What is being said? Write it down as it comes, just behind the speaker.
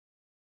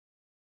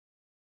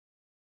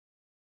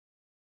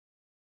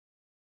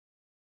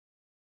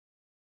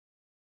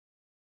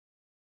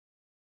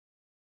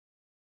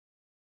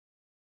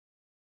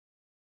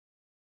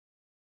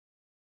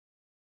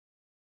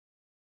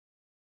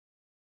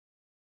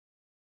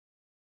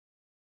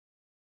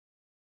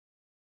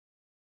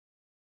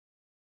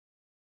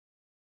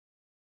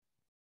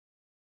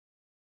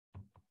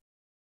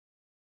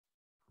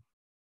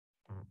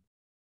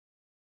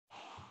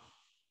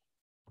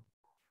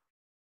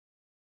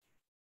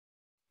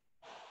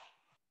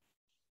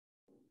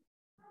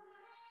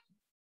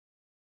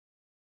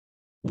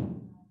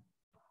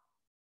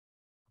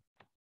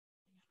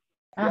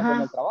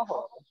en el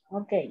trabajo.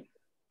 Ok.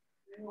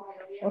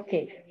 Ok.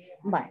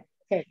 Bye.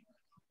 Okay.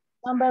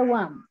 Number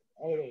one.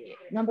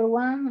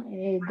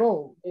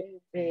 Go.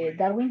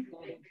 Darwin.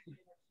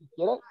 Si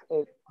quiere,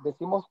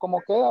 decimos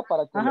cómo queda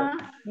para que lo...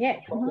 Yeah.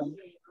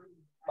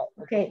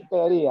 Okay.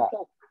 Quedaría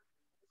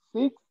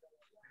 6,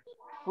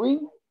 3,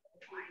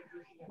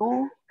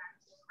 2,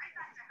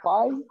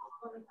 5,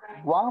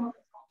 1,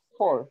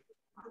 4.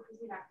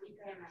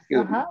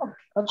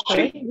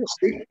 Okay.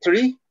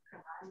 3.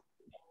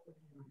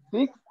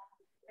 6,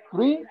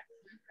 3,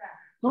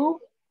 2,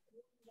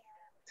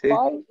 Sí.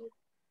 5,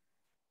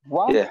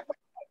 1,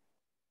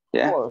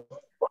 Yeah. 4.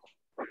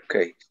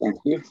 Okay, thank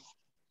you.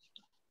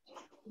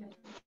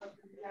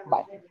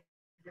 Bye.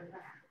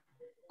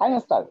 I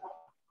start.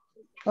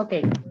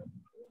 Okay.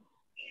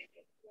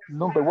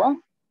 Number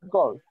 1,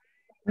 go.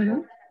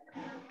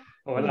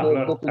 Hola,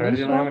 Flor. A ver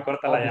si no me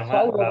corta la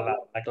llamada,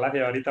 la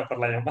clase ahorita por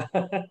la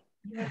llamada.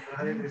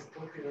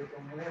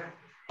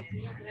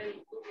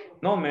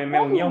 No, me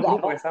uní a un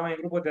grupo que estaba en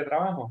grupos de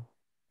trabajo.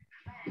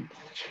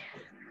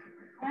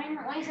 Ay,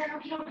 no, esa no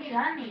quiero que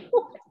gane.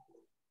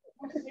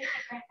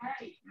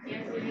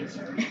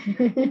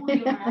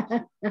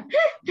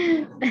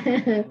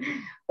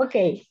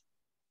 Okay.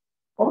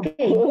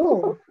 Okay,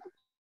 go.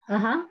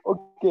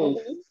 Okay.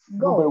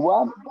 Number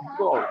 1,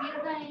 go.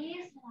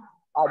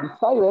 A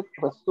desired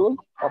result,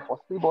 a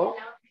possible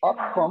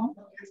outcome.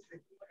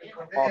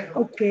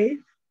 Okay.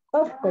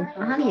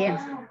 Outcome.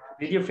 Yes.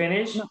 Did you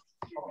finish? No.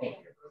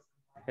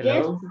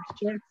 Hello?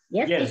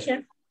 Yes,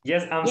 teacher.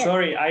 Yes, I'm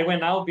sorry. I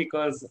went out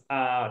because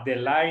the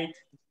light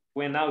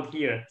went out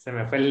here. Se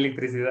me fue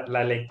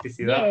la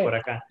electricidad por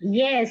acá.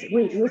 Yes,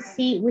 we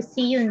see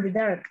you in the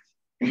dark.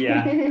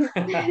 Yeah.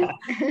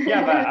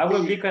 Yeah, but I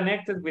will be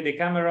connected with the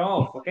camera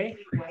off, okay?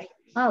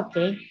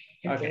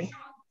 Okay.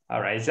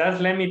 All right,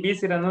 just let me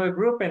visit another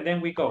group and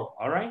then we go,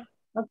 all right?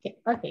 Okay.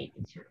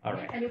 All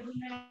right.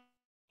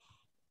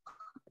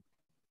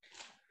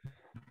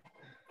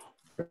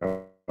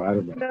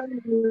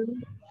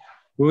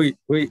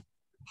 Uy.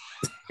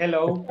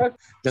 Hello.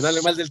 Ya no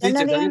hable mal del teacher.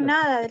 No digan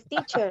nada del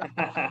teacher.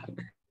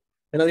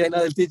 Ya no digan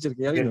nada del teacher,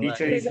 que ya vino. The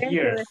teacher is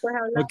here.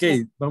 Ok,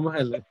 vamos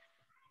a ver.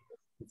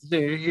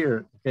 Teacher is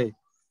here. Ok.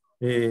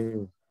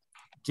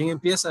 ¿Quién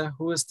empieza?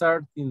 Who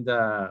start with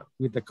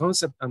the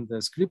concept and the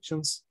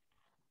descriptions?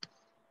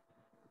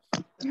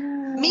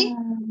 Me.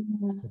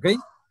 Okay.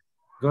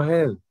 Go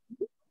ahead.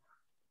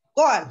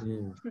 Goal.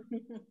 Yeah.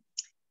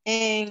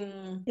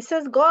 It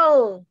says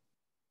goal.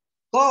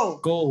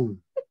 Goal.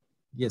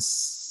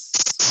 Yes.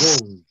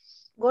 Goal.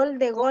 Gol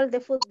de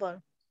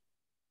fútbol.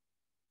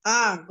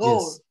 Goal.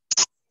 Yes.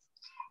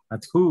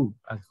 At who?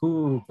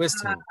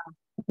 Question.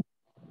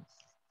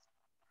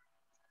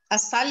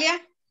 Azalia.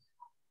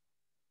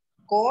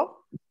 Goal.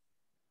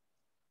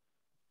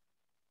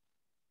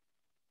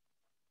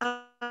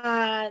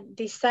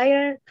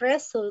 Desired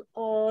result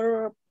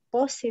or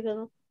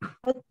possible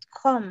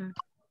outcome.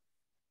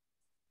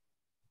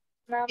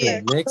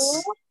 Okay,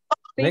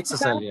 next,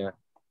 Azalia.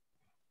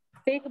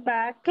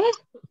 Feedback.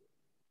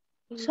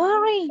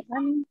 Sorry.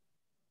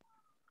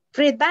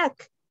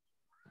 Feedback.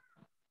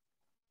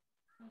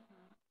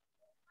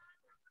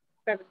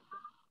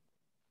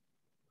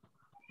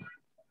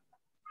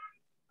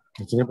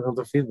 ¿Quién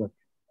preguntó feedback?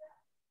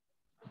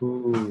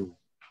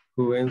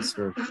 Who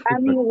answered?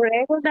 An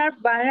irregular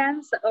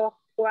balance of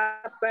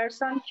what a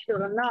person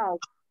should know.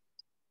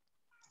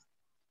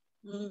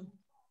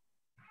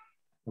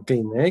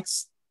 Okay,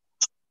 next.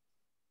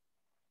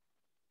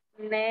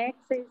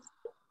 Next is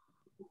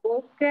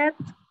budget.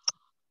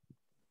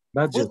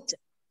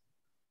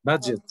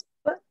 Budget.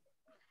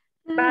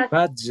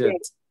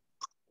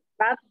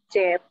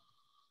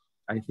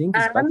 I think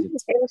it's budget.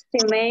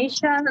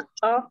 Estimation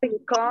of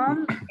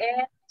income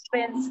and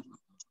expenses.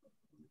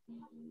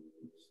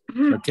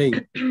 Okay.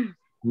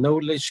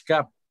 Knowledge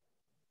gap.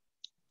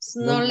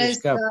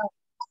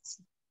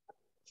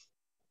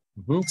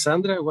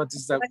 Sandra, what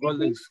is that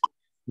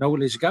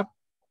knowledge gap?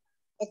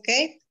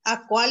 Okay, a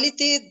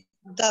quality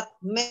that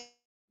makes.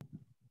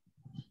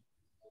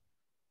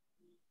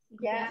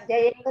 Ya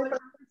llegó el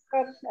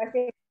profesor,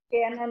 así que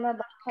ya no nos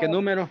va a... ¿Qué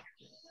número?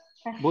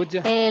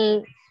 Budget.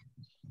 El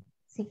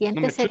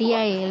siguiente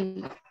sería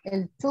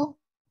el 2.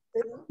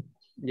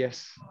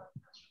 Yes.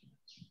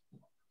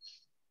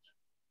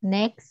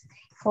 Next,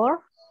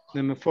 4.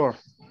 Number 4.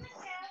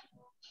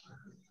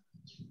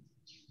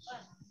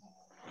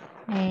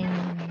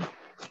 And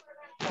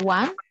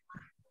 1.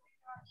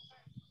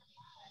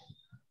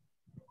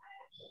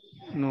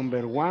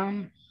 Number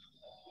 1.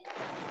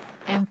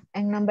 And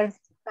number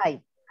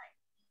 5.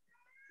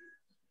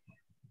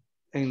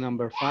 And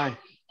number 5.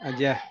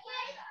 Yeah.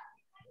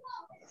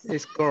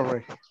 It's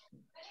correct.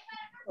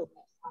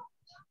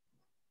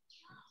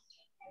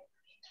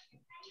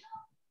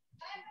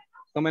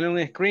 Tómale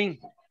un screen.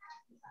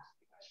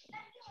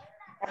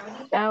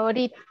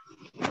 Ahorita.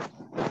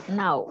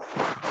 Now.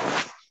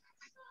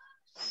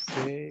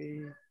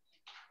 6,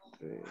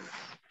 3,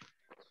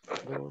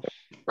 2,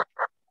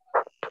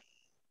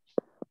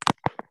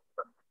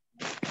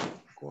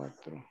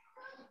 4,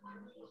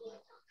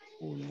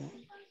 1.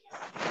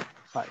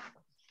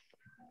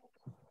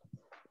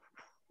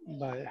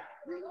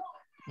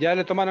 ¿Ya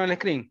le tomaron el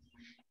screen?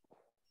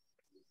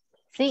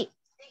 Sí.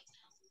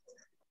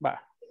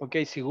 Va, ok,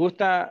 si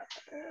gusta,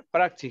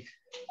 practice.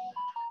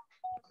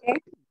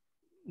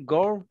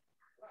 Go,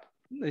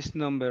 this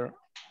number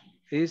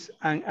is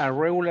an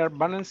irregular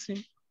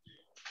balancing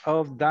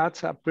of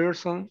that a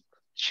person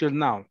should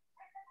know.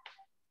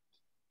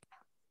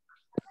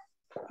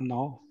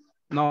 No,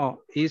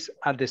 is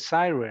a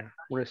desired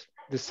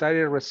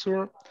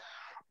result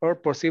or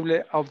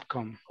possible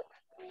outcome.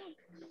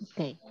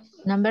 Okay.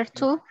 Number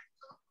 2,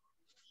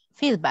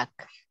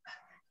 feedback.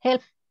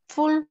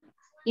 Helpful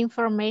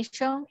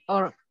information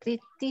or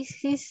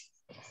criticism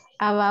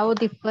about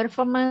the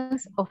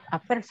performance of a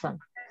person.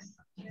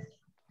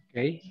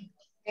 Okay.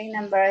 Okay,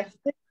 number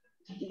 6,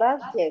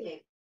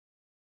 budget.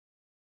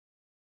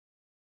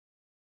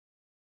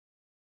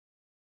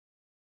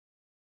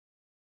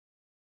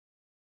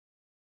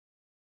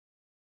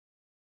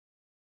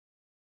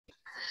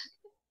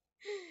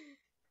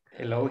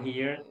 Hello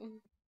here.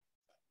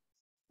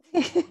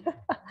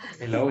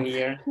 Hello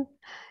here.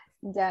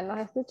 Ya nos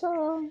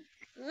escuchó.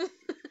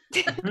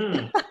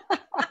 Hmm.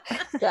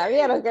 Ya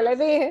vieron que les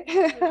dije.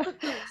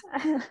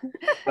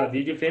 So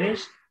did you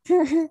finish?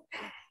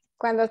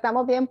 Cuando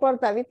estamos bien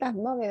portaditas,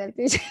 no, viene el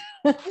teacher.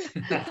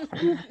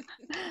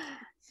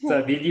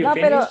 So did you No,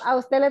 finish? pero a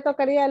usted le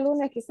tocaría el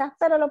lunes quizás,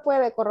 pero lo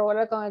puede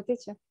corroborar con el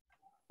teacher.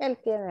 Él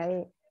tiene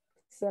ahí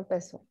siempre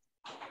eso.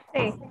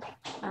 Sí.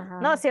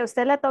 Ajá. No, si a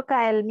usted le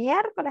toca el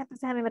miércoles,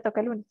 entonces a mí me toca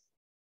el lunes.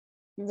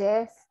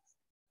 Yes.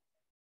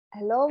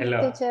 Hello,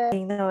 Hello. teacher.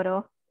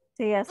 Ignoró.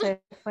 Sí, ya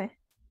se fue.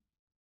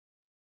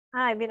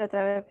 Ay, vino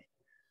otra vez.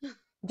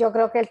 Yo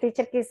creo que el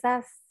teacher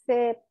quizás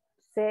se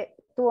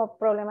tuvo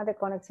problemas de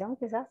conexión,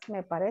 quizás,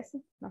 me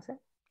parece, no sé.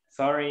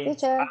 Sorry,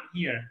 Teacher.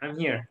 I'm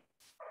here.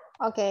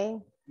 Okay.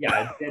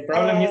 Yeah, the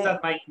problem is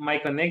that my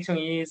connection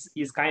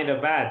is kind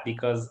of bad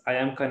because I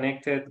am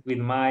connected with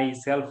my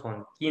cell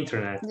phone,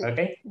 internet,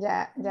 okay?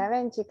 Ya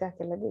ven, chicas,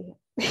 que les dije.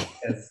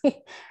 Yes,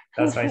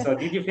 that's right. So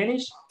did you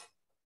finish?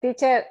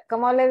 Teacher,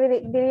 ¿cómo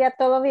le diría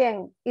todo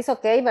bien? It's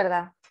okay,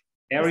 ¿verdad?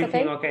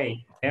 Everything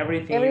okay?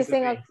 Everything is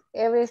okay.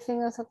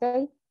 Everything is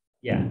okay?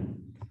 Yeah.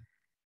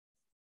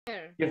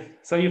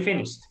 So you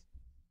finished?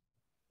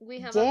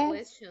 We have a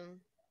question.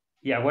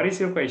 Yeah, what is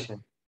your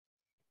question?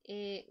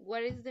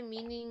 What is the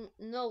meaning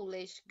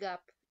knowledge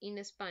gap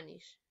in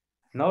Spanish?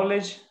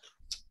 Knowledge.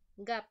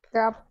 Gap.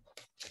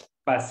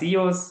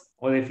 Vacíos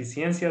o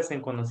deficiencias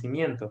en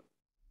conocimiento.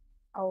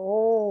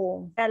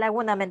 Oh. La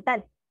laguna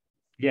mental.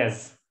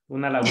 Yes,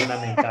 una laguna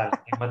mental,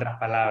 en otras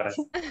palabras.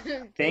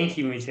 Thank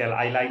you, Michelle.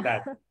 I like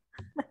that.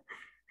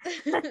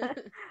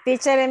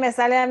 Teacher, me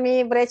sale a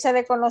mí brecha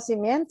de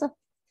conocimiento.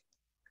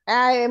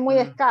 Es muy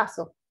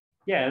escaso.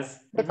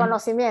 Yes. De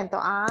conocimiento.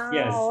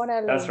 Yes,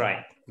 órale. that's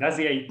right.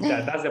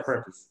 That's the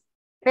purpose.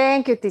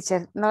 Thank you,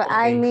 teacher. No, Okay.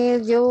 I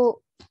need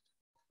you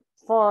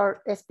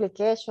for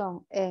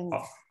explication. And...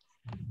 Oh,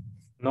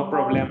 no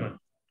problema.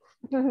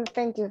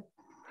 Thank you.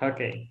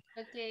 Okay,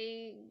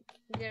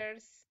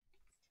 girls.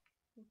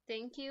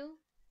 Thank you.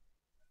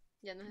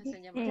 Ya nos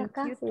enseñamos. Ya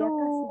casi.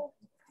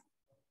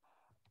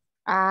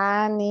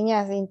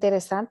 Niñas,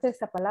 interesante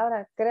esa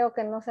palabra. Creo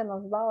que no se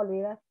nos va a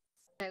olvidar.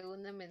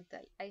 Laguna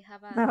mental. I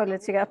have a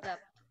knowledge gap.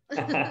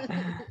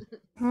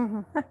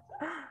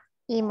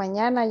 Y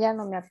mañana ya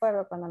no me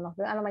acuerdo cuando nos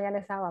vean. No, mañana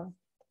es sábado.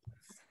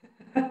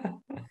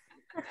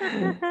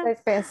 Estoy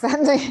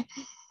pensando en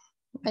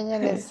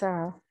mañana es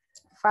sábado.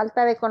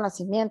 Falta de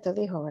conocimiento,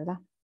 dijo, ¿verdad?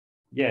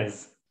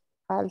 Yes.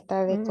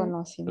 Falta de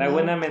conocimiento.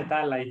 Laguna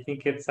mental, I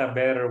think it's a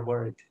better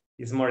word.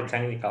 It's more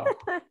technical.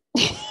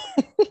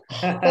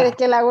 Pero es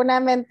que laguna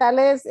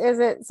mental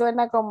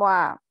suena como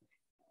a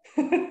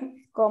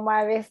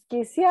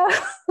desquiciado.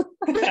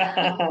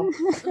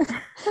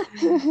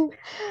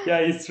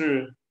 Yeah, it's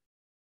true.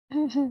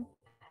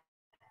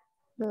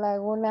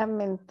 Lagunas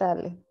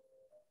mentales.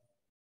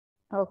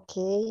 Ok.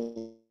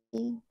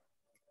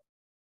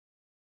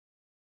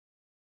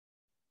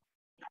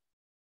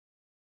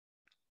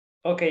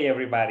 Okay,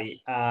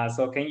 everybody.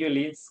 So can you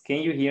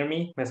hear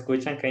me? ¿Me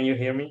escuchan? Can you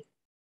hear me?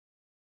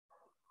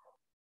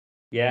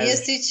 Yes.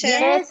 Yes, teacher.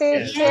 Yes,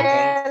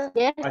 teacher.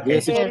 Yes.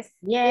 Okay.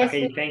 Yes.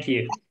 Okay, thank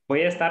you.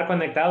 Voy a estar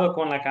conectado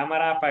con la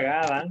cámara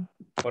apagada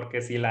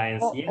porque si la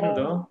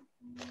enciendo,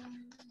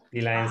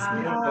 vamos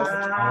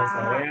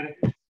a ver.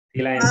 Si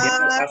la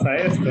enciendo pasa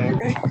esto.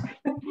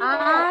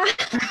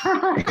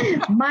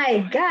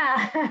 My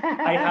God.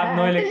 I have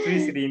no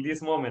electricity in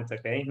this moment,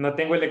 okay? No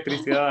tengo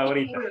electricidad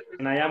ahorita.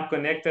 And I am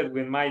connected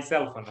with my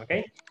cell phone,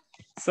 okay?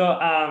 So,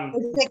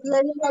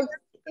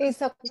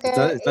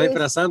 Está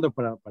disfrazando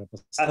para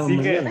pasar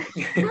mañana.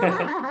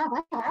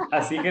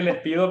 Así que les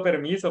pido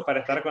permiso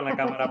para estar con la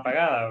cámara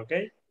apagada, ¿ok?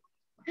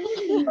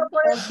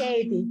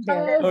 Okay,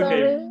 teacher.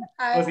 Okay.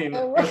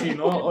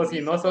 O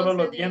si no solo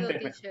los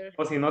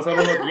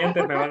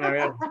dientes me van a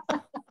ver.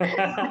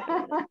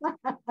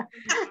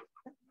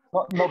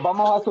 Nos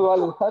vamos a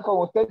solidarizar con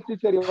usted,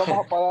 teacher, y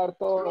vamos a pagar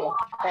todo.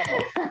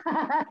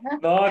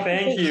 No,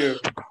 thank you.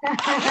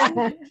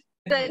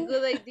 That's a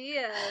good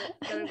idea.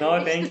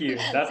 No, thank you.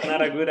 That's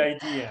not a good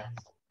idea.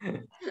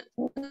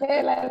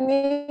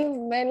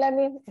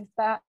 Melanie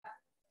está.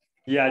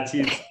 Yeah,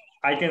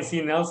 I can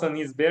see Nelson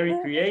is very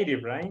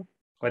creative, right?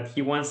 What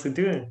he wants to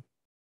do.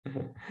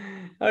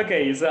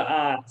 Okay,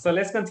 so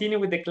let's continue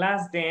with the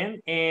class then.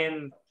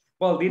 And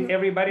well, did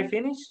everybody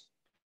finish?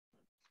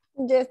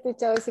 Yes,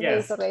 teacher, si me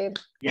Yes. hizo reír.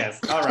 Yes,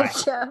 all right.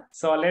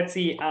 So let's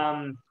see.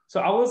 So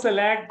I will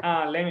select,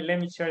 let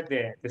me share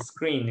the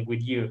screen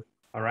with you.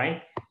 All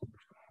right.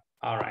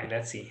 All right,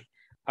 let's see.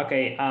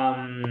 Okay,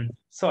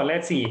 so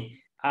let's see.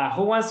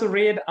 Who wants to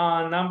read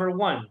number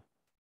 1?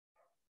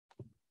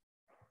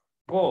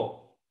 Go.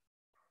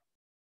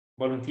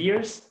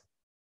 Volunteers?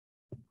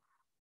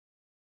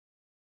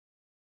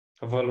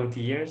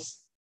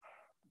 Volunteers?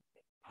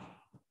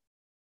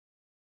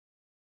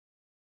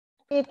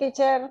 Mi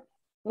teacher.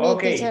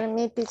 Okay.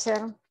 Mi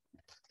teacher.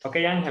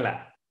 Okay,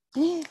 Ángela.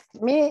 Y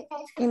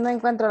no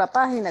encuentro la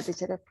página,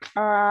 teacher.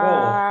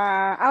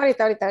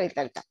 Ahorita.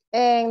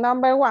 En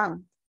number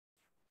 1.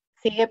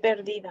 Sigue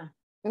perdida.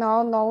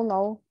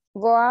 No.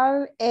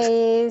 Goal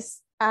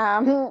is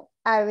a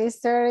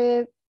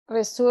desired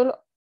result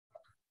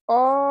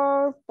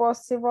or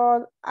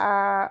possible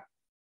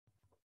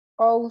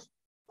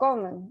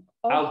outcome.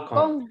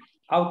 Outcome.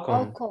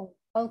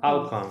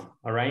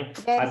 All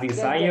right. Yes, A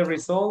desired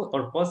result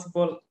or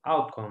possible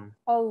outcome.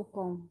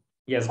 Outcome.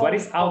 Yes. What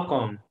is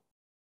outcome?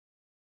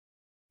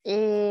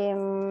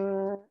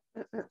 Ingresos.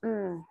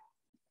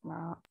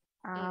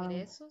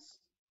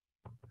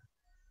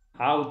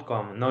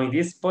 Outcome. No, in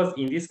this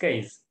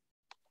case.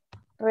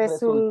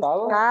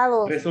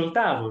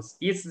 Resultados.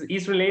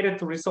 It's related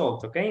to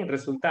result, okay?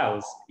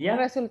 Resultados. Yeah.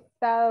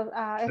 Resultados.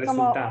 Es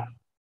como.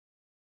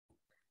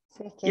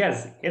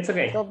 Yes, it's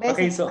okay.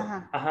 Okay, so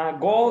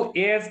goal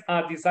is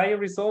a desired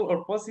result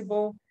or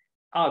possible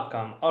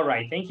outcome. All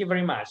right, thank you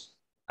very much.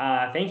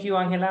 Thank you,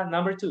 Angela.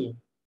 Number 2.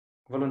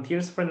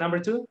 Volunteers for number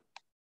 2?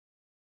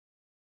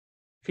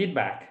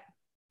 Feedback.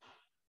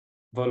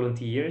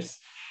 Volunteers?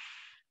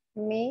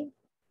 Me.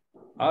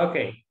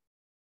 Okay.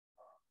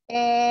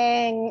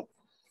 And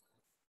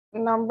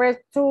number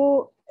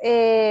 2,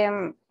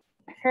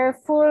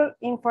 helpful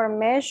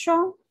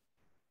information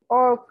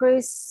or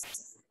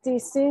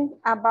criticism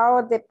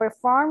about the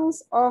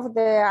performance of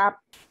a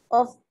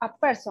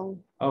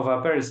person. Of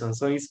a person.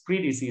 So it's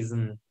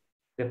criticism.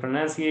 The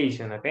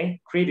pronunciation,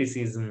 okay?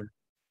 Criticism.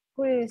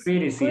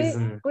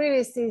 Criticism,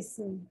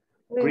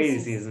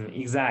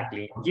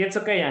 exactly. It's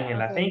okay,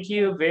 Angela. Okay. Thank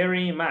you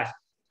very much.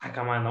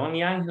 Come on,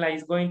 only Angela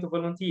is going to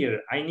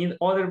volunteer. I need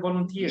other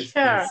volunteers,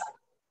 Teacher. please.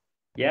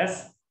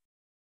 Yes?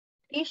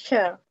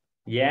 Teacher.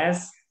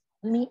 Yes?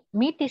 Me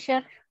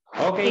teacher.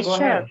 Okay, go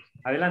ahead.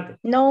 Adelante.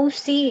 No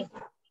see.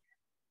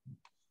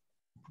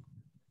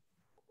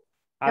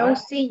 Don't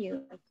see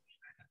you.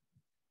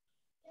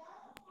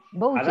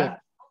 Budget.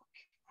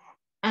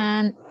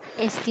 And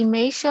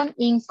estimation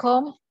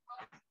income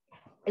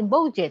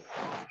budget.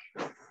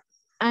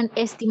 And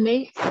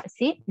estimate,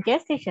 see?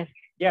 Yes, teacher.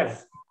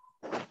 Yes.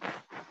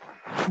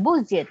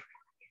 Budget.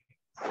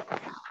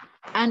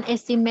 And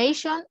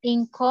estimation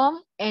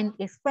income and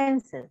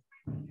expenses.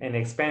 And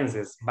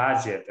expenses,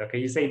 budget. Okay,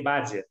 you say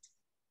budget.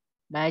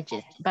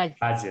 Budget.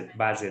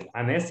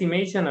 An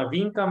estimation of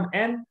income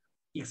and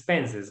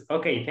expenses.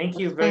 Okay, thank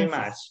you very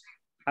much.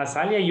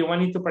 Azalia, you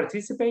wanted to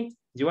participate?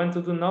 You want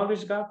to do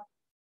knowledge gap?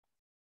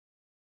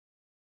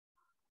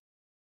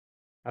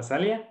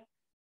 Azalia?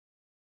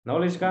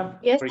 Knowledge gap?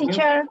 Yes, for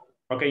teacher. You?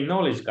 Okay,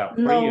 knowledge gap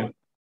for No, you.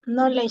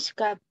 knowledge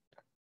gap.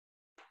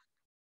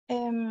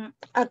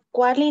 A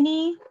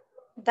quality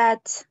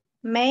that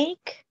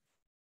make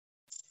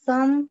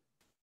some.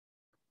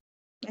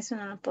 Eso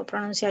no lo puedo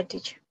pronunciar,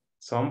 teacher.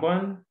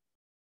 Someone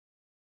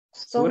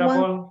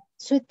suitable.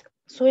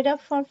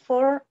 Suitable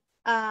for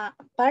a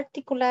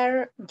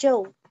particular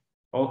job.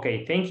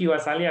 Okay, thank you,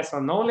 Azalia. So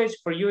knowledge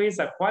for you is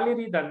a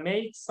quality that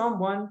makes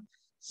someone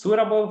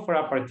suitable for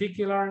a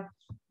particular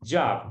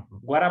job.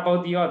 What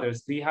about the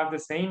others? Do you have the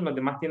same? ¿Los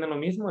demás tienen lo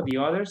mismo? The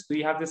others, do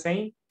you have the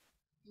same?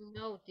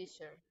 No,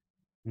 teacher.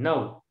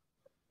 No.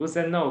 Who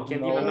said no?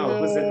 ¿Quién dijo no?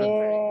 Who said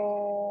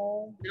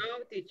no?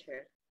 No,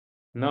 teacher.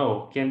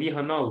 No. ¿Quién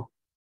dijo no?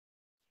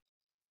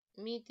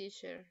 Me,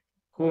 teacher.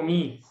 Who,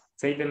 me?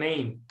 Say the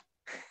name.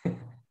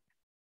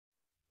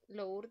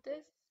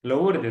 Lourdes.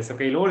 Lourdes.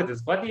 Okay,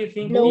 Lourdes. What do you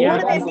think?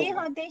 Lourdes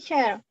dijo,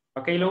 teacher.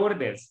 Okay,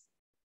 Lourdes.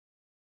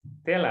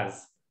 Tell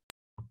us.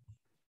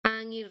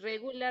 An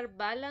irregular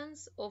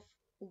balance of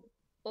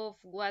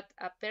what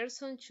a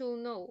person should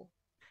know.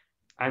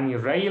 An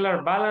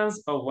irregular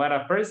balance of what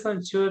a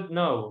person should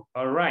know.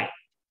 All right.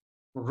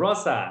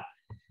 Rosa,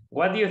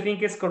 what do you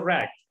think is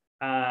correct?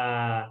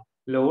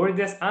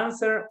 Lourdes'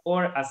 answer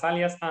or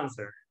Azalia's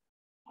answer?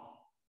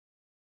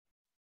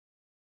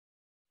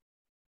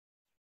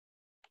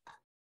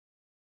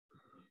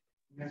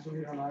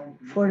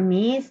 For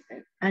me, it's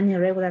an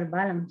irregular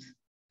balance.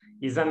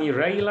 It's an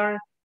irregular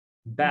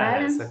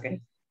balance.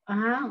 Okay.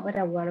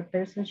 What a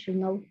person should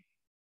know.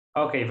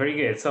 Okay, very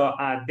good. So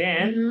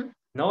then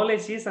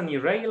knowledge is an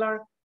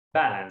irregular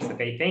balance.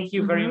 Okay, thank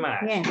you very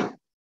much. Yeah.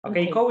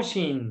 Okay,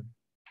 coaching.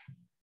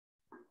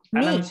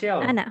 Anna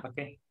Michelle. Anna.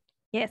 Okay.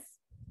 Yes.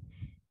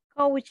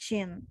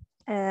 Coaching.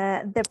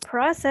 The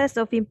process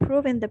of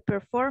improving the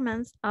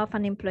performance of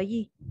an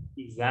employee.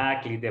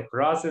 Exactly, the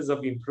process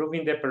of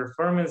improving the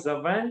performance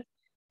of an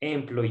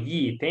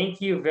employee.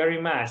 Thank you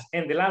very much.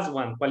 And the last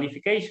one,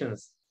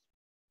 qualifications.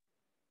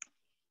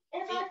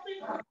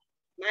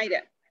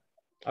 Mayra.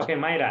 Okay,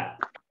 Mayra.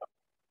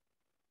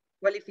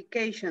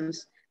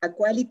 Qualifications, a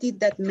quality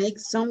that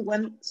makes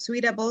someone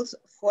suitable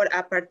for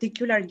a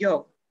particular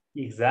job.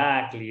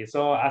 Exactly.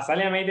 So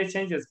Azalia made the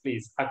changes,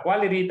 please. A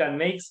quality that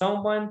makes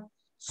someone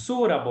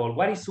suitable.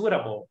 What is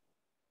suitable?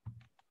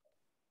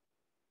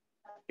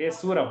 Es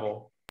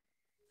suitable.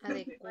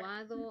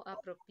 Adecuado,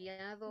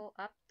 apropiado,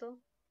 apto.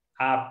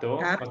 Apto.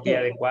 Okay,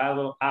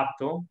 adecuado,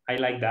 apto. I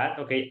like that.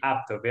 Okay,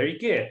 apto. Very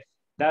good.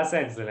 That's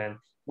excellent.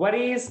 What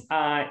is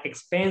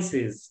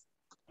expenses?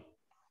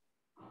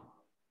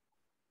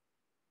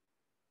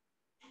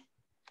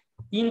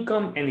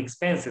 Income and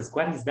expenses.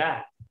 What is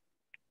that?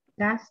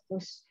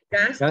 Gastos.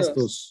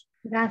 Gastos.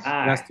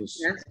 Gastos.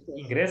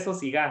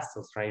 Ingresos y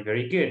gastos, right?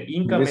 Very good.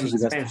 Income and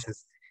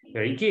expenses.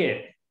 Very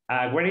good.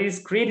 What is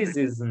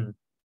criticism?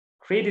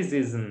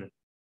 Criticism.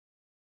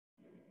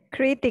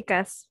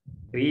 Críticas.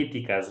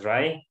 Críticas,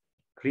 right?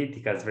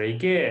 Críticas, very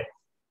good.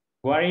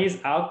 What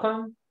is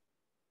outcome?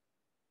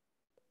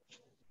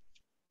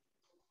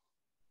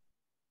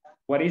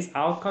 What is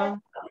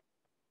outcome?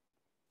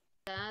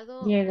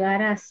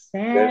 Llegar a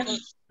ser.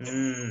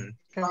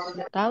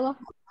 Resultado.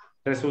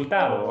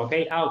 Resultado,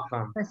 okay,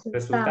 outcome.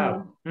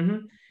 Resultado.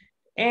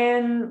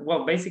 And,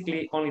 well,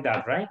 basically only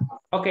that, right?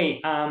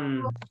 Okay,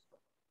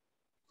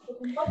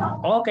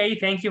 okay,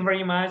 thank you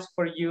very much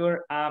for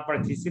your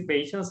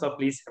participation. So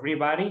please,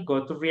 everybody,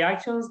 go to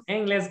reactions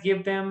and let's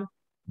give them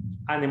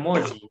an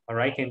emoji, all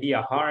right? Can be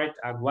a heart,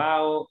 a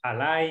wow, a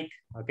like,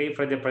 okay,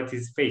 for the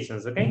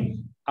participations, okay?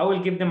 I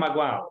will give them a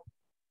wow.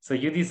 So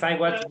you decide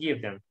what to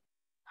give them.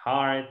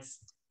 Hearts,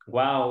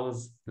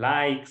 wows,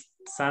 likes,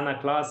 Santa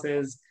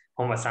Clauses.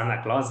 Oh my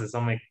Santa Clauses,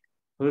 oh my,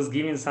 who's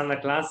giving Santa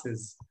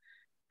Clauses?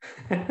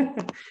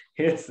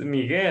 It's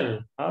Miguel,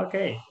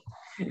 okay.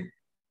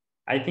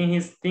 I think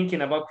he's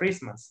thinking about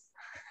Christmas.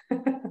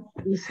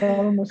 It's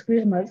almost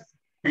Christmas.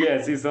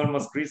 Yes, it's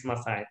almost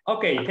Christmas time.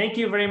 Okay, thank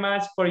you very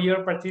much for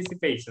your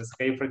participations,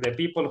 okay, for the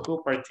people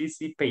who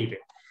participated.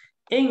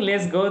 And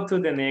let's go to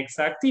the next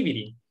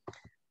activity.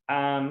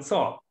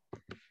 So,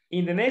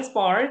 in the next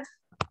part,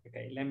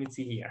 okay, let me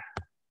see here.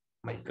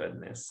 My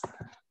goodness.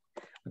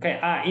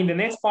 Okay, in the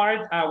next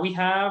part, we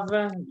have,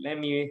 let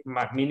me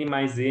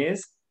minimize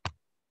this.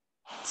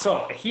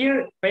 So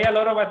here, pay a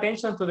lot of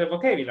attention to the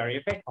vocabulary,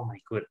 okay? Oh my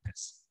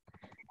goodness.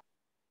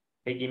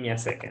 Okay, give me a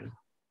second.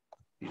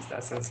 This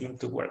doesn't seem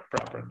to work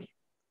properly.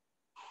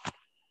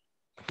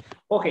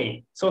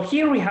 Okay, so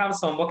here we have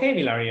some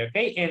vocabulary,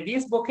 okay? And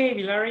this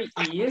vocabulary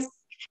is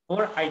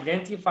for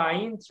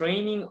identifying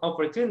training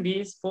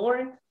opportunities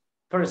for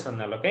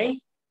personnel, okay?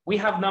 We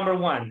have number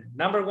one.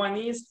 Number one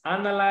is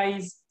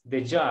analyze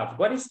the job.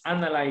 What is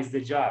analyze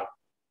the job?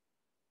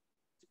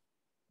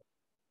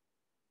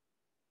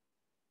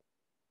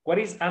 What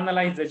is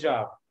analyze the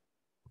job?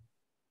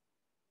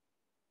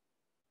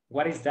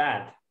 What is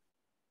that?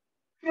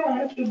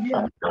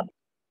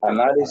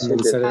 Análisis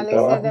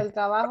del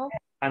trabajo.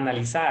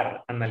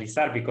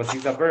 Analizar, because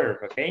it's a verb,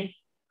 okay?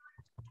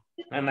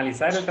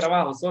 Analizar el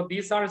trabajo. So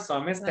these are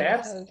some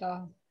steps.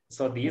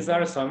 So these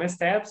are some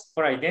steps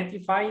for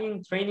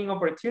identifying training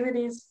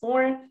opportunities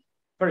for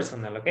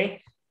personnel,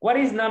 okay? What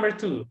is number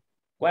two?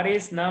 What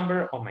is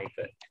number, oh my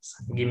goodness,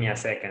 give me a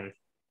second.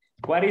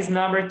 What is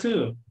number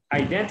two?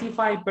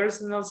 Identify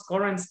personnel's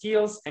current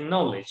skills and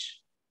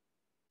knowledge.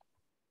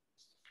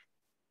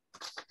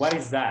 What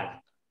is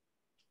that?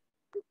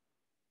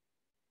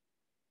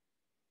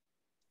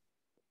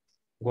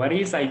 What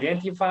is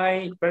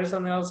identify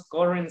personnel's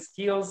current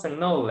skills and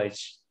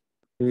knowledge?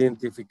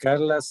 Identificar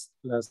las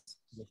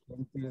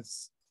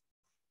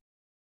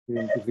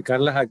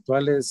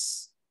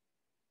actuales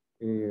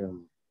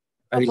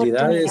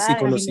habilidades y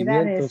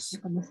conocimientos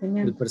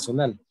del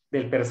personal.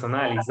 Del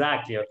personal,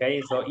 exactly,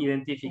 okay? So,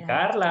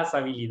 identificar las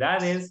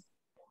habilidades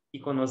y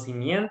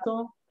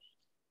conocimiento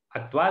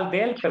actual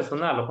del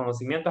personal, o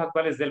conocimientos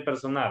actuales del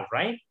personal,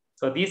 right?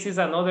 So, this is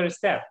another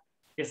step.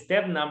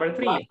 Step number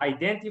 3,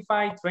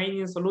 identify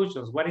training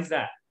solutions. What is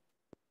that?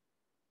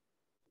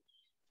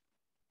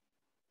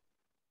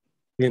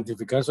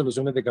 Identificar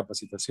soluciones de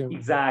capacitación.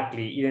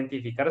 Exactly.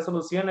 Identificar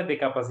soluciones de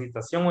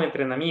capacitación o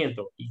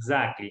entrenamiento.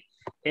 Exactly.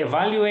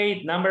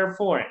 Evaluate, number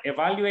 4.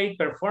 Evaluate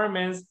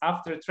performance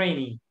after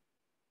training.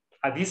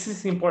 This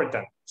is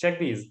important. Check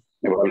this.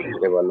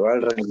 Evaluar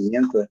el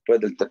rendimiento después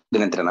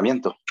del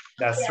entrenamiento.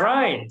 That's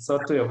right. So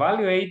to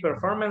evaluate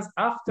performance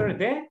after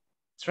the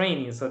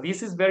training. So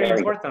this is very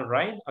important,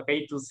 right?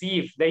 Okay, to see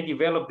if they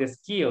develop the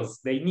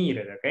skills they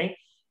needed, okay?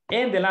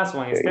 And the last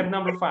one, step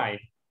number 5.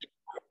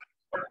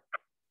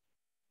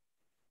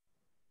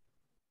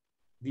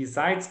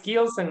 Decide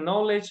skills and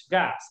knowledge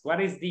gaps. What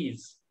is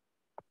this?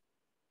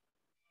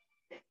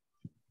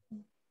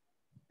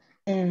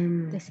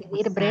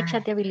 Decidir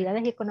brechas de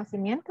habilidades y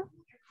conocimiento.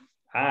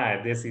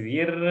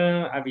 Decidir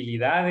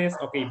habilidades,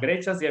 ok,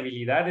 brechas de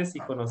habilidades y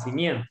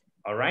conocimiento,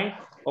 all right?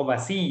 O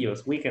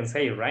vacíos, we can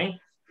say, right?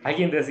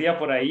 Alguien decía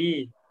por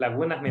ahí,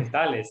 lagunas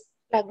mentales.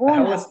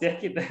 Lagunas.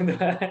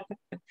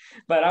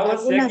 But I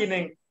was Lagunas. checking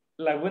in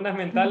lagunas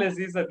mentales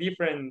is a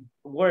different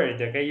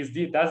word, okay?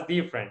 That's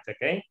different,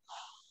 okay?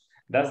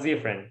 That's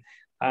different.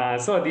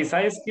 So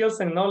design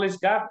skills and knowledge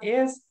gap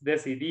es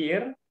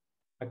decidir,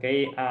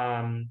 okay,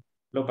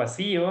 los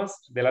vacíos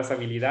de las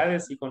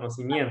habilidades y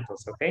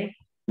conocimientos, okay?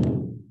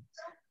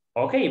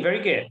 Okay,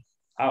 very good.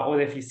 O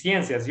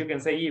deficiencias, you can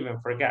say even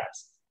for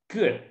gaps.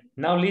 Good.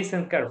 Now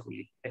listen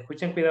carefully.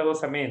 Escuchen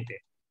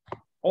cuidadosamente.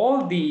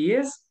 All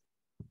these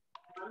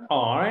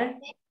are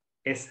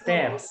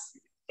steps.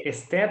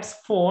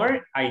 Steps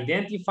for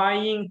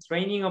identifying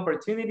training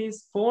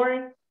opportunities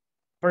for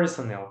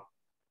personnel.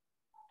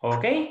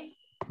 Okay?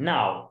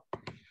 Now,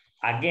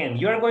 again,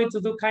 you are going to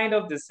do kind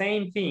of the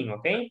same thing,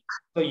 okay?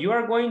 So you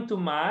are going to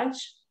match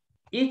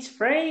each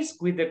phrase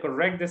with the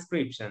correct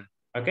description,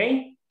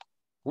 okay?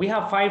 We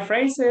have 5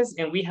 phrases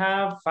and we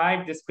have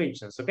 5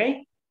 descriptions,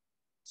 okay?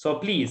 So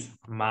please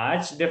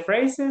match the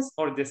phrases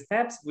or the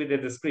steps with the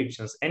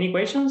descriptions. Any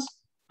questions?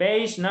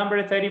 Page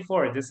number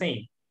 34, the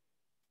same.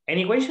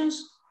 Any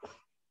questions?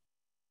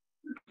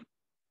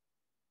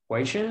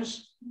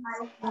 Questions?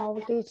 No,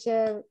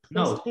 teacher.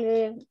 No.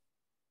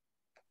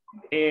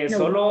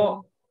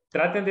 Solo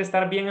traten de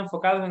estar bien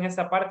enfocados en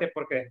esa parte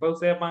porque después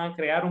ustedes van a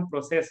crear un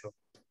proceso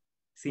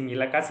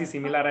similar, casi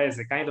similar a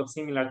ese, kind of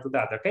similar to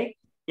that, okay?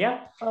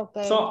 Yeah?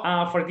 Okay. So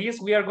for this,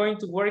 we are going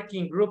to work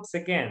in groups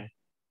again.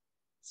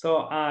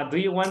 So do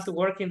you want to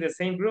work in the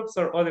same groups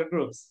or other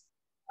groups?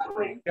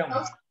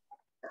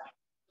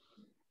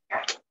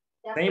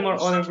 Same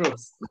or other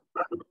groups?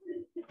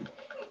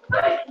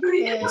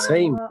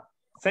 Same.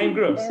 Same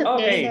groups.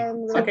 Okay.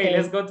 Okay,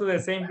 let's go to the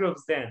same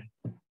groups then.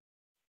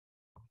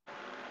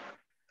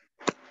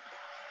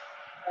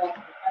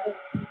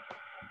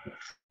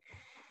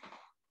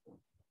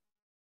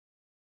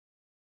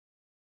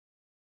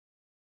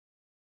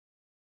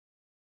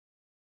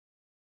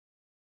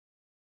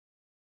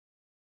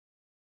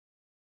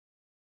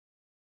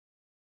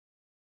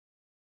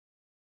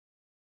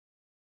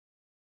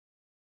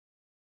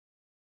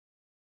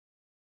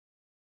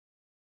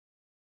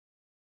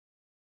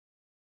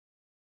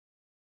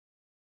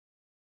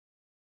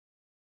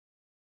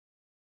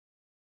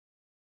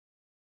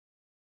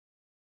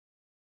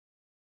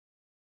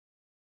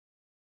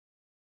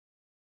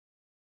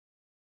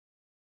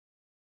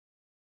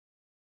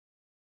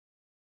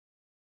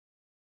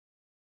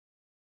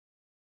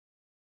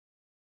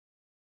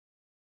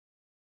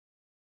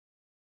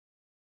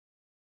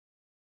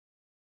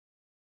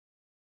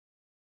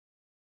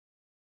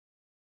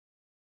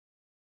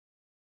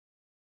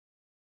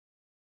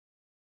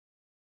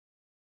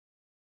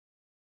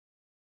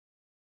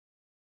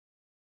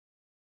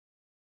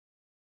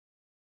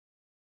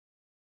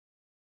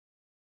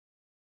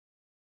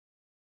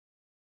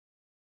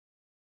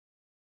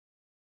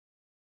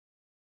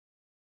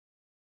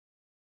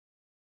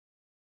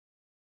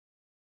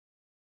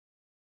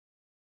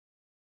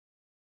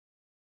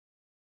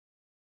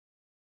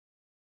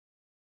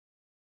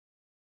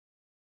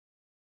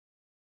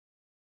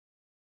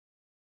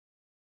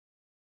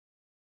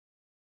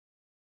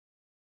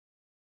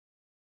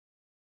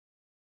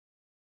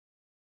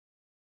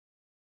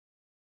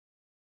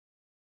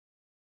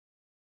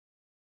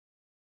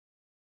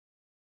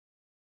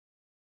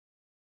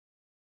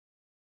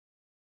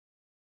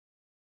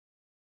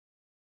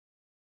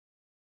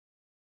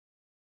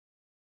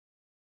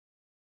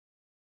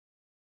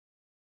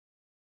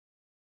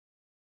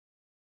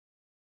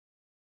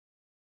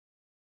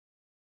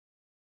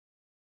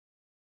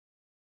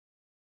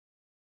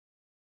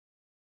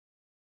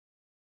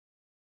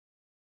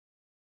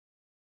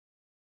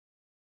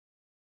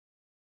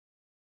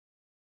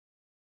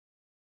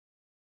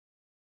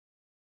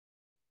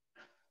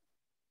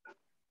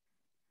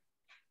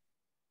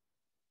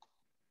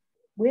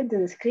 With the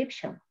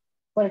description.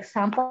 For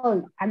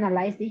example,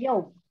 analyze the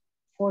job.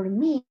 For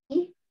me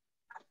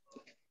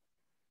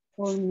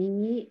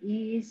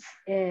is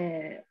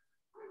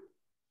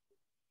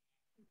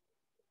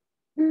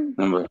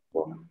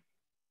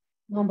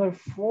number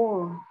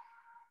 4.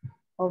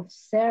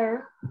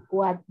 Observe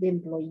what the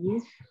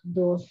employees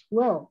does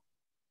well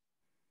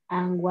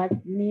and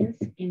what needs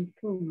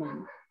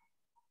improvement.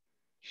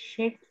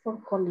 Check for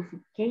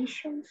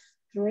qualifications,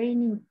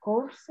 training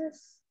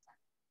courses,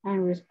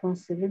 and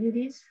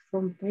responsibilities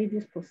from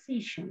previous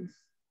positions.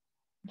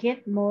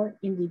 Get more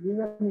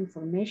individual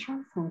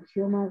information from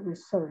human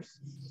resources.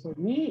 For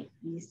me,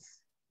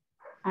 is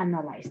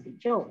analyze the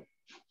job.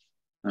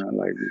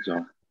 Analyze the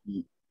job.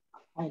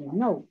 I don't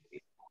know.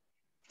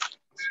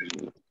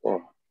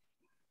 Oh.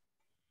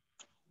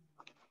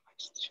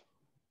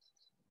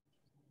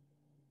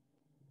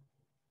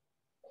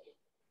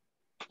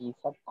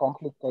 It's a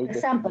complicated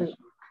Example.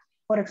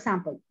 For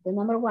example, the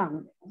number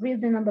 1. Read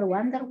the number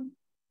 1.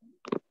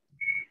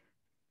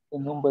 The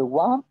number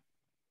 1,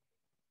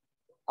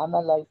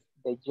 analyze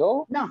the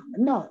job.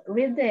 No,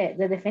 read the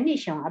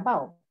definition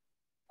about.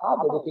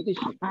 The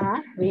definition.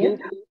 Read.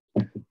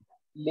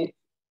 List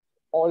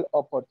all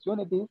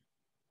opportunities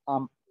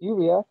and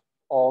areas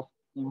of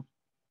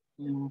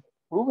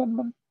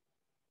improvement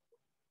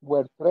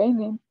where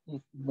training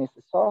is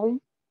necessary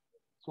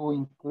to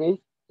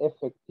increase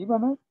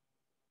effectiveness.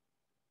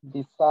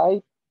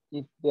 Decide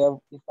if there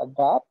is a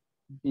gap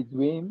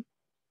between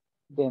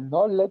the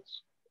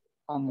knowledge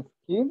and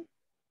skill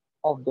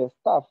of the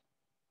staff.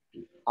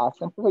 As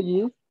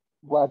employees,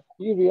 what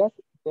areas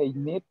they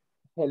need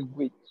help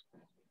with.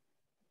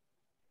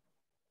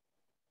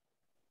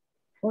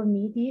 For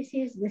me, this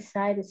is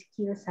decide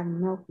skills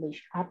and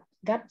knowledge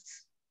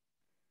gaps.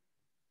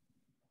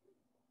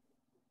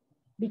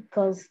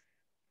 Because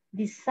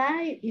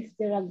decide if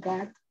there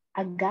are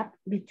a gap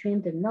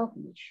between the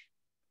knowledge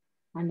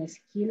and the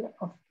skill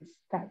of the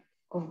staff.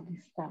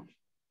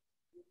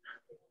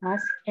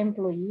 Ask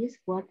employees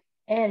what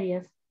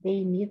areas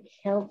they need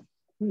help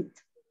with.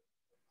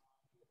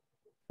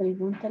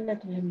 Pregúntale a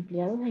tus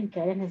empleados en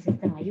qué áreas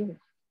necesitan ayuda.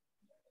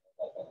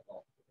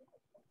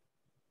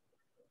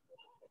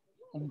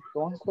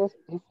 Entonces,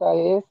 esa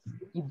es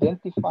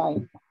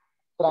identifying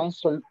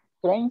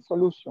train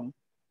solution,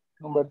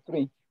 number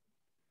 3.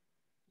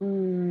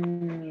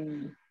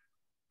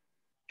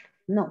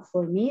 No,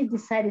 for me,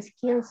 decide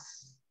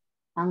skills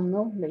and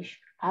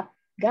knowledge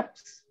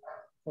gaps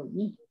for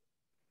me.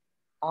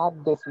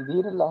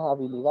 Decidir las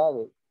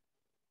habilidades,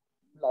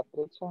 la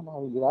brecha en las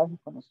habilidades y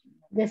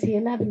conocimientos.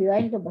 Decidir las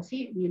habilidades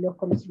y los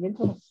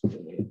conocimientos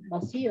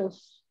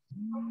vacíos.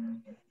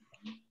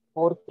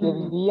 Porque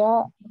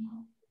diría,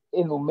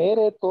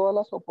 enumere todas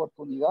las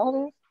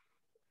oportunidades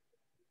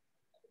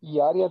y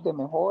áreas de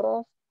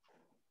mejoras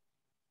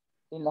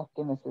en las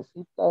que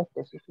necesita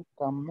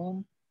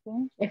específicamente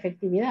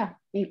efectividad,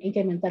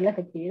 incrementar la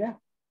efectividad.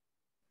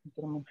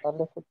 Incrementar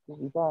la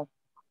efectividad.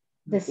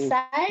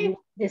 Decide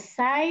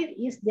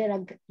is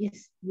there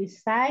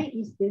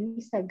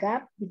is a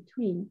gap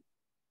between.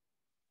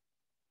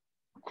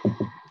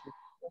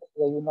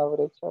 Hay una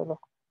brecha de los.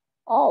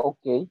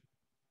 Ok.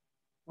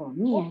 For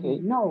me, okay.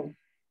 No.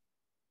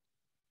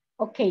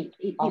 Okay.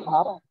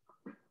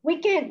 We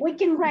can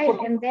write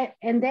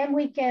and then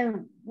we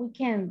can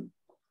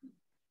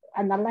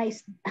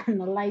analyze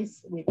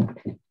with.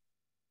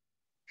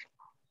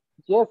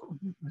 Yes,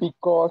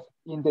 because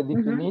in the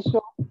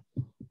definition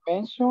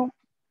mention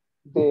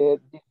the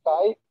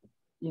decide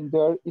in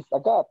there is a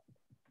gap.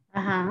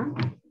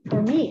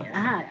 For me,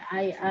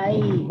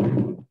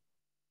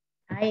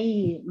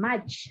 I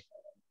match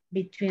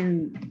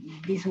between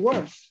these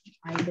words.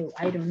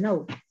 I don't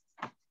know.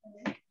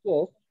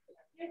 Yes.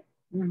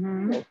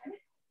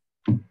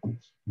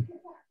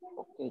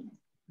 Okay.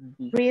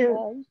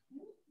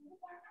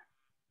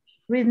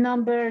 Read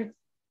number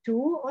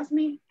 2,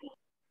 Osmi.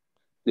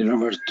 The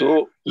number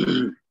 2,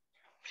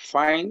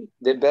 find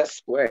the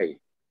best way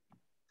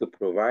to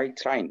provide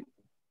training.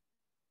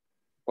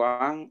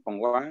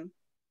 One-on-one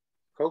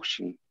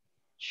coaching,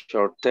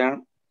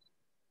 short-term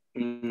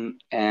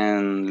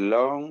and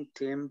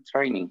long-term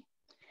training,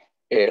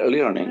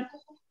 learning.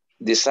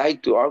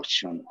 Decide to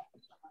action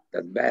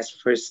that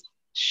best fits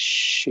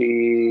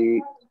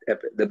the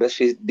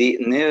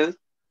need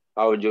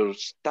of your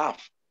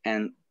staff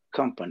and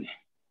company.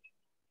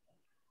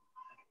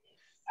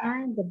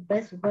 Find the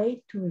best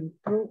way to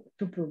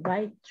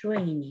provide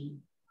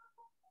training.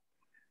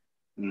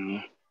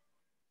 Find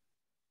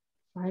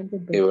the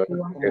best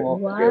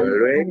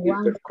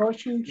one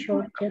coaching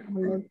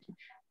short-term.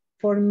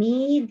 For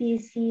me,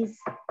 this is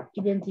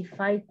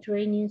identify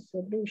training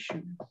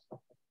solutions.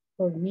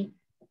 For me.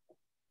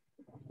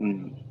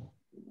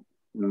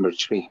 Number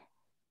 3.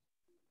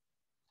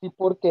 Sí,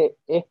 porque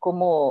es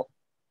como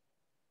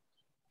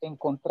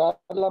encontrar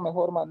la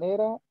mejor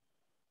manera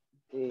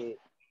de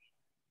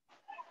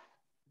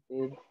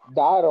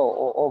dar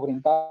o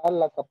brindar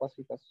la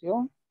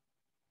capacitación,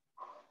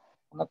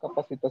 una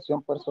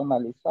capacitación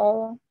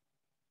personalizada.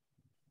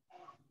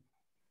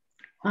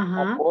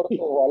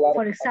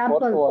 For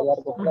example,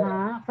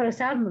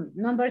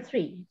 number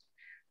 3,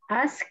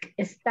 ask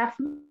staff.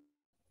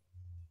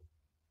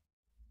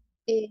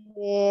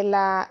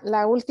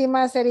 La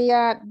última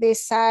sería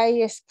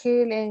decide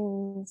skill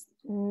and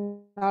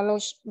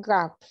knowledge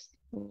gap.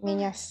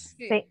 Niñas.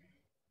 Sí.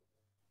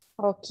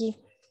 Ok.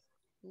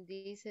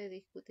 Dice,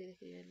 discute y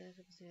describe las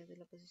responsabilidades de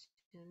la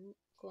posición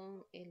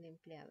con el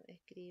empleado.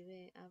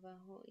 Escribe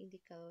abajo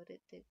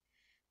indicadores de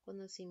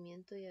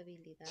conocimiento y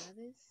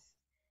habilidades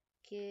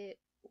que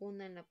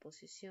unan la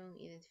posición.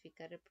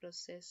 Identificar el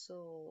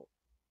proceso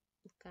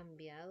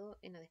cambiado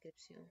en la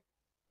descripción.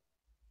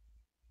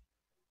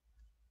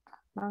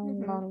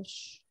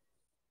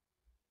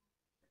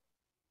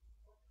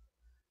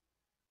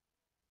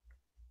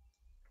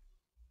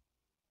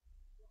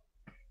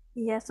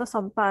 Y estos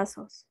son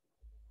pasos.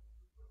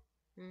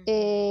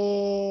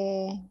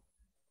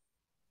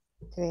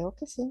 Creo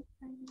que sí.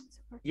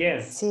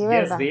 Yes, sí,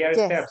 yes, they are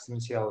yes. steps,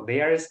 Michelle.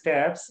 They are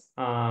steps.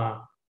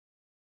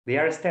 They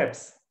are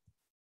steps.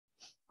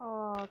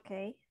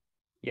 Ok.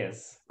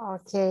 Yes.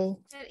 Ok.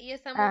 Y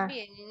estamos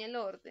bien en el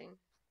orden.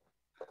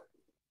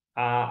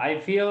 I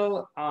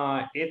feel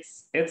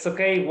it's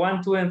okay.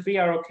 1, 2, and 3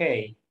 are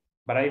okay,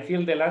 but I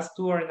feel the last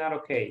 2 are not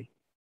okay.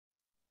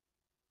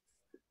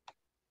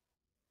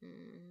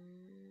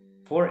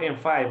 4 and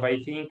 5,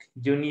 I think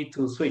you need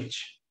to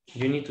switch.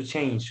 You need to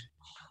change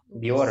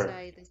the order.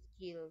 The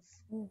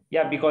skills.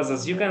 Yeah, because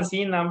as you can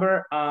see,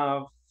 number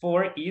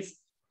 4 is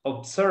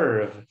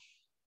observe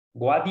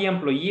what the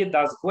employee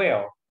does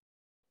well.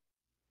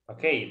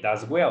 Okay,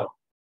 does well.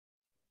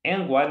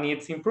 And what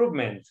needs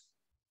improvement.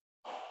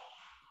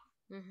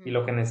 Y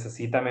lo que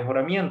necesita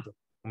mejoramiento,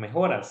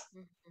 mejoras.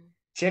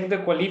 Check the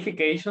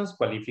qualifications,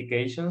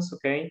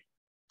 okay?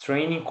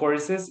 Training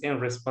courses and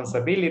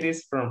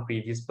responsibilities from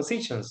previous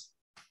positions.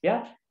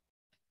 Yeah?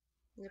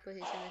 De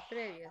posiciones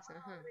previas,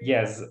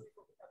 Yes.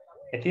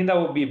 I think that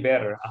would be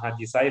better.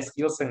 Decide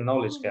skills and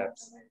knowledge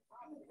gaps.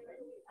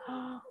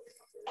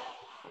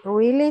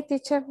 Really,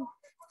 teacher?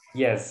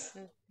 Yes.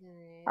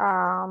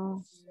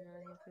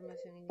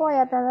 Voy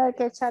a tener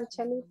que echar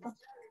chelito.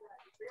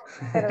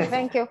 Pero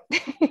thank you.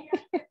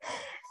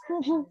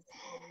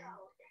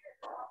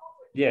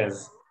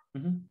 Yes.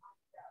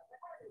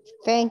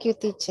 Thank you,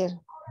 teacher.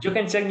 You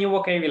can check new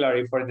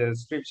vocabulary for the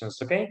descriptions,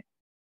 okay?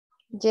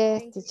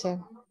 Yes, teacher.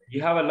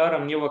 You have a lot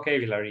of new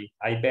vocabulary,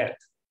 I bet.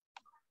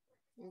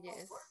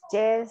 Yes.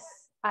 Yes.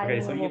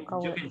 Okay, so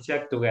you can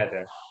check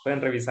together.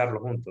 Pueden revisarlo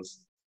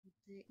juntos.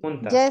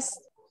 Juntas. Yes.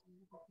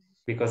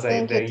 Because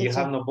you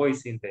have no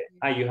voice in the...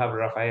 you have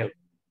Rafael.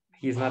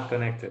 He's not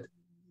connected.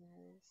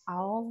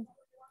 Oh.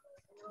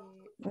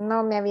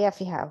 No me había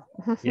fijado.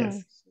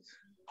 Yes.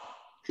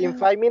 In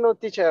 5 minutes,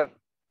 teacher.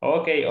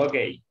 Okay,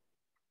 okay.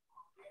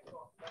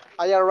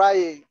 I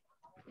arrive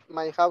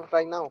my house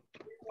right now.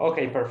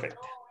 Okay, perfect.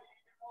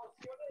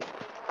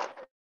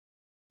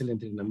 El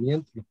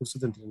entrenamiento, los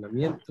cursos de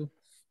entrenamiento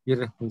y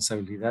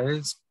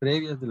responsabilidades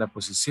previas de la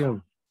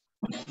posición.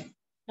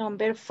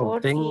 Number 4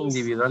 Obtén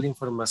individual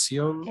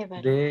información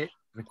de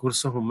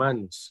recursos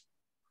humanos.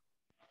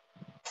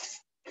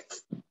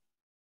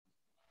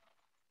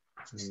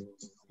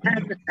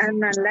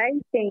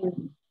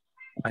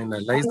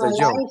 Analyze the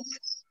job.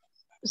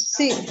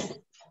 Sí.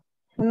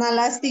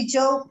 Analyze the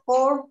job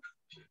for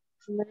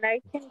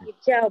analyzing the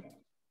job.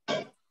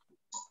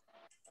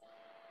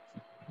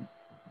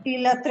 Y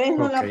la 3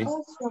 no la Ok.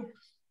 puso.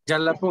 Ya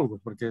la pongo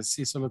porque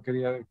sí, solo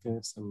quería ver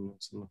que se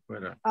nos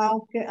fuera.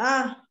 Aunque,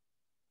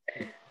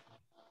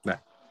 Nah.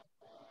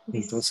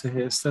 Entonces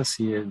esta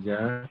sí es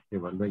ya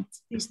evaluate.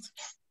 Esta.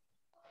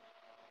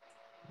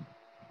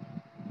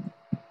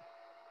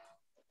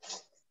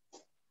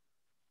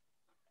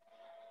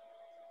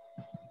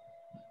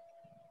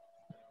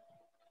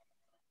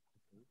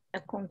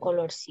 Con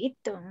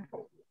colorcito.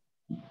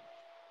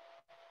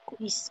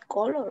 With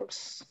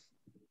colors.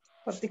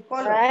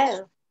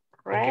 Red.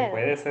 El que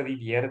puede se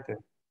divierte.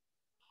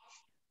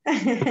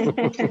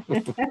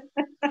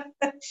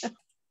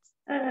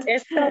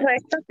 ¿Es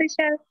correcto,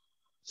 teacher?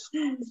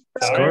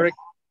 That's correct.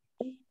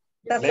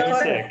 Let me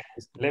check.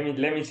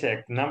 Let me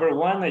check. Number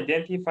 1,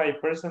 identify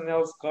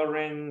personnel's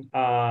current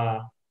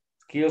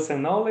skills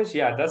and knowledge.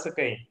 Yeah, that's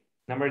okay.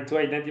 Number 2,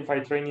 identify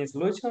training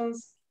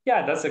solutions.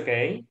 Yeah, that's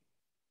okay.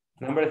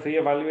 Number 3,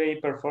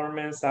 evaluate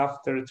performance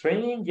after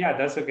training. Yeah,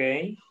 that's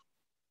okay.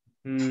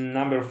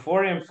 Number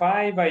 4 and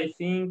 5, I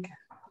think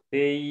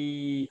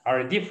they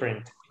are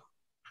different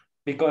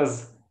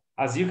because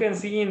as you can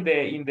see in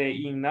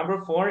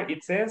number 4,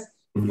 it says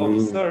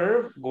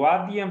observe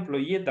what the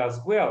employee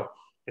does well,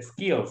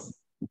 skills,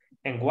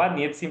 and what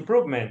needs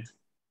improvement,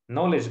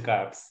 knowledge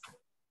gaps.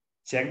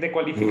 Check the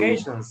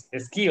qualifications,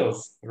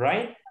 skills,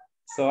 right?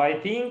 So I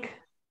think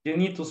you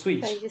need to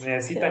switch.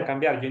 Necesitan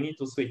cambiar, you need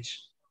to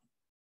switch.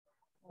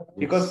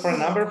 Because for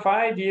number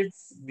 5,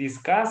 it's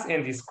discuss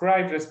and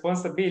describe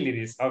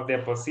responsibilities of the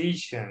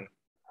position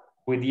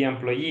with the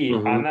employee.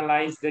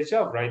 Analyze the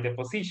job, right? The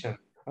position.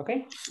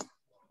 Okay?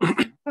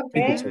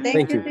 Okay,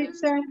 thank you,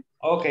 teacher.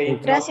 Okay,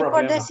 Gracias no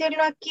por problema.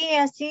 decirlo aquí,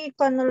 así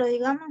cuando lo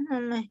digamos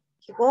no me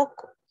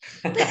equivoco.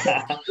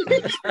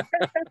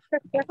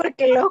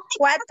 Porque los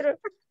cuatro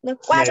nos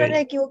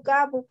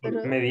equivocamos.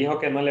 Pero... Me dijo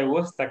que no le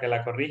gusta que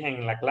la corrijan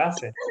en la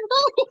clase.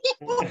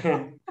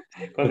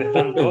 Cuando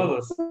están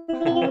todos.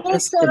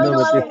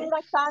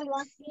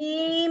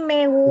 Sí,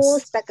 me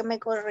gusta que me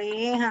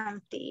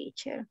corrijan,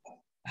 teacher.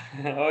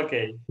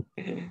 Okay.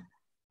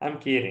 I'm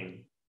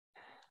kidding.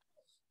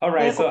 All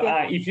right, so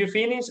if you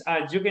finish,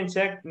 you can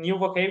check new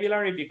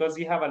vocabulary because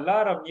you have a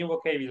lot of new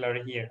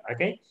vocabulary here,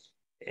 okay?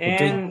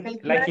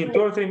 And like in 2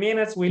 or 3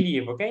 minutes, we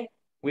leave, okay?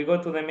 We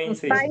go to the main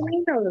session. 5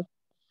 minutes.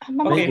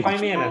 Okay, 5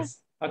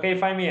 minutes. Okay,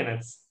 5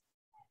 minutes.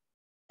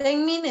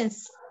 10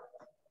 minutes.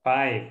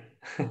 5.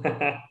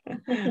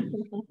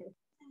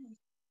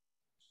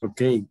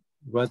 Okay,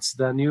 what's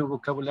the new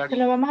vocabulary?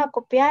 ¿Lo vamos a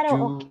copiar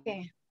o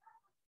qué?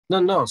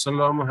 No,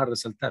 solo vamos a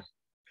resaltar.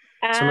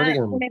 Solo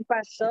díganme. Me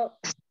pasó.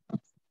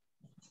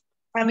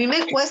 A mí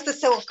me cuesta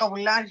ese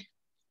vocabulario.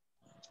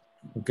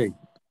 Okay,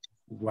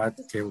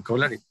 ¿qué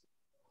vocabulario?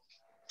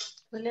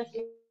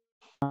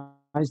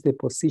 Analyze the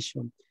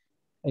position.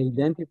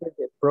 Identify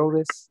the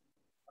progress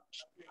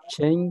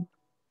change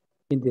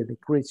in the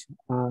description.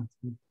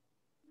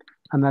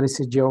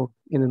 Analysis Joe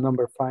in the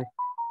number 5.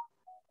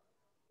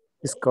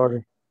 Is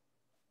correct.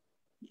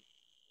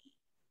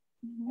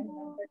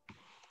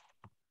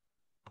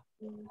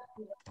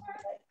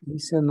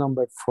 This is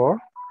number 4.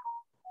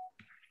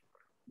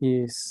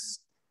 Is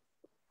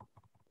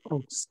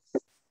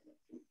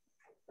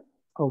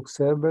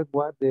observe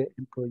what the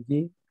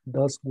employee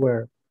does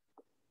where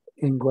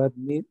and what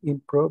need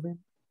improving.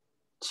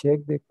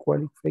 Check the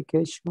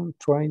qualification,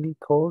 training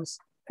course,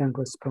 and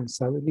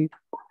responsibility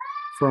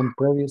from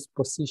previous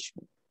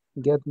position.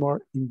 Get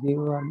more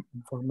individual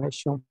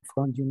information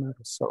from human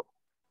resource.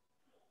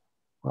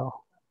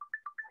 Wow.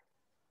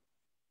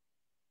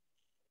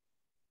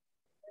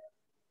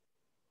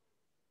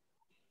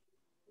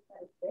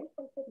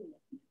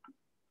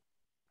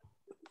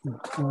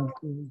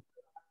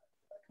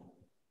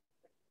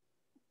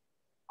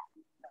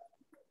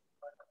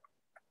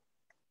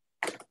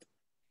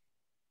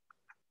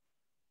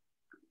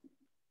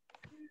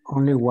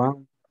 Only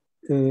one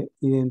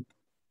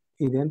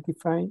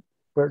identify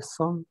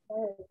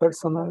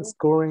personal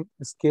scoring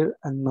skill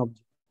and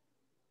object.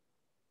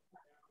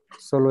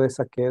 Solo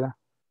esa queda.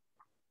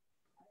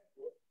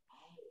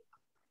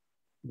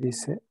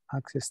 Dice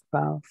access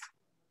staff.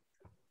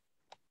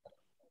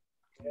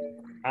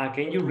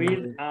 Can you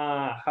read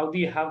how do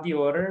you have the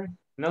order,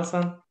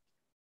 Nelson?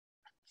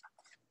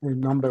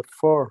 Number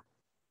 4.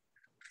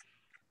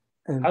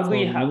 And how do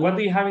you have, what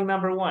do you have in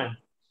number 1?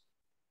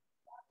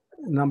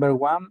 Number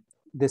 1,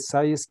 the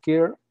size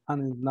skill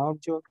and an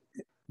object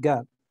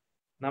gap.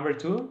 Number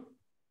 2?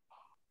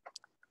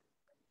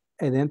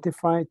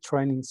 Identify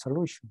training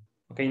solution.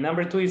 Okay,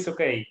 number 2 is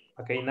okay.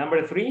 Okay,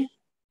 number 3?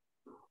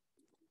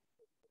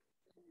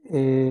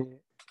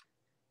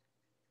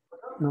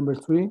 Number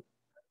 3,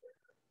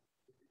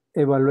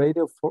 evaluate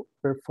for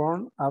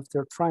perform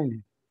after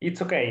training.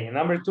 It's okay.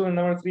 Number 2 and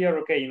number 3 are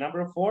okay.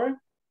 Number 4?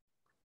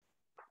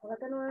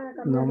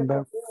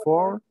 Number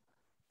 4,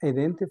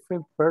 identify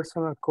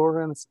personal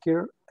current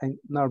skill and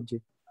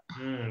object.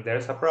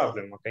 There's a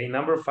problem. Okay,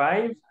 number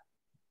 5?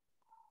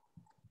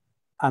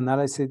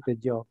 Analyze the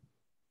job.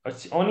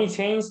 Only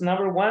change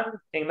number 1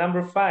 and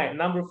number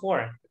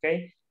 4.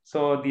 Okay,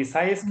 so the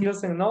size,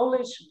 skills, and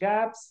knowledge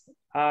gaps.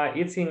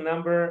 It's in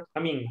number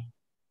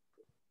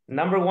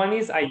 1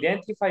 is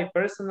identify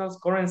personal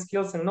current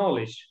skills and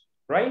knowledge,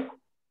 right?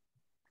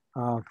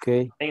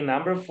 Okay. And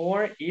number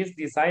 4 is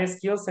the size,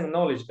 skills, and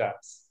knowledge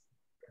gaps.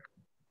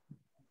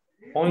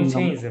 Only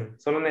change them.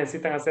 Solo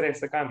necesitan hacer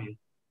ese cambio.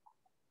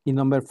 In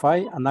number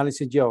 5, analyze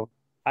the job.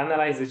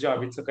 Analyze the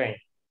job. It's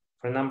okay.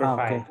 For number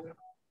 5. Okay.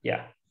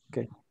 Yeah.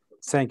 Okay.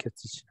 Thank you,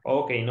 teacher.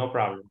 Okay, no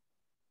problem.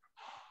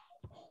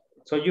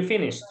 So you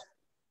finished?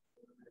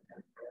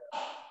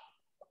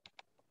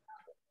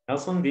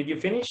 Nelson, did you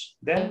finish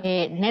then?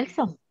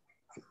 Nelson.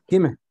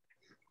 Dime.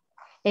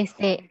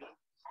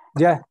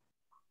 Ya.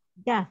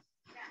 Ya.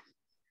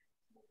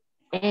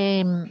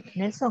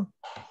 Nelson,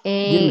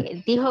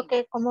 dijo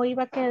que cómo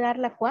iba a quedar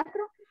la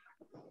 4.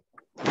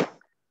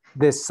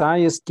 The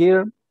size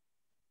skill.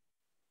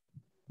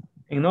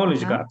 And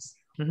knowledge gaps.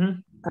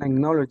 And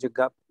knowledge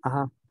gap.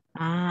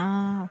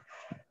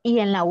 Y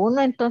en la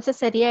 1 entonces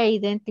sería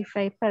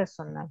identify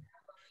personal.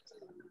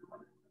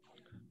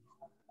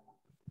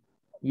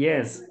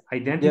 Yes,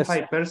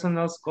 identify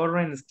personal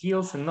current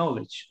skills and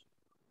knowledge.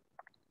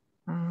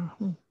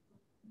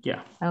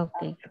 Yeah.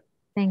 Okay,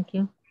 thank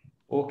you.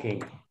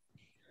 Okay.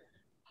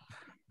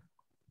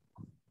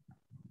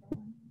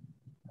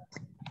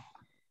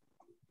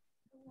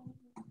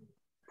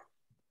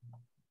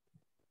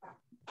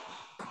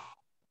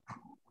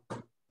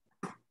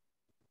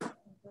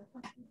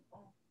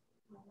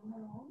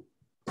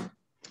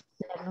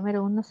 El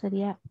número 1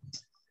 sería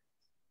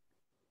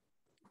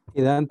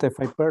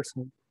identify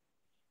personal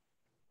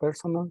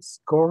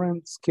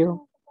current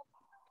skill.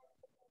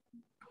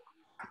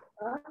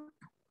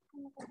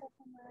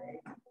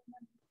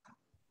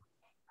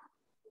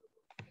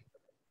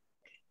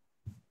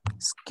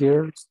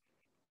 Skills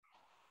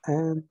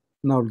and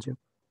knowledge.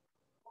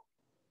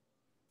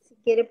 Si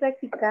quiere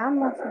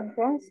practicamos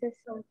entonces.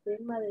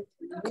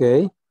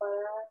 Okay.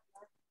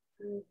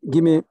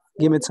 Give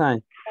me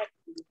time.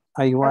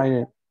 I write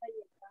it.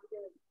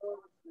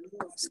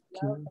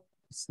 Skill.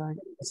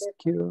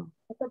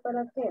 ¿Esto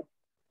para qué?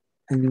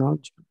 And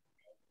knowledge.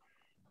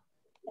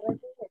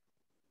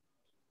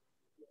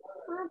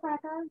 Para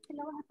cada vez que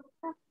lo vas a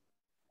apretar.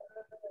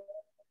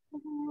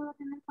 Eso no va a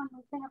tener cuando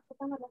estés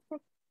apretando la tecla.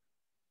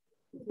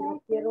 Si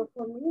quiero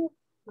conmigo,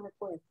 no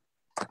puedo.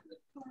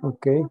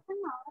 Okay.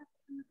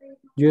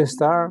 You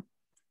start,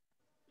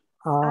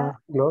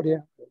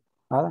 Gloria.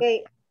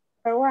 Okay.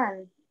 For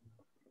 1,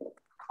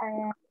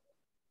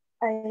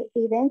 I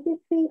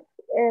identify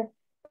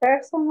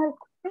personal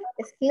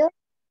skill,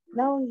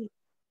 knowledge,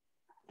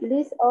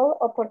 list all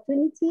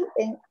opportunity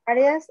and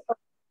areas of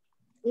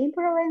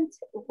improvement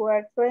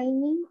where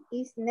training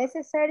is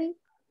necessary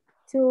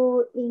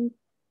to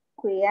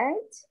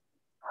create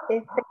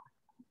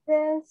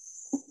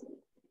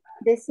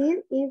decide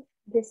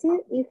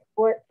if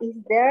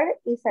there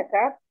is a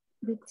gap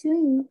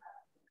between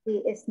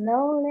the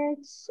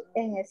knowledge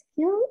and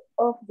skill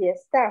of the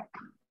staff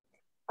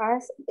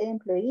as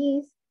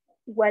employees,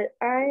 what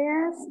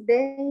areas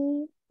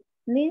they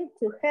need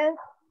to help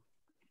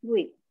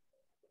with.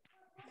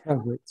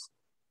 Help with.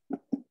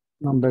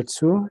 Number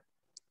 2,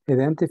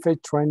 identify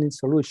training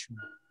solution.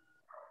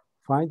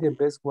 Find the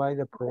best way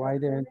to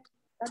provide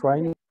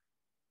training.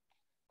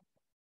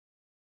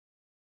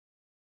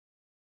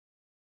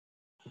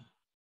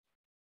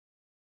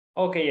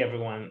 Okay,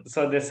 everyone.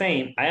 So the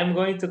same. I am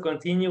going to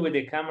continue with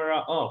the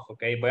camera off,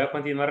 okay? Voy a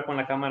continuar con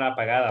la cámara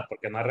apagada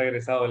porque no ha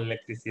regresado la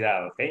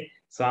electricidad, okay?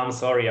 So I'm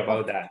sorry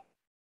about that.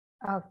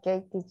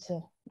 Okay,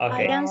 teacher.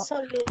 Okay.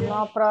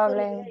 No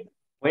problem.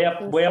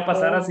 Voy a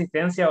pasar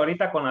asistencia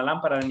ahorita con la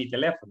lámpara de mi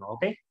teléfono,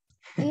 ¿ok?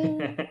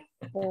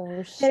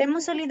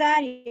 Seremos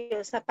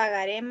solidarios,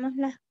 apagaremos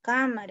las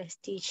cámaras,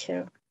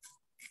 teacher.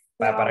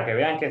 Para que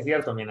vean que es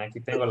cierto, miren,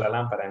 aquí tengo la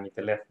lámpara de mi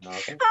teléfono,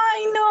 ¿ok?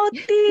 Ay, no,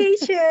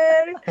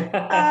 teacher.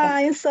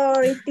 I'm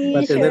sorry, teacher.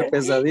 Va a tener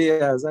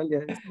pesadillas,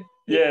 Alia.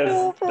 Yes,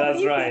 No,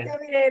 that's right.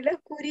 Mire, la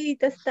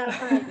oscurita está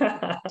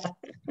mal.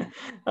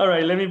 All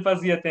right, let me pass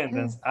the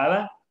attendance.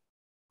 Ada?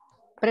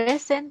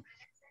 Present.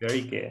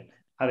 Very good.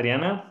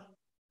 Adriana?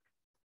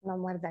 No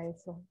muerda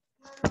eso.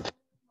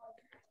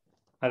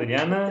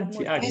 Adriana?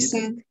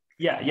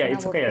 Yeah,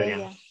 it's okay,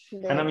 Adriana.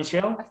 Ana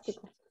Michelle?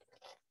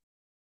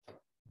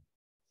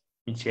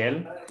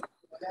 Michelle?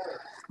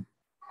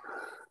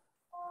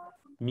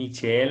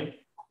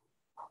 Michelle?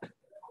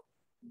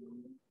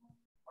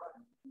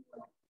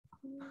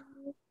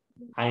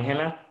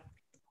 Ángela?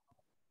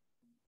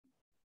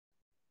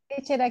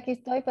 Teacher, aquí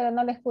estoy, pero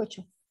no le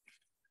escucho.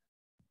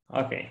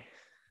 Ok.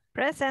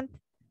 Present.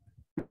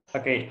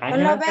 Ok, No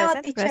Ángela. lo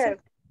veo,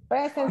 teacher.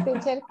 Present,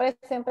 teacher,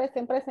 present.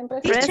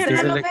 Teacher, Se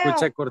no le lo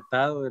escucha veo.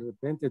 cortado de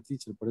repente,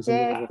 teacher, por eso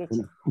Yes, no lo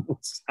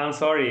reconocemos.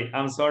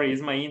 I'm sorry,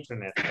 it's my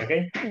internet,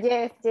 okay?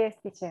 Yes,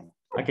 teacher.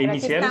 Ok, Pero aquí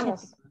Michelle.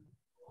 estamos.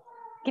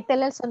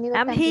 Quítale el sonido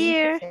I'm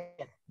también. here,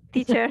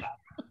 teacher.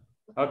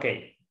 Ok,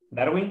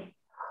 Darwin.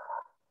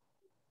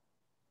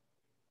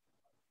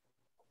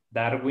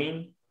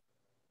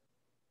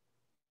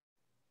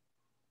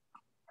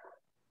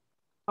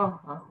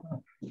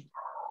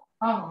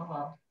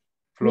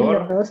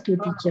 Flor.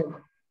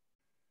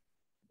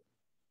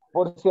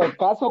 Por si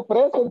acaso,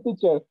 present,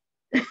 teacher.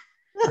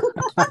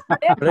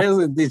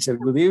 Present, teacher.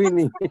 Good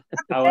evening.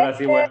 Ahora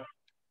sí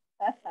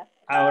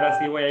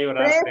voy a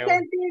llorar, creo.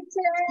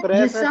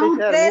 Present,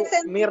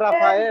 teacher. Mi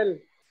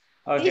Rafael.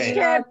 Ok.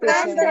 Teacher,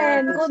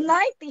 present. Good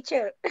night,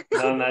 teacher.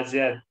 No, not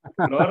yet.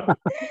 Flor.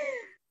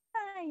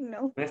 Ay,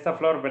 no. No está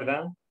Flor,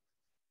 ¿verdad?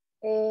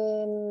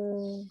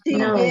 No.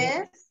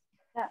 Yes.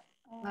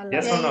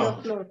 Yes or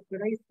no? Flor,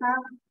 pero ahí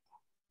estaba.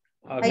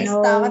 Okay. Ahí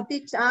estaba,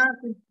 teacher.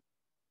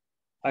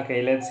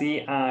 Okay, let's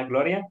see.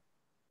 Gloria.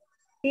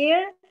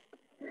 Here.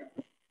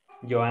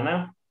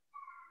 Joana.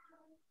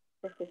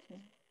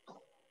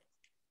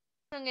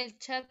 En el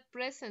chat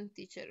present,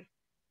 teacher.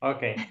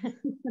 Okay.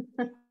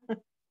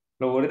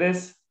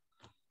 Lourdes.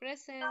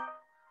 Present.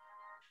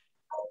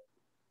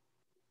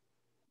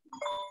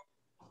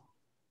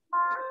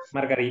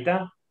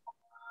 Margarita.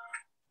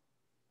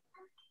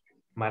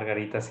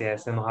 Margarita, sí,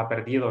 se nos ha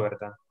perdido,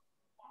 ¿verdad?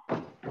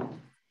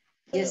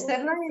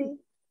 Yesterday.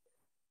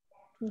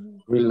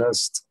 We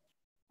lost.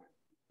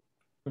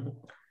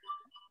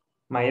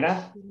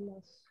 Mayra.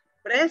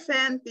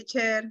 Present,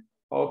 teacher.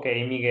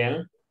 Okay,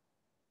 Miguel.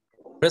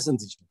 Present,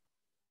 teacher.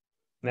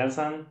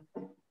 Nelson.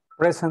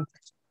 Present.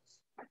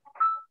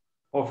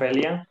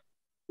 Ofelia.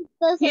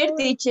 Here,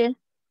 teacher.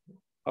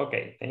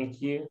 Okay, thank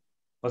you.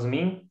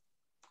 Osmin.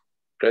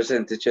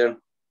 Present, teacher.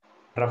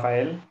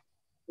 Rafael.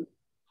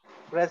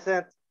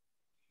 Present.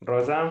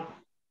 Rosa.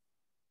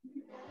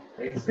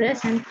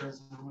 Present.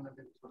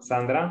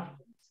 Sandra.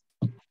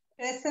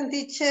 Present,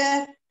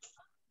 teacher.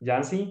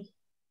 Yancy.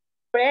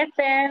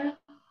 Present.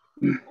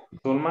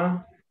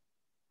 Zulma.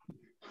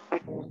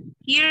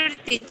 Here,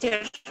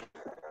 teacher.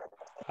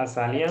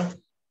 Azalia.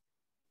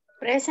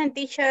 Present,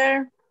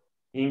 teacher.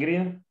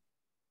 Ingrid.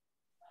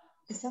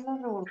 Esa la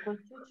revolcó el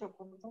chucho.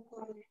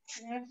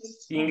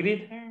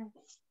 Ingrid.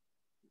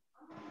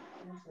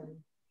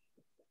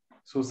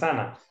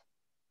 Susana.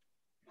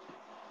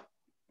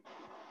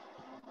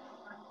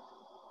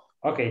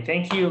 Ok,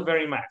 thank you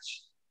very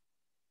much.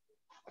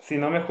 Si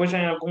no me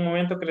escuchan en algún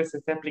momento que les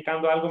esté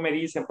explicando algo, me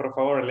dicen, por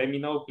favor, let me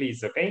know,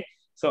 please, okay?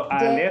 So,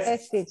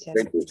 let's... teacher.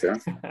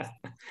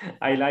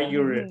 I like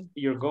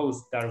your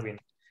ghost, Darwin.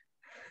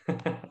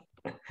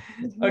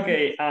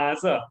 Okay,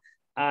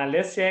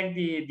 let's check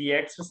the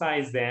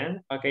exercise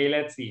then. Okay,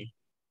 let's see.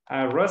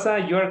 Rosa,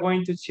 you are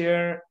going to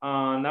share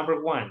number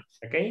 1,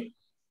 okay?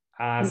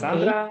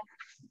 Sandra,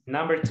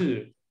 number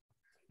 2.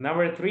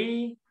 Number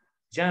 3,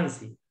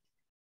 Jancy.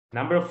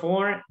 Number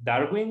 4,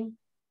 Darwin.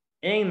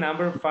 And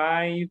number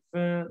 5,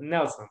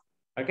 Nelson.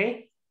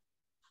 Okay?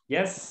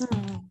 Yes?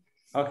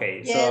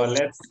 Okay, Yes. so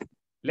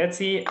let's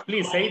see.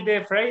 Please say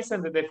the phrase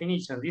and the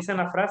definition. Dice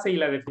la frase y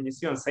la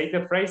definición. Say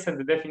the phrase and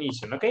the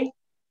definition, okay?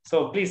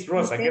 So please,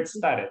 Rosa, get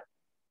started.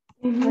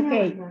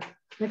 Okay.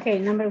 Okay,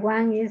 number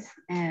one is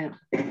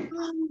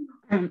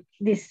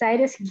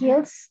decide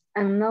skills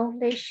and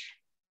knowledge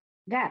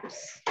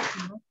gaps.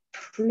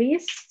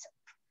 List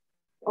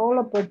all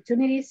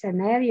opportunities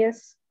and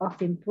areas of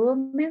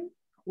improvement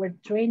where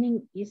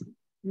training is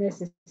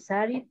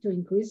necessary to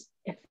increase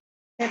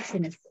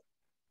effectiveness.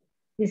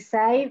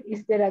 Decide,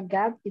 is there a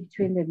gap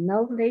between the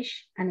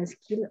knowledge and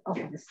skill of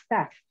the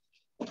staff?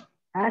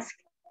 Ask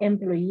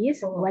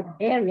employees what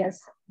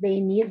areas they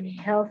need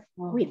help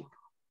with.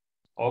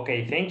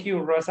 Okay, thank you,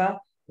 Rosa.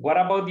 What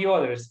about the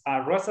others?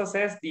 Rosa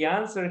says the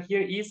answer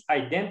here is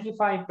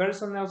identify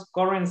personnel's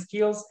current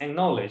skills and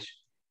knowledge.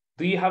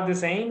 Do you have the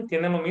same?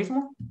 ¿Tienen lo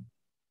mismo?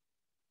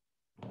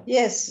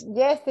 Yes.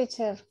 Yes,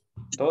 teacher.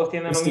 Todos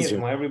tienen lo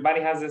mismo.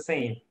 Everybody has the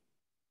same.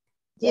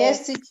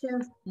 Yes, teacher.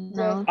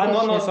 No,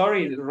 No,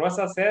 sorry.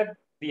 Rosa said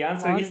the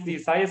answer is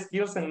decide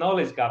skills and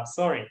knowledge gaps.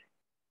 Sorry.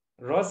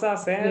 Rosa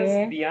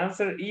says the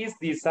answer is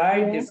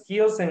decide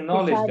skills and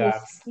knowledge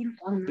gaps.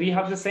 Do you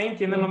have the same?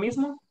 ¿Tienen lo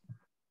mismo?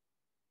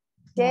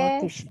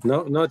 Yes.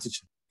 No,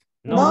 teacher.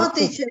 No,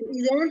 teacher.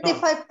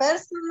 Identify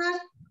personal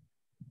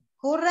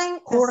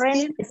current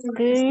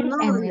skill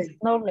and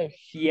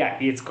knowledge. Yeah,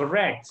 it's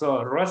correct.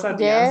 So Rosa,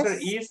 the answer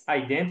is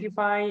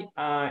identify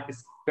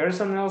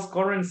personnel's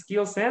current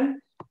skills and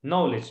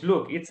knowledge.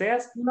 Look, it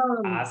says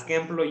ask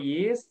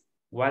employees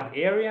what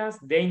areas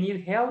they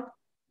need help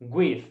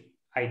with.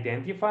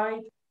 Identify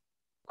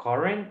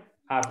current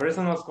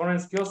personal's current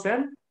skills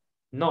and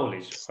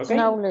knowledge. Okay.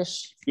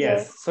 Knowledge.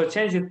 Yes. So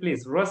change it,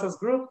 please. Rosa's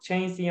group,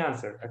 change the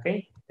answer.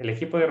 Okay. El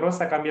equipo de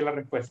Rosa cambia la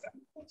respuesta.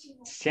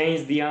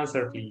 Change the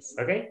answer, please.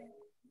 Okay.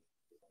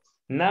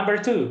 Number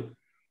 2.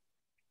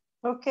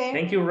 Okay.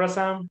 Thank you,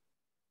 Rosa.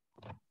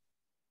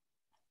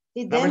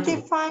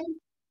 Identify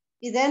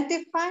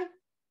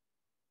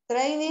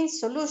training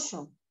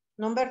solution.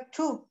 Number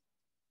 2.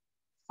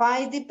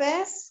 Find the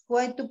best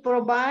way to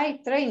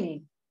provide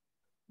training.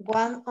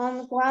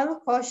 One-on-one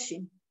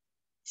coaching.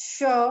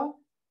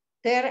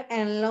 Short-term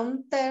and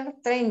long-term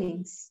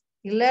trainings.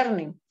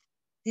 Learning.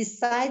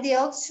 Decide the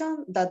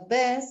option that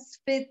best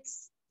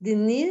fits the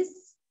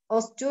needs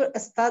of your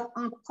staff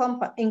in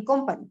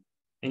company.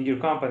 In your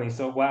company.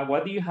 So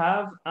what do you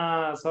have?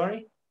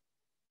 Sorry.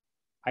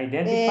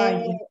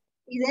 Identify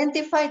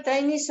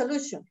training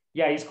solution.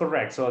 Yeah, it's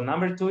correct. So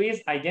number 2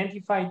 is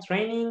identify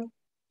training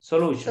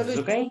solutions.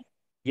 Okay.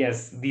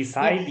 Yes.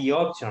 Decide the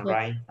option,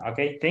 right?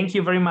 Okay. Thank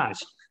you very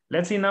much.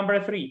 Let's see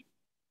number 3.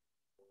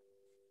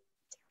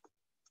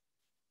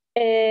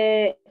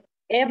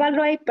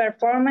 Evaluate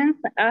performance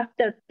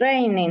after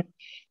training.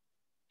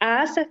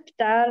 Ask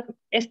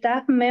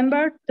staff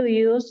members to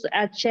use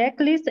a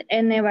checklist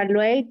and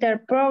evaluate their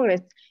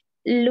progress.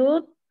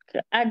 Look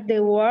at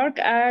the work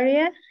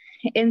area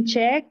and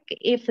check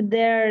if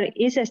there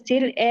is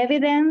still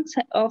evidence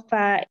of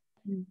a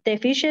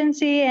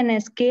deficiency in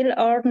skill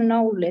or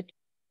knowledge.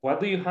 What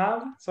do you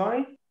have?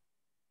 Sorry?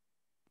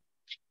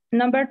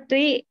 Number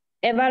 3,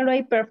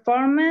 evaluate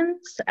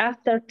performance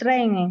after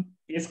training.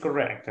 Is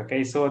correct.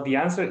 Okay, so the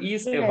answer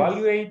is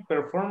evaluate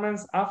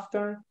performance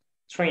after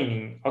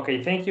training.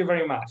 Okay, thank you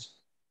very much.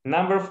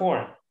 Number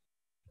 4.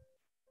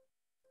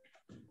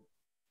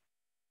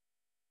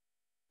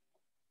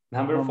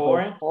 Number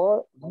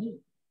 4.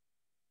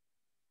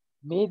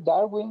 Me,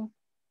 Darwin.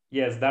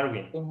 Yes,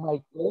 Darwin. In my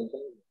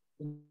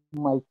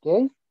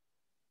case,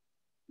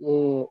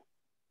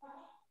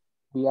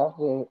 we have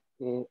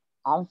the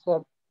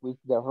answer with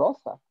the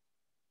Rosa.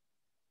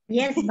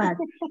 Yes, but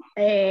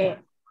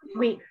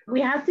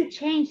we have to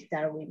change,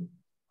 Darwin.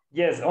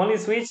 Yes, only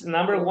switch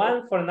number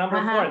 1 for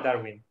number 4,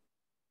 Darwin.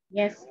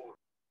 Yes.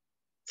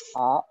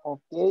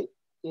 Okay.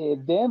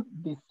 Then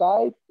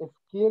decide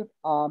skill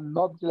and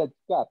knowledge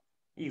gap.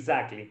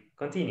 Exactly.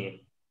 Continue.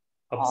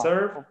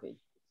 Observe. Okay.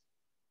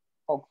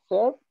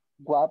 Observe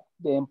what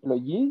the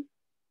employee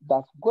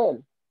does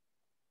well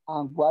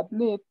and what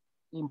needs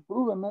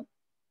improvement.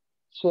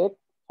 Check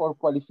for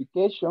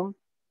qualification,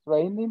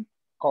 training,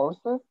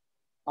 courses,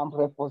 and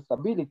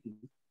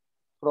responsibilities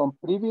from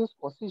previous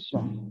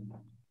positions.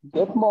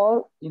 Get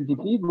more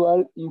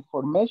individual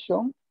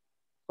information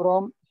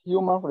from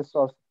human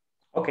resources.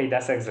 Okay,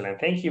 that's excellent.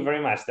 Thank you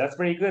very much. That's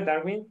very good,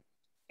 Darwin.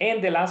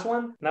 And the last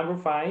one, number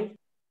 5.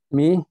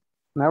 Me,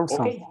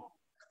 Nelson.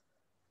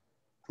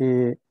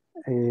 Okay.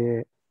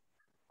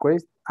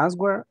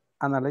 Answer,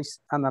 analyze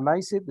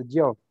the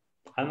job.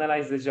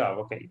 Analyze the job,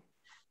 okay.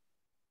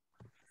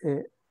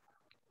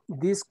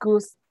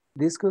 Discuss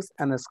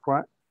and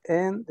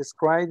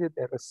describe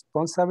the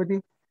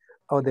responsibility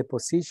of the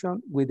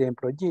position with the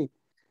employee.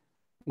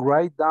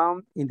 Write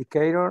down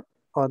indicator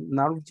of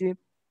knowledge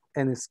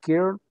and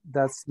skill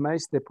that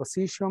match the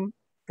position.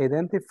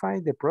 Identify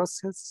the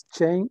process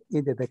change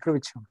in the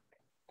description.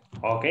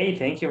 Okay,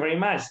 thank you very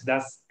much.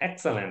 That's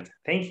excellent.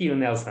 Thank you,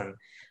 Nelson.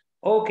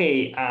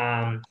 Okay,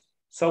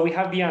 so we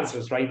have the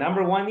answers, right?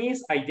 Number 1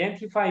 is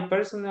identify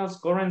personnel's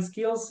current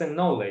skills and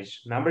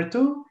knowledge. Number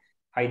 2,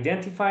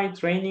 identify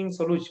training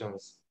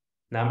solutions.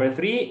 Number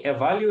 3,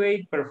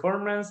 evaluate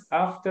performance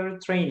after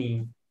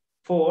training.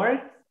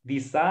 4,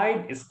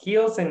 decide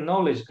skills and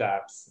knowledge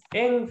gaps.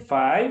 And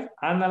 5,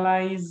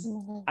 analyze,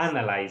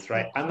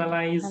 right?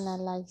 Analyze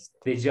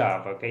the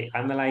job, okay?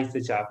 Analyze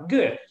the job.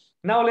 Good.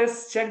 Now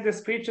let's check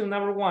description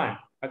number 1.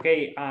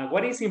 Okay,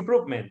 what is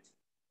improvement?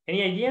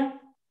 Any idea?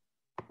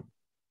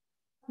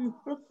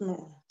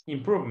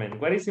 Improvement.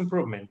 What is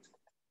improvement?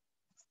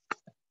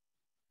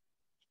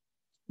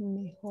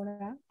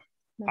 Mejorar.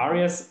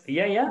 Areas,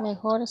 yeah.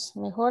 Mejoras.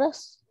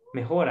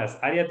 Mejoras,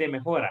 áreas de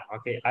mejora.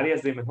 Okay,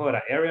 áreas de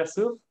mejora. Areas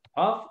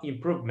of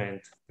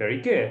improvement.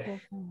 Very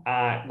good.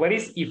 What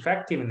is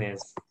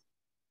effectiveness?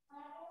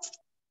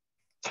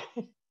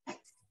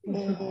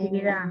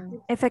 Efectividad.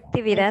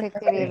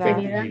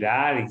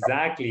 Efectividad,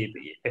 exactly.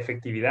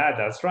 Efectividad,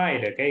 that's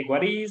right. Okay,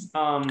 what is,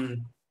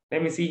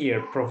 let me see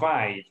here,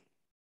 provide.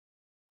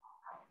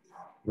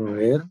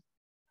 Proveer.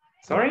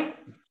 Sorry?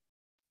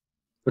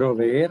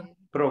 Proveer.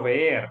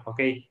 Proveer,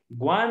 okay.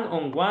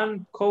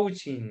 One-on-one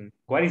coaching,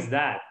 what is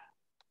that?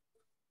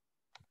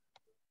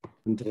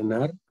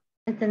 Entrenar.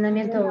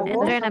 Entrenamiento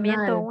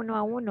 1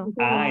 a 1.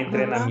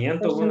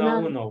 Entrenamiento 1 a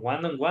 1,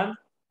 one-on-one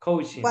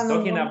coaching.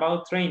 Talking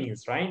about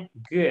trainings, right?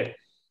 Good.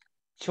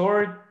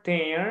 Short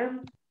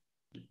term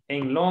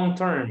and long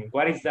term,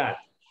 what is that?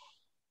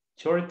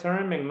 Short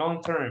term and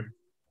long term.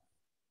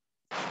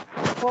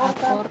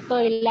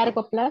 Corto y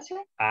largo plazo.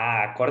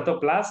 Corto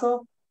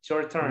plazo,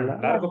 short term.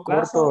 Largo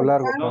plazo,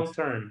 long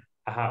term.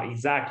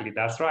 Exactly,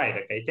 that's right.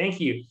 Okay, thank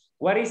you.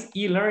 What is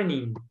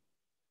e-learning?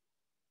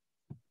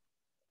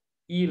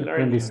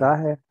 E-learning.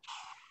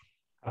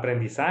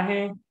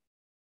 Aprendizaje.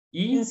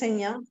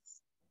 Enseñanza.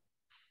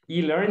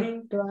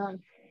 E-learning.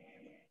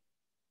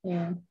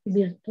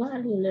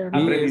 Virtual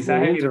e-learning.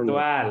 Aprendizaje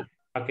virtual.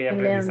 Ok,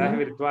 aprendizaje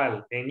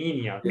virtual en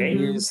línea, ok.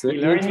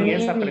 E-learning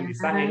es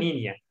aprendizaje en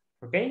línea,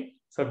 ok.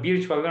 So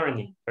virtual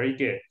learning, very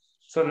good.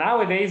 So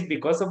nowadays,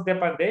 because of the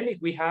pandemic,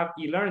 we have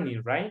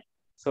e-learning, right?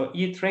 So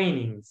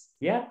e-trainings,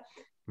 yeah,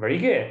 very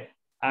good.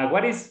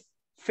 What is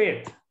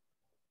fit?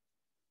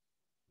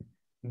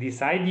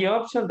 Decide the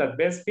option that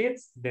best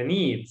fits the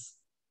needs.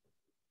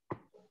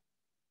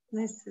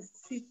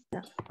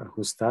 Necesita.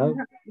 Ajustado.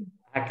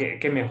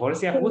 Que mejor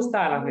se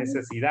ajusta a las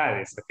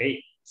necesidades,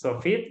 ok. So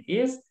fit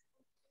is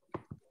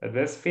that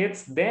best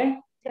fits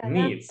the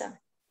needs.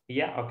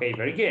 Yeah, okay,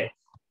 very good.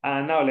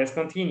 Now let's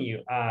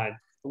continue.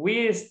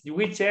 We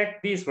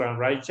check this one,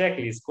 right?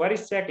 Checklist. What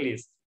is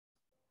checklist?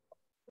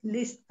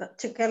 Lista,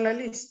 checar la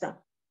lista.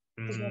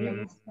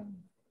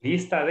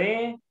 Lista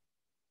de...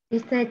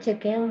 Lista de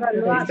chequeo.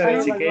 Lista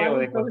de chequeo,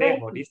 de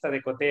cotejo, lista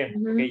de cotejo.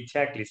 Okay,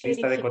 checklist,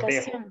 lista de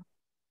cotejo.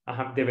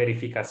 De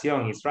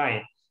verificación, is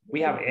right.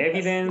 We have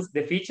evidence,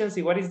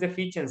 deficiency. What is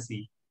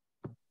deficiency?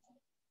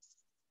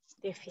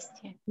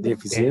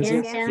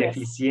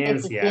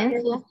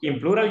 Deficiencia. In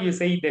plural, you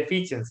say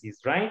deficiencies,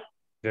 right?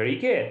 Very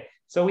good.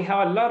 So we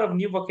have a lot of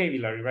new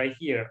vocabulary right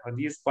here on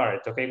this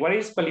part. Okay, what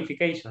is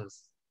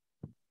qualifications?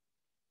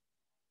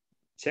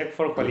 Check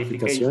for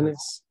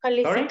qualifications.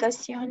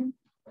 Calificación.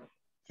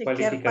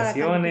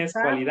 Qualificaciones,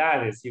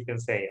 cualidades, you can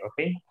say,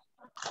 okay?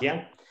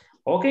 Yeah.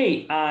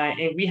 Okay,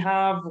 and we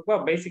have,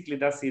 well, basically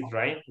that's it,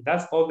 right?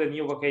 That's all the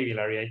new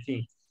vocabulary, I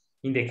think.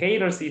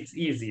 Indicators, it's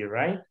easy,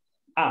 right?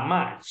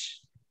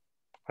 Match.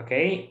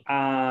 Okay,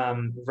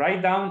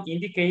 write down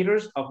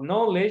indicators of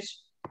knowledge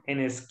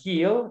and a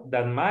skill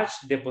that match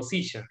the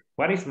position.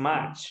 What is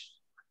match?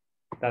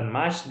 That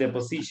match the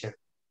position.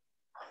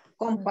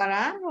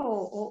 ¿Comparar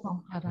o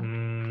comparar?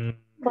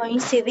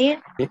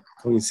 Coincidir.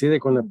 Coincide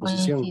con la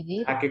posición.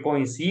 Que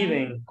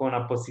coinciden con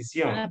la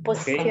posición. Con la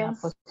posición.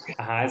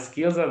 Okay?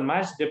 Skills that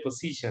match the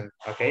position.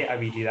 Okay,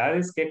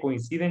 habilidades que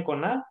coinciden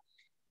con la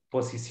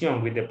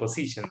posición, with the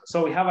position.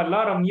 So we have a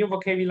lot of new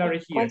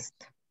vocabulary here.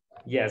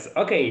 Yes,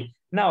 okay.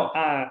 Now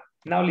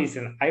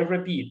listen, I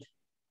repeat.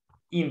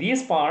 In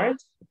this part,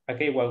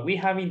 okay, what we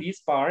have in this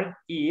part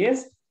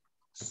is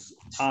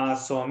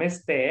some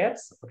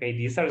steps. Okay,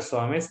 these are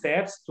some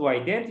steps to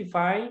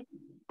identify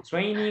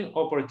training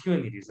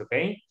opportunities,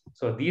 okay?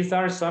 So these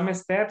are some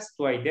steps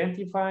to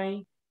identify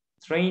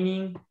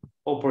training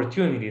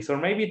opportunities, or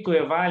maybe to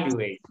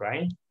evaluate,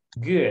 right?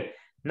 Good.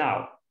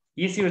 Now,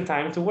 it's your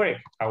time to work.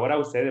 Ahora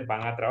ustedes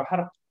van a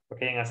trabajar,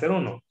 okay, en hacer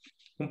un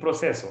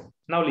proceso.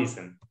 Now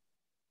listen.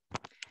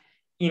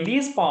 In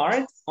this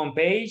part, on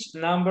page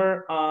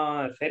number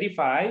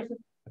 35,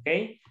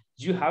 okay,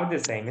 you have the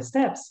same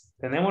steps.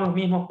 Tenemos los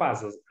mismos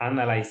pasos.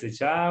 Analyze the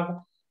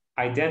job,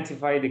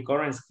 identify the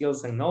current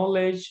skills and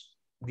knowledge,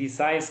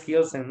 decide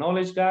skills and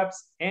knowledge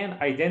gaps, and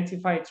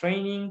identify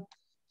training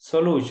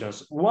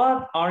solutions.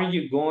 What are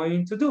you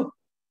going to do?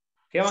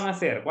 ¿Qué van a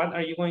hacer? What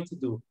are you going to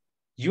do?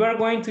 You are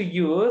going to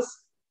use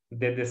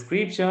the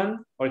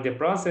description or the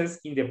process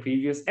in the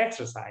previous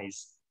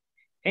exercise.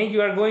 And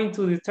you are going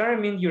to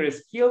determine your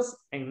skills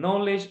and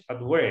knowledge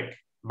at work.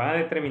 Van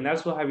a determinar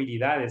sus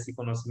habilidades y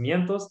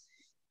conocimientos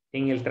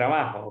en el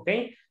trabajo,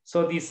 okay?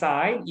 So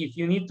decide if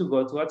you need to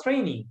go to a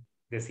training.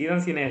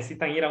 Decidan si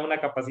necesitan ir a una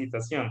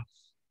capacitación.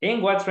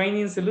 And what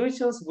training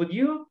solutions would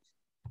you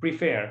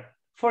prefer?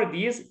 For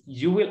this,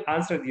 you will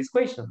answer these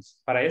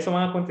questions. Para eso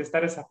van a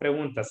contestar esas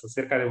preguntas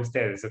acerca de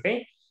ustedes,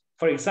 okay?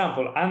 For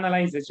example,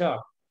 analyze the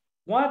job.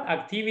 What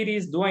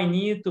activities do I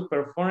need to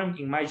perform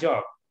in my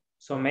job?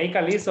 So make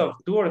a list of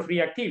 2 or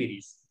 3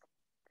 activities.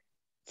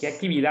 ¿Qué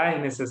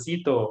actividades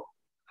necesito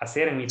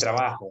hacer en mi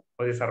trabajo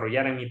o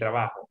desarrollar en mi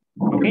trabajo?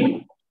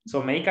 Okay,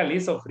 so make a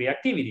list of 3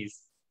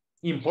 activities.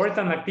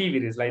 Important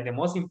activities, like the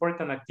most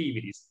important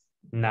activities.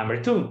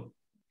 Number 2,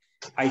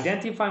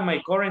 identify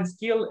my current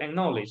skill and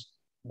knowledge.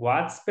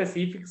 What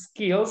specific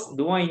skills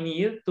do I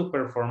need to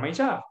perform my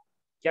job?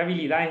 ¿Qué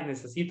habilidades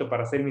necesito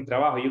para hacer mi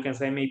trabajo? You can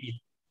say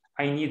maybe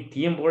I need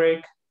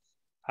teamwork.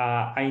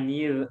 I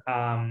need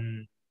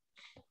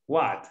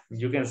what?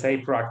 You can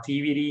say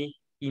proactivity,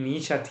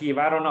 initiative,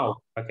 I don't know,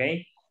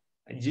 okay?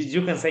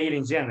 You can say it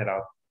in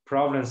general.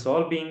 Problem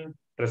solving,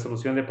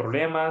 resolución de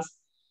problemas.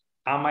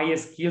 Am I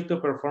skilled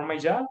to perform my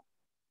job?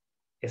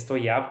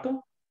 ¿Estoy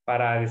apto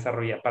para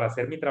desarrollar, para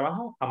hacer mi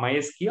trabajo? Am I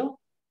skilled?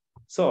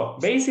 So,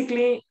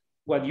 basically,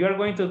 what you are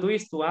going to do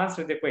is to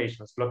answer the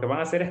questions. Lo que van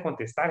a hacer es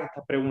contestar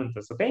estas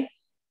preguntas, okay?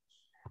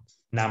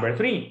 Number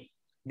 3,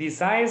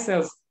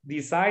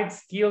 decide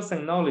skills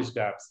and knowledge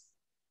gaps.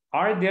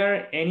 Are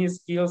there any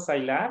skills I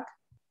lack?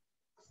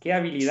 ¿Qué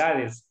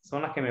habilidades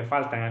son las que me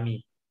faltan a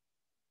mí?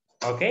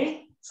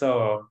 Okay,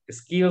 so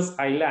skills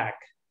I lack.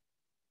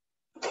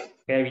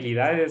 ¿Qué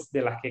habilidades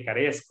de las que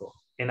carezco?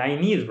 And I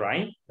need,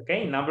 right?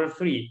 Okay, number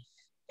 3.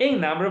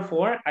 And number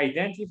 4,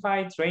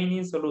 identify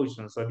training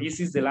solutions. So this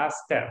is the last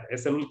step.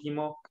 Es el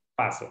último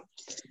paso.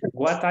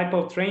 What type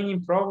of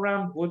training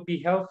program would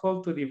be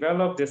helpful to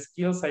develop the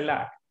skills I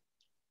lack?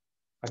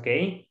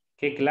 Okay,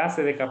 ¿qué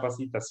clase de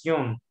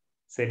capacitación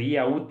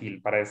sería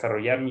útil para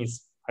desarrollar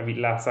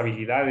las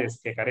habilidades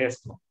que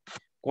carezco?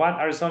 What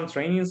are some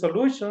training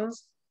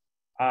solutions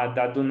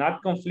that do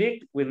not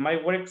conflict with my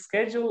work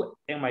schedule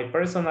and my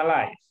personal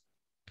life?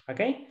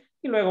 Okay,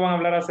 y luego van a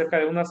hablar acerca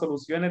de unas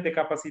soluciones de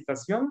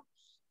capacitación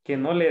que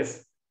no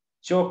les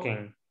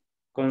choquen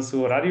con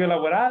su horario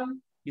laboral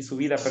y su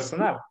vida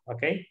personal.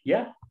 Okay,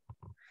 yeah.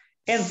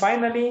 And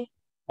finally,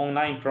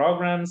 online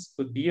programs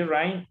could be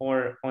right,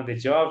 or on the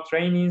job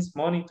trainings,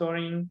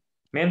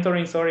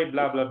 mentoring, sorry,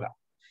 blah, blah, blah.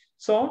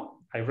 So,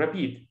 I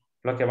repeat,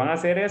 lo que van a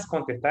hacer es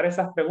contestar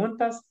esas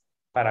preguntas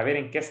para ver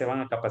en qué se van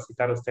a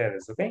capacitar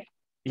ustedes, okay?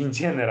 En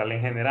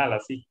general,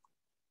 así.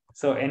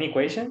 So, any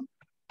question?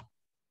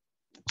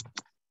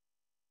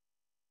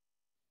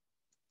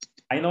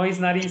 I know it's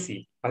not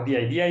easy, but the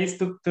idea is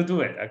to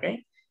do it,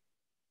 okay?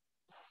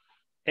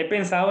 He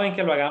pensado en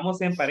que lo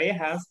hagamos en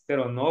parejas,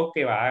 pero no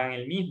que hagan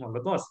el mismo,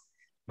 los dos.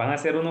 Van a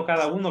hacer uno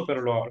cada uno,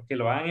 pero que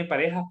lo hagan en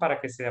parejas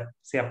para que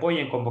se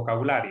apoyen con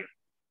vocabulario.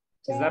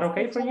 Is that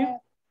okay for you?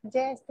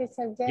 Yes,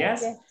 teacher,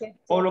 Yes.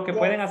 O lo que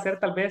pueden hacer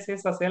tal vez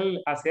es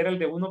hacer el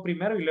de uno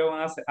primero y luego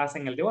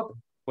hacen el de otro.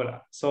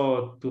 Well,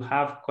 so to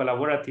have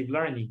collaborative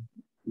learning,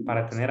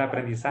 para tener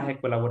aprendizaje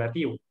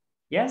colaborativo.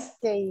 Yes?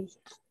 Okay.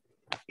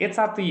 It's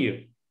up to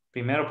you.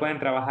 Primero pueden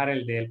trabajar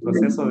el del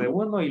proceso de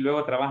uno y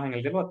luego trabajan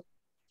el del otro.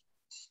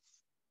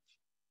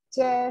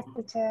 Yes,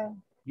 teacher.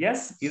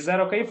 Yes? Is that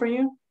okay for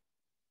you?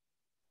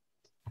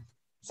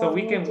 So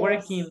we can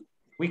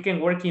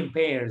work in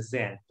pairs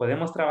then.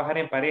 Podemos trabajar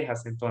en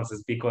parejas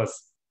entonces,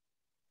 because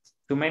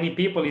too many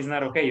people is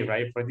not okay,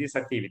 right? For this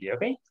activity,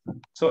 okay?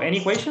 So any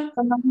question?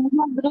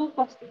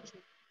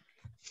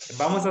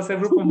 Vamos a hacer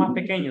grupos más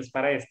pequeños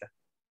para esta.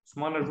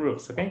 Smaller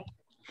groups, okay?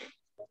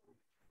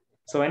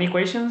 So any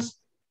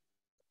questions?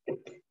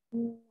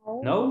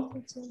 No?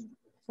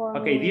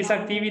 Okay, this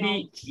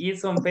activity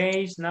is on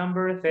page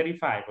number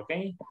 35,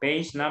 okay?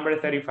 Page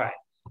number 35.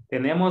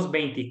 Tenemos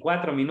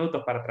 24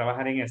 minutos para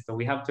trabajar en esto.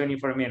 We have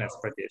 24 minutes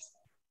for this.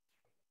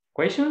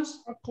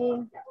 Questions?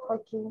 Okay.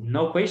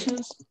 No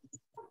questions?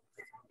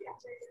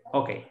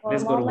 Okay,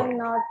 let's go to work.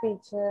 No,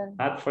 teacher.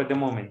 Not for the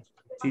moment.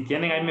 Si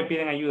tienen ahí me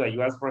piden ayuda,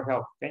 you ask for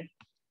help, okay?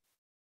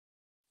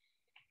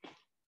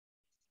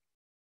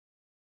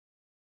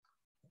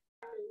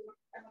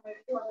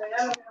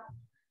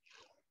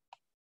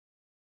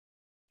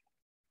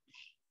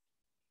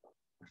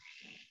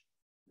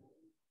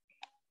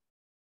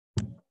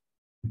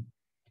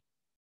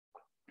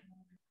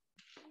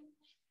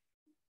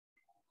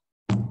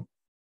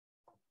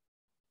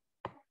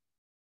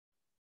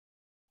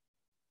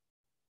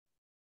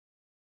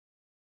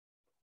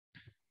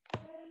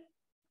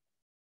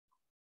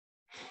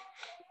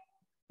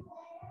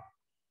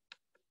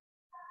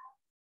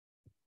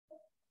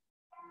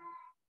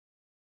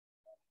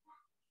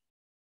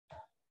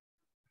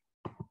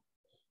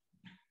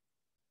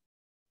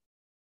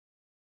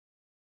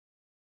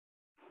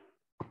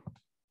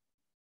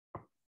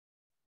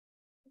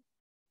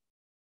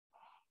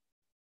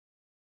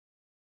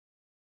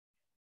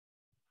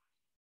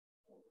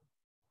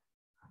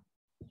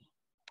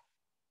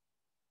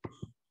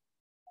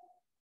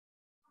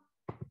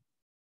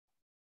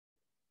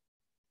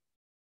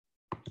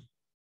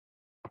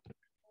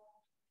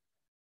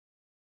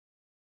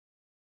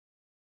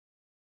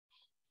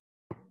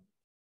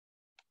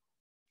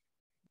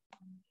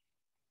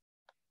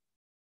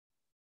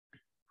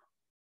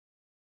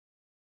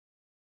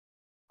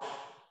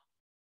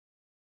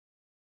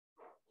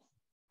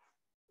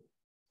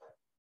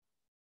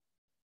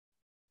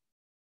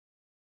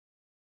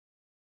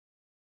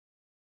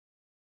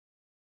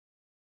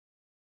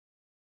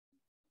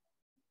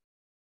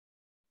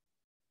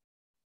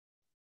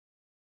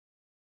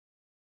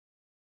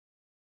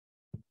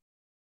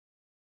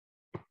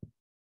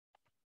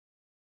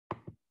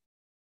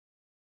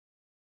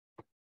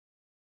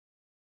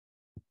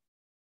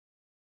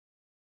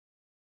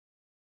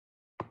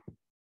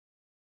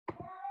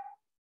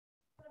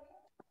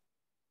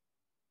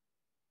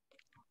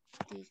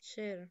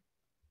 teacher.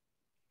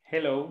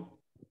 Hello.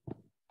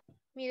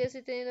 Mire,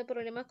 estoy teniendo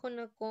problemas con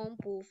la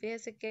compu.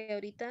 Fíjese que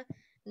ahorita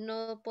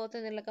no puedo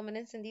tener la cámara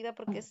encendida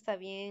porque está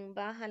bien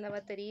baja la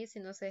batería y si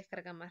no se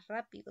descarga más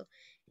rápido.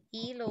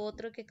 Y lo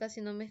otro que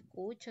casi no me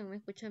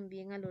escuchan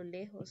bien a lo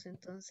lejos.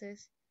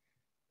 Entonces,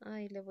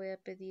 ay, le voy a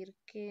pedir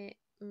que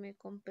me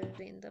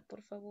comprenda,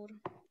 por favor.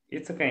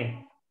 It's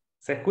okay.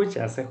 Se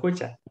escucha, se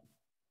escucha.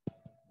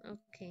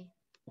 Ok,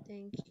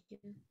 thank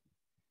you.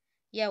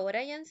 ¿Y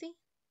ahora, Yancy?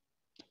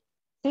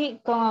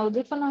 Sí, con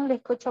audífonos le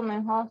escucho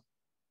mejor.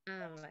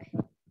 Ah, vale.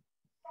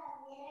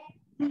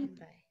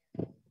 Vale.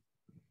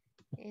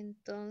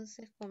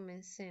 Entonces,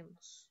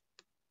 comencemos.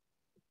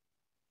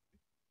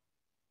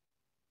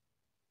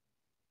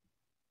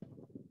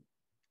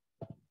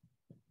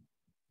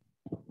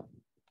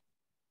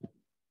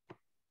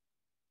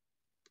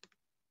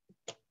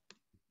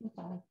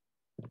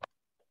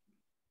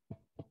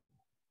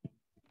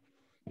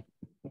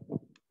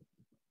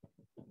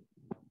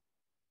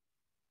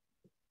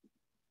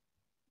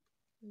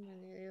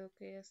 Vale, digo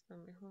que ya está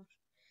mejor.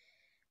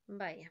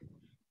 Vaya.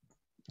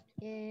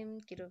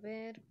 Quiero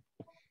ver.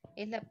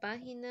 Es la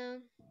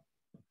página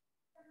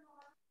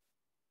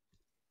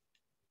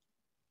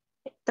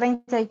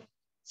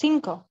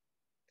 35.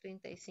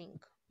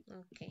 35.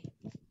 Ok.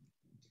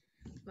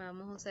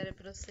 Vamos a usar el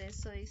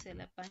proceso, dice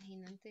la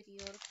página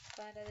anterior,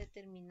 para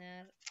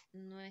determinar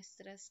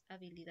nuestras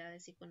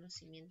habilidades y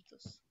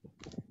conocimientos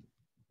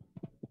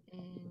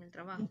en el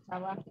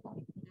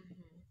trabajo.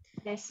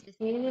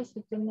 Decide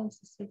si tú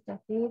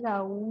necesitas ir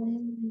a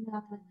un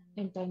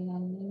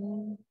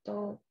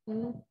entrenamiento y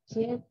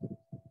qué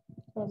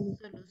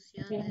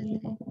Soluciones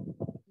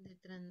de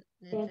entrenamiento.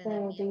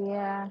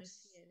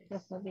 deberías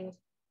preferir.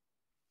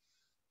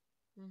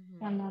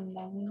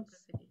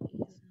 Analyze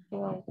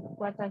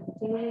what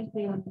activities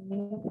you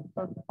need to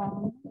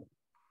perform.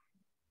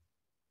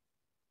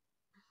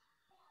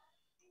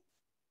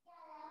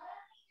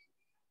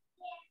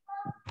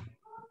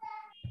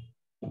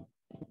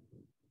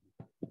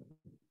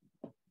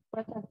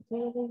 What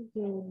activities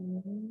you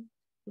need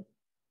to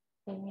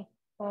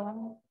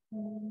perform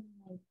in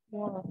my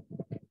work?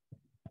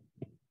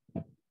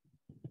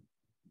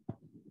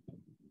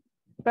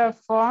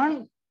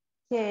 Perform,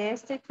 ¿qué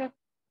es?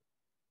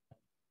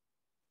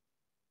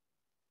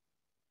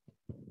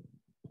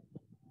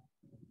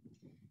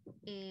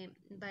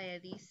 Vaya,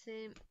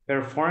 dice...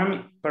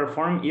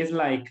 Perform is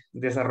like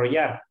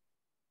desarrollar.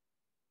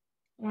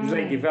 It's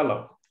like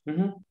develop.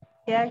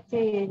 ¿Qué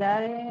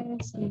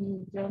actividades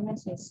yo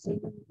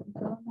necesito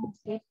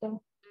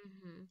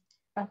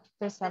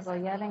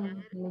desarrollar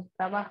en mi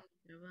trabajo?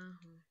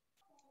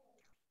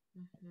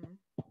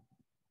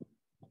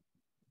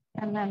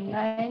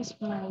 Analyze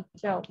my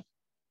job.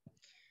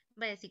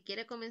 Vaya, si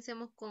quiere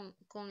comencemos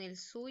con el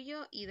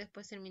suyo y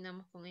después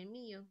terminamos con el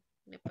mío,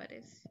 ¿me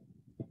parece?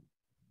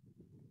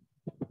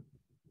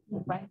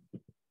 Vaya,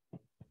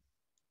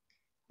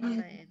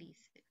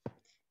 dice.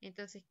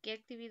 Entonces, ¿qué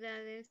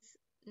actividades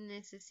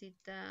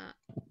necesita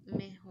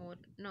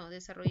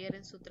desarrollar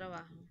en su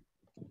trabajo?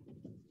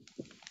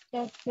 ¿qué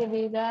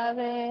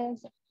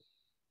actividades?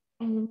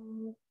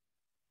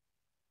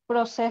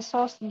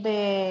 Procesos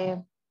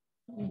de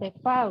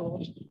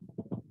pagos.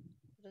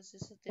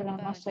 Procesos de pero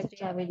pago. no sé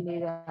qué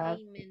habilidad.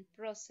 Payment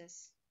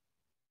process.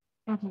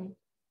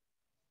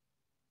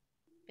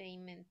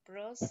 Payment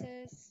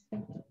process.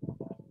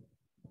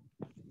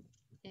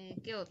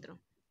 ¿Qué otro?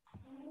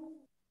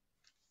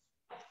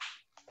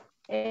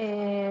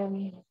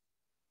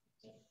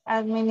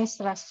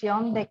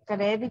 Administración de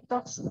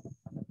créditos.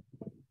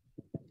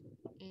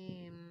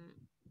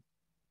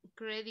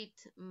 Credit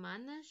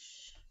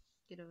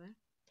quiero ver.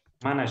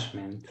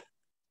 Management.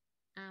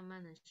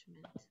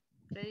 Management.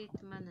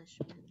 Credit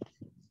management.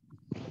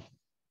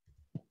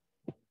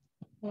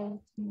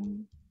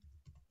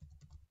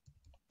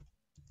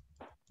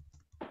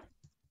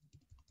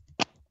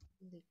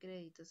 De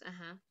créditos,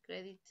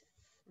 credit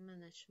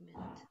management.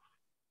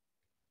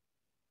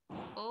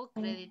 O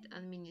credit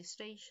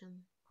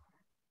administration.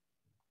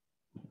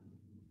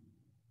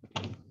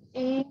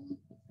 Y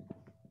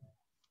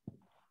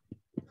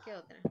 ¿qué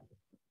otra?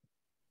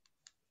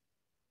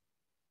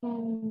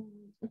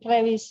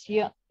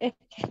 Revisión,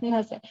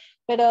 no sé,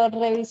 pero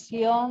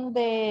revisión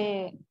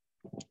de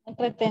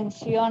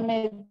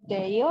retenciones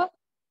de IVA,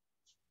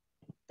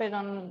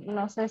 pero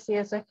no sé si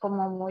eso es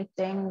como muy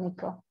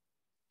técnico.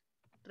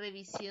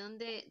 Revisión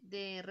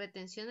de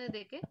retenciones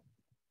de qué?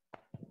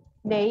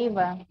 De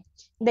IVA,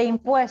 de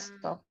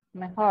impuesto,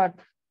 mejor.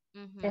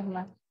 Es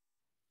más.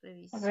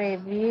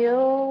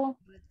 Review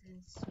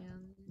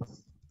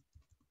retenciones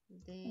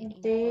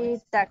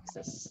de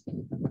taxes.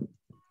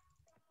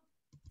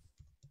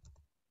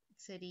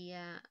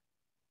 Sería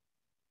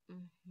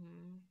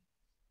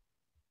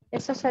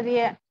eso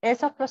sería,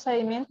 esos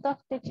procedimientos,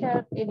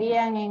 teacher,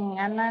 irían en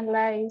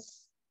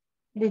analyze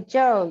the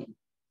job,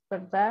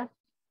 ¿verdad?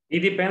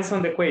 It depends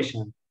on the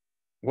question.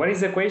 What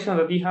is the question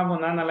that you have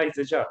on analyze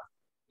the job?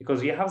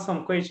 Because you have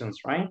some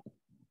questions, right?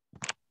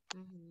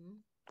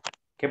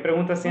 ¿Qué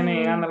preguntas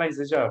tiene en analyze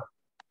the job?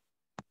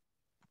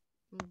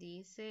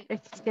 Dice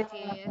 ¿Qué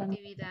qué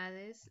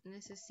actividades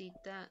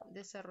necesita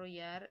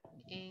desarrollar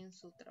en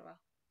su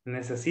trabajo.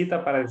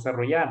 Necesita para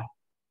desarrollar.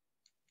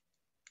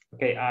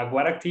 Okay,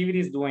 what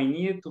activities do I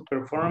need to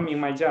perform in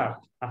my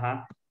job?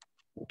 Ajá.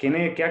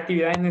 ¿Qué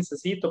actividades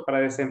necesito para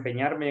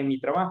desempeñarme en mi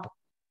trabajo?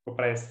 O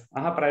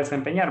para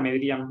desempeñarme,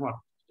 diría mejor.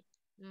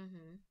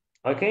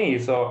 Okay,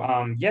 so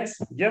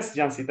yes,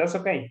 Jancy, that's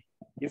okay.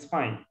 It's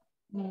fine.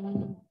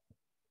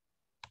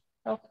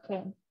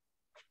 Okay.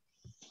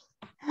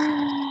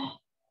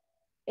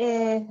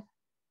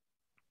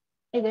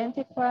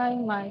 Identify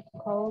my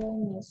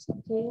current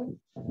skill.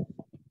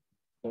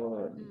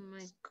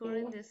 My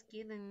current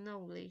skill and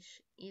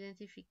knowledge.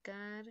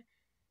 Identificar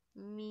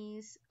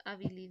mis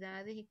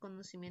habilidades y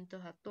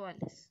conocimientos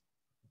actuales.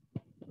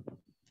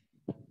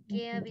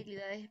 ¿Qué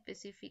habilidades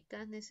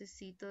específicas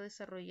necesito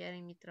desarrollar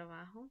en mi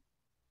trabajo?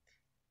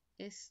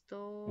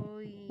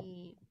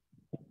 Soy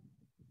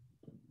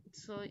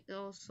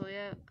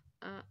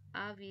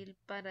hábil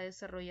para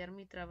desarrollar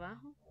mi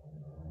trabajo.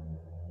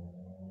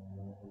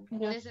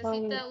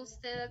 ¿Necesita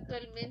usted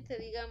actualmente,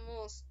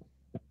 digamos,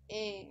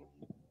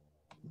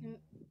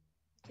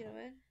 quiero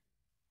ver,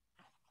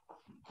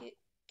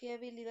 qué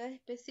habilidades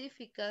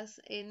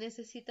específicas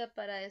necesita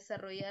para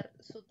desarrollar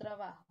su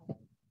trabajo?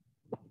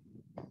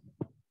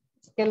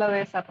 Es que lo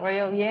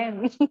desarrollo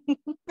bien.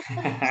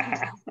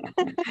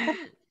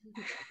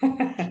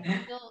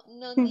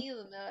 No need,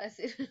 me va a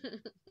decir.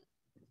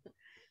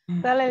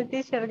 Sale el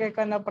teacher que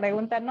cuando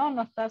pregunta,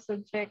 no está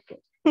su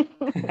cheque.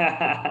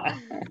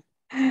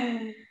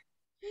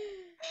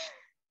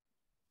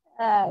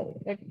 Ay,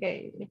 ok.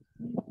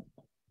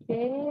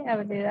 ¿Qué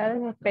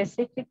habilidades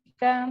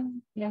específicas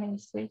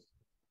necesito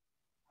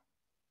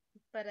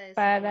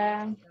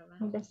para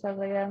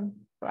desarrollar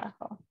un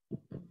trabajo?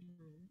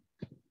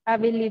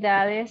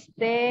 Habilidades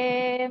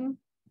de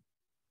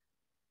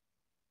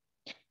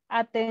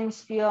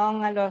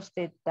atención a los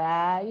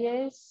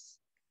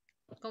detalles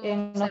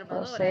en los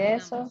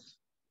procesos. Digamos.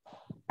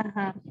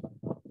 Ajá.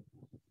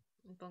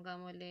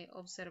 Pongámosle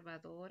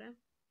observadora.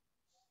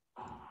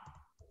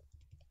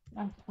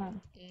 Ajá.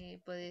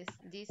 Pues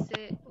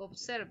dice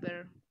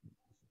observer.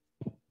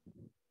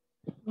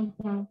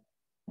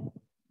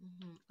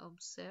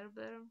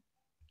 Observer.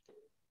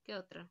 ¿Qué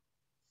otra?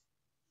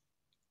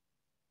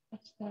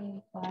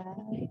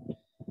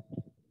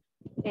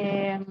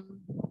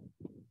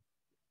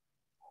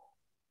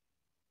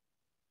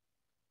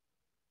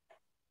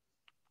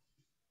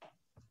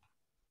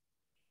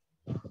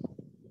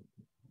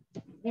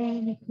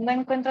 No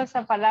encuentro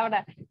esa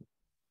palabra.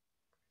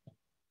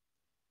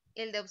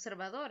 ¿El de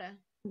observadora?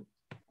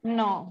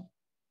 No.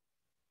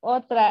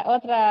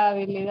 Otra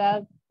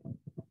habilidad.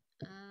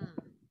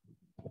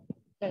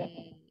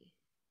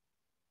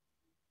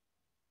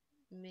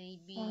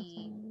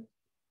 Maybe.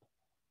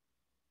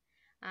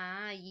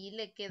 Allí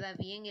le queda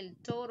bien el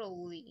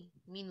totally,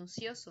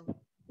 minucioso.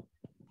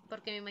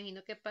 Porque me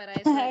imagino que para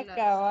eso es la...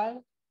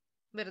 Cabal.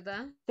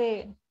 ¿Verdad?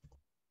 Sí.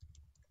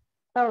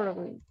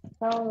 Totally.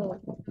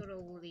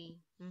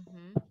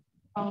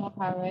 Vamos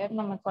a ver,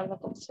 no me acuerdo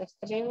cómo se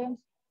escribe.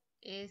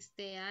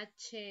 H-O-R-O-U-G-L-Y.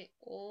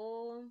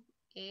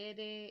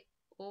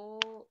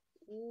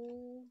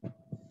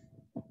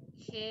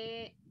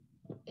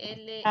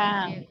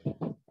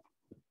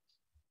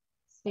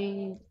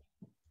 Sí.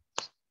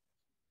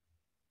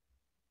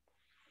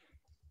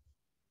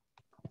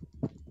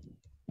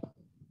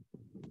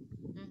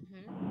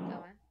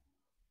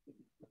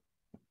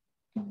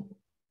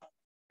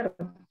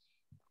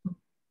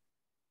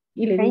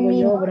 Y le digo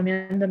yo,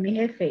 bromeando a mi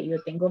jefe,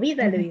 yo tengo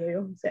vida, le digo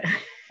yo. O sea,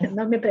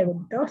 no me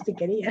preguntó si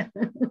quería.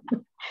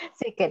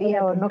 Si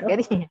quería o no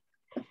quería.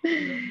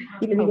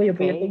 Y le digo yo,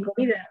 pues yo tengo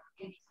vida.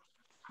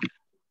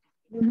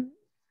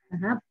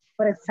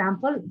 For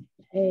example,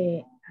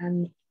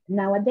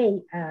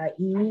 nowadays,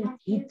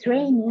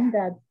 e-training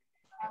that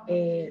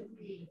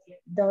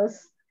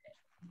does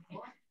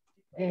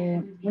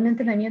un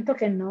entrenamiento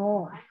que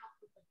no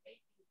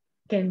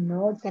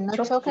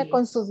choque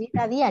con su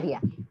vida diaria.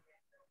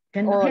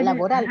 Que no o genere,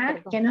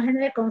 laboral. Que no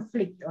genere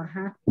conflicto.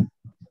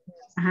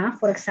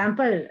 For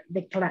example,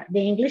 the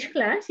English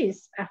class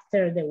is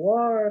after the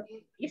work,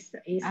 is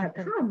at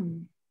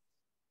home.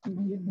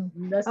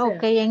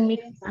 Okay, in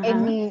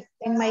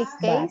my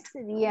case,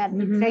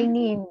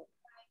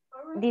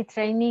 the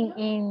training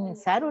in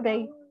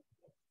Saturday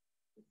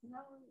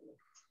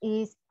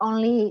is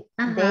only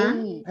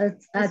day. A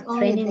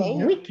training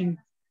on weekend.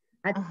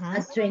 A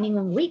training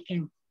on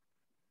weekend.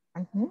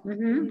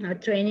 A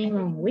training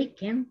on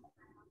weekend.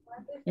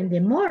 In the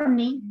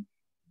morning.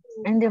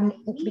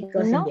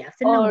 Because in the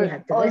afternoon we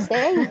have to all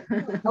day.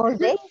 All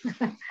day.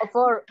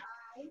 For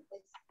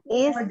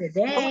is the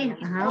day.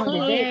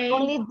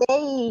 Only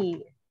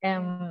day.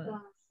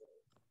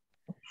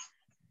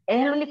 Es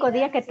el único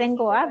día que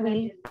tengo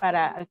hábil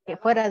para que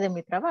fuera de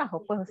mi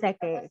trabajo, pues, o sea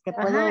que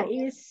puedo.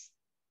 Is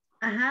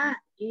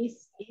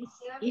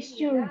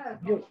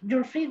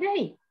your free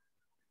day.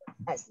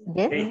 Yes.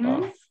 Day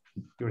off.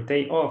 Your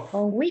day off.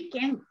 On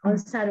weekend, on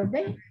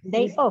Saturday.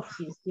 Day off.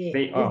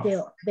 Day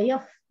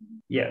off.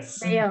 Yes.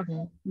 Day off.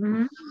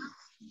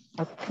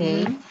 Ok.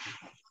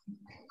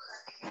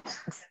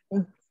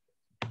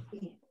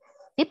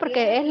 Sí,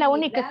 porque es la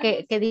única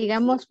que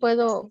digamos,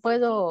 puedo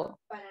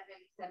para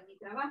realizar mi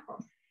trabajo.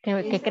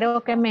 que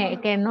creo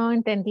que no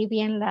entendí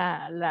bien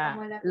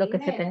lo que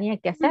se tenía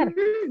que hacer.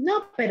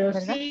 No, pero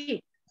 ¿verdad?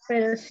 sí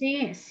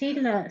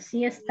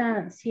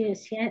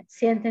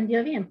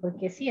entendió bien,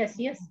 porque sí,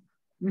 así es.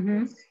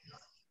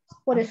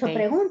 Por eso Ok.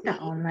 pregunta,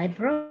 online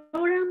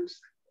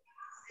programs,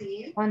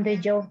 on the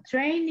job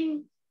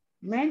training,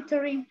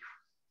 mentoring,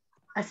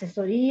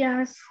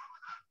 asesorías,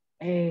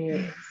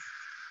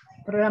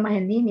 programas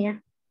en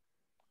línea.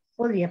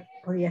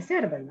 Podría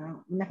ser, ¿verdad?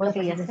 Una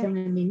Podría capacitación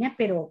ser. en línea,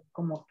 pero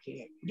como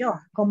que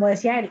como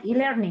decía el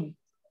e-learning,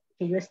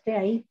 que yo esté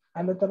ahí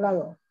al otro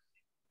lado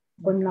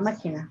con una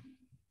máquina.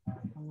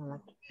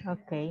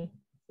 Ok.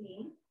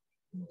 Sí.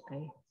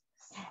 Okay.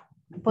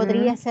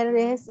 Podría ser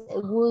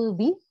would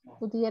be,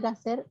 pudiera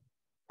ser,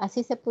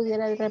 así se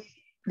pudiera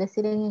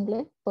decir en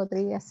inglés,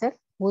 podría ser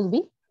would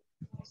be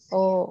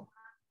o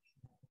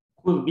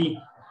Could be.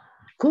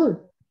 Could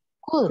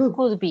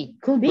be.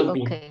 Could be.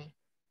 Okay.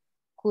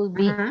 Could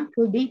be.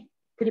 Could be.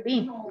 Could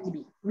be.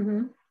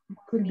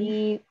 Could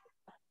be.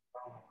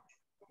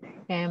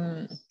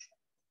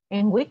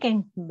 En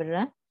weekend,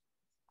 ¿verdad?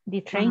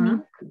 The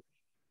training.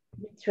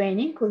 The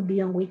training could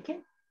be on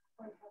weekend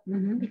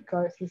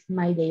because it's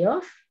my day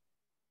off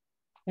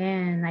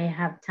and I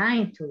have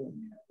time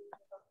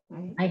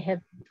I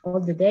have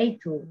all the day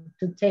to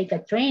take a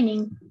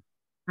training,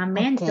 a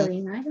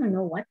mentoring, I don't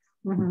know what.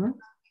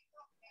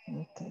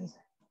 Okay.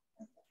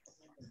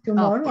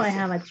 Tomorrow I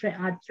have a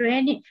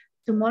training.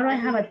 Tomorrow I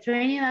have a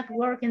training at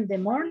work in the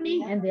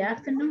morning, and the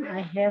afternoon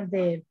I have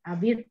a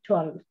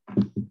virtual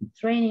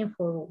training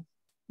for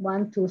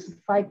 1 to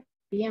 5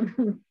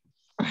 p.m.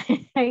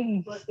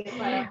 Porque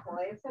para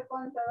poderse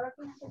controlar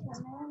tiene que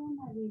tener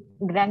una vida.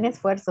 Gran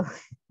esfuerzo.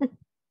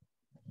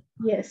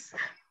 Yes.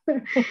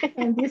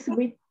 And this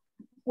week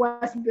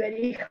was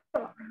very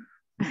hard.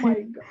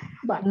 My God.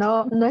 But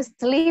no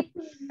sleep.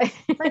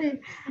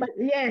 but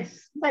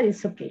yes, but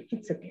it's okay.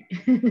 It's okay.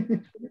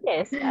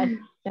 Yes,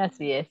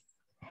 así es.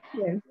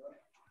 Yes.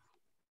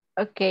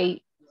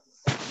 Ok.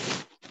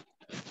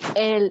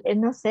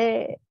 No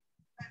sé.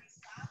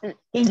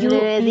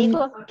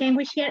 Can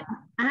we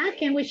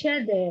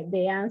share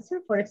the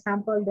answer? For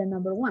example, the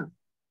number 1.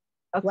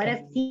 Okay. What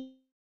activity?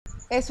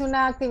 Es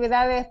una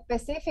actividad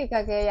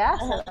específica que ella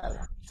hace.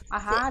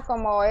 Ajá,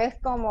 como es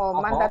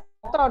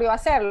mandatorio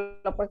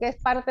hacerlo, porque es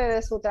parte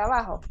de su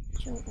trabajo.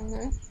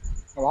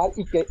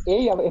 Y que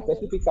ella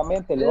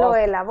específicamente lo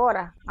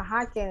elabora.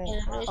 Ajá, que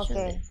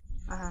okay.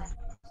 Ajá.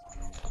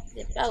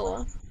 De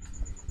pago.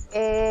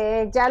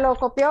 ¿Ya lo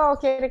copió o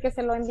quiere que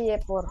se lo envíe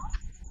por?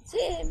 Sí,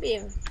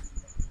 bien.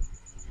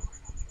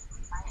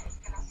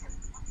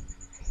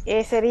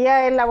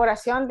 Sería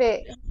elaboración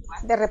de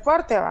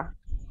reporte, ¿va?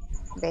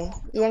 ¿Ve?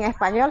 Y en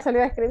español se lo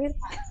iba a escribir.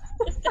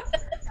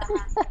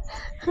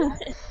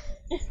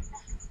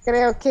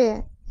 Creo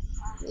que,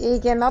 y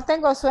que no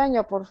tengo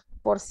sueño,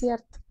 por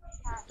cierto.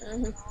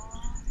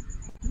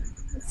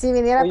 Si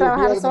viniera a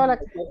trabajar sola,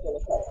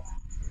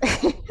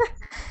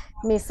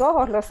 mis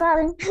ojos lo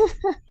saben.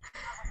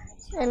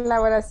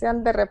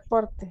 Elaboración de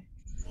reporte.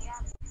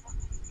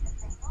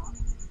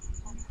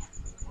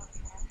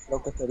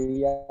 Lo que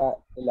sería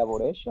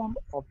elaboration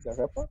of the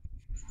report.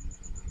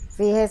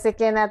 Fíjese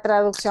que en la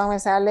traducción me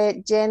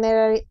sale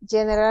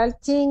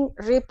generating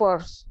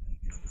reports,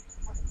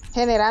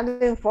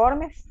 generando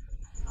informes.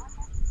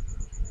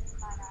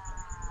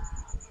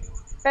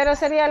 Pero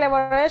sería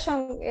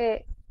elaboration,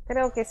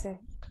 creo que sí.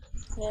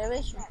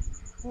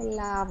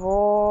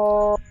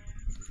 Elaboration.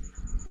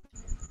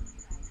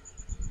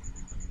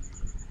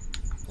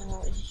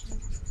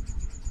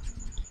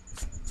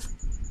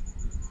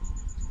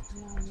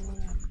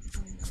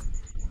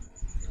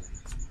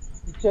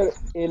 Teacher,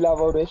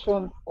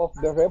 elaboration of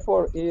the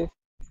report is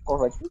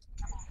correct?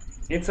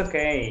 It's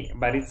okay,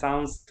 but it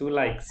sounds too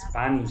like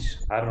Spanish.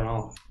 I don't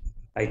know,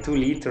 like too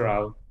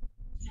literal.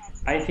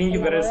 I think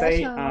you better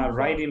say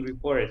writing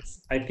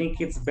reports. I think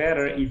it's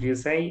better if you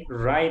say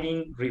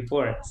writing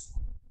reports.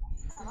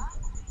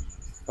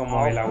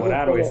 Como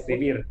elaborar o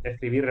escribir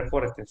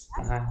reportes.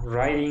 Ajá.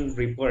 Writing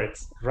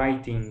reports.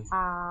 Writing.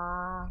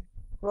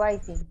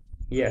 Writing.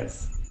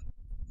 Yes.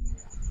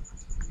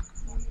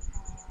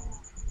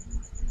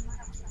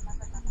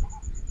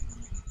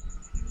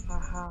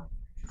 Ajá.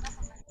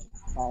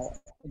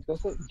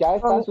 Entonces, ya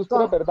están sus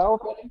tres, ¿verdad,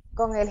 Ophelia?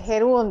 Con el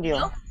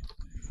gerundio.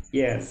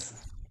 Yes.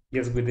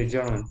 Yes, with the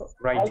German.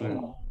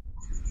 Writing.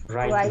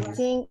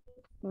 Writing.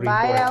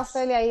 Vaya,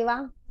 Ophelia, ahí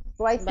va.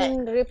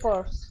 Writing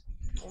reports.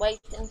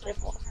 Writing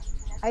reports.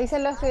 Ahí se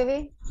lo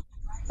escribí.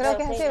 Creo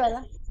que es así,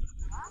 ¿verdad?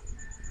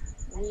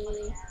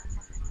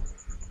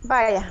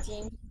 Vaya.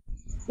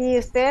 ¿Y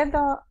usted,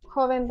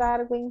 joven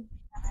Darwin?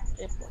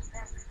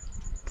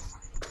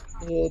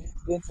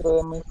 Dentro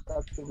de mis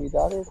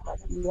actividades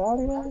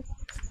diarias,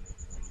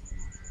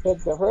 check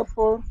the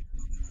report,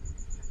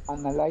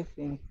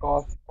 analyzing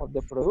cost of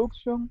the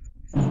production,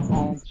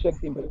 and check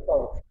the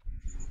inventory.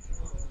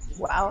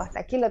 Wow,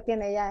 hasta aquí lo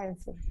tiene ya en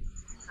su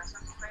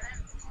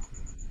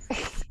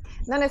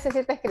No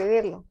necesita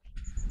escribirlo.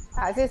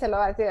 Así se lo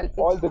va a decir al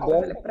All the teacher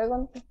cuando day. le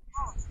pregunte.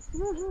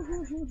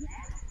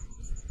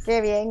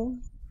 Qué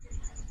bien.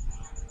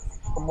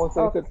 Como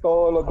se dice,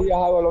 todos los días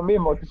hago lo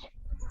mismo.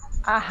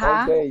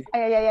 Ajá. All day.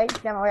 Ay, ay, ay, ay,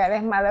 ya me voy a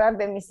desmadrar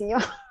de mi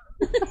sillón.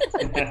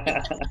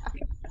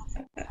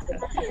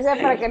 O sea,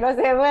 para que no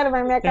se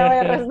duerman, me acabo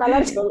de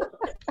resbalar.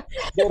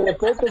 De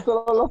repente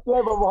solo los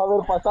pies vamos a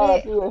ver pasar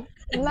así. No,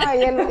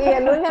 y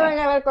el lunes van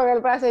a ver con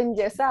el brazo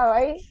enyesado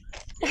ahí.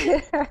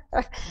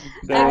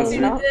 Ay,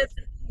 no.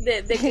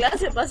 De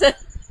clase pasa.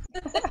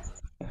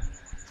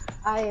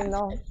 Ay,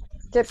 no.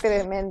 Qué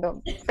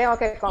tremendo. Tengo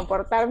que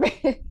comportarme.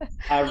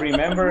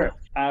 Remember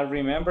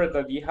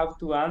that you have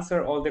to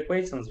answer all the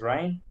questions,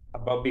 right?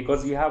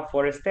 Because you have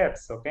 4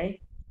 steps, okay?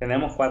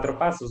 Tenemos 4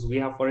 pasos. We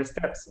have 4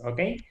 steps,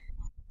 okay?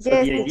 So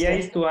Yes, the idea teacher.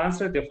 is to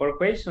answer the 4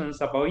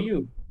 questions about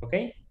you,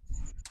 okay?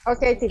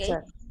 Okay,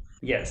 teacher.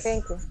 Yes.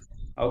 Thank you.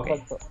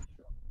 Okay.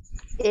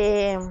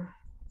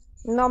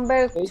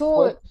 Number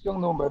 2.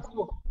 Question number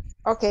 2.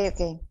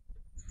 Okay.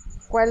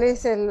 ¿Cuál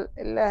es el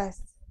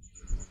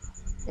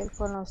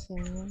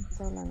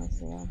conocimiento de la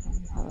necesidad?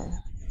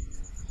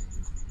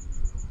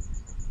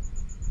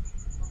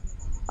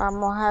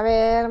 Vamos a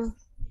ver.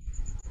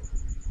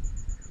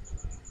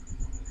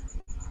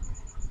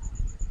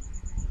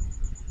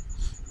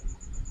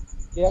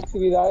 ¿Qué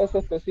actividades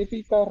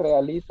específicas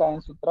realiza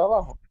en su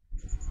trabajo?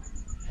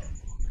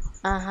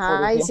 Ajá.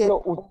 Por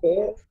ejemplo,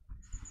 usted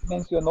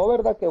mencionó,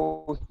 ¿verdad? Que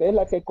usted es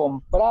la que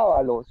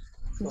compraba los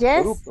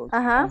productos,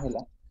 Ajá.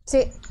 Ángela.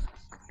 Sí.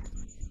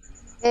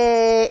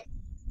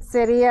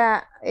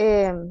 Sería...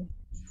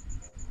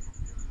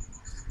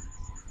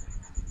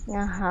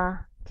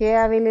 ajá. ¿Qué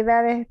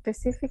habilidades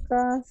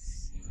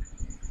específicas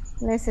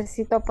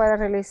necesito para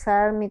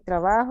realizar mi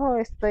trabajo?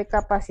 Estoy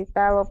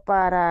capacitado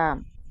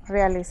para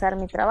realizar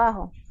mi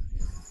trabajo.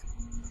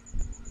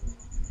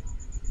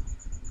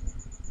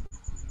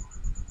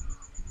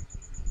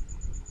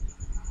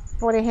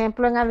 Por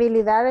ejemplo, en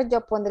habilidades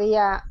yo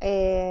pondría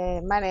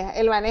el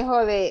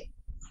manejo de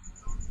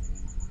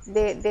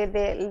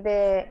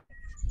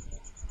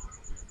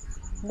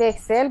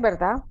Excel,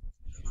 ¿verdad?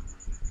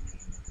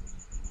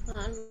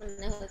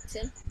 Manejo de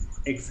Excel.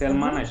 Excel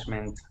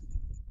management.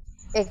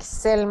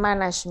 Excel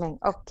management.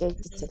 Okay,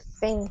 teacher.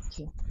 Thank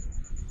you.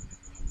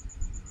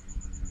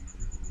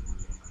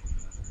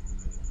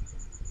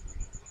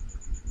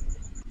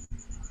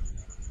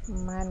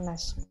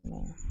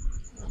 Management.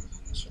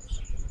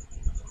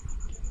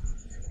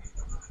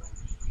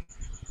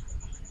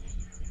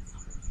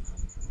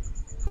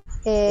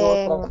 Y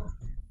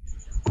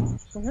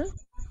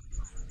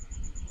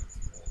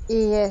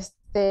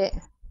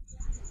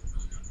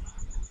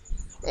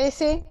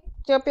sí,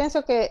 yo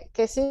pienso que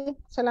sí,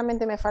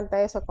 solamente me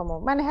falta eso,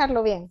 como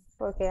manejarlo bien,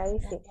 porque ahí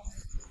sí,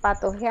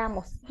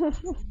 patojeamos.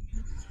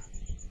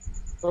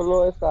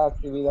 Solo esa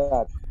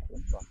actividad.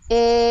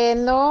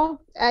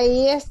 No,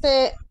 ahí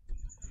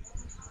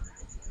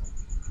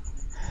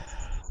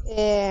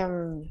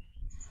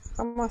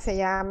 ¿cómo se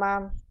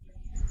llama?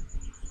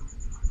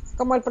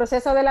 Como el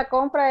proceso de la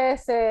compra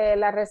es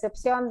la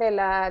recepción de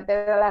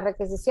las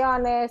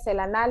requisiciones, el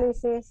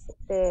análisis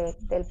de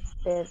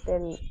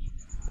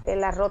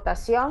la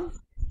rotación,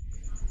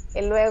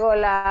 y luego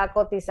la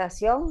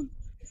cotización,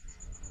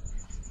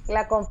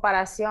 la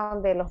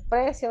comparación de los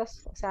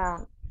precios, o sea,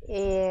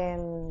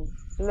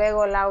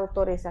 luego la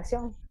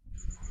autorización,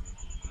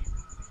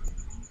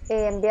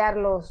 enviar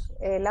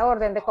la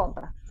orden de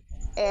compra,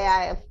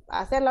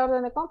 hacer la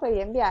orden de compra y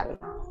enviarla.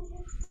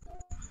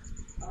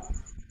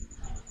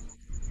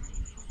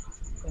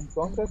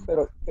 Entonces,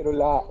 pero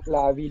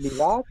la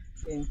habilidad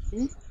en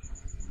sí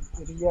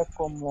sería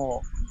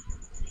como...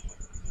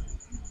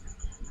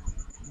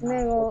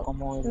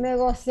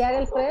 negociar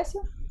el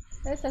precio.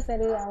 Esa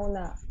sería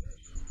una...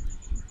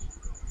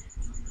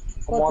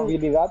 Como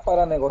habilidad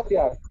para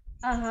negociar.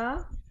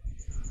 Ajá.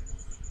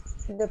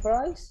 The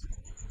price.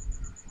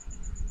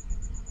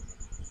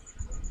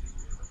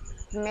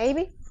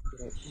 Maybe.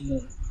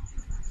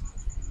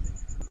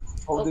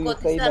 How do you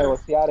say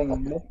negociar en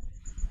inglés?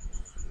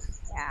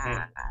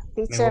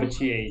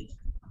 Negotiate,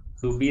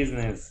 do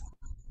business.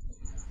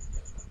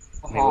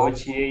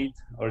 Negotiate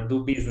or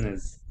do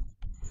business.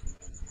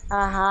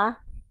 Ajá.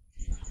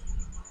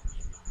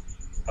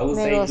 I would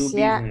say do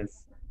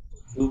business.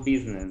 Do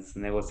business,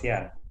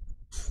 negociar.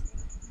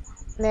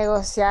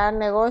 Negociar,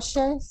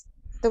 negotiate,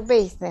 do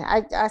business.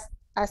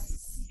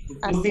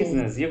 Do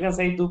business, you can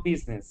say do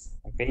business.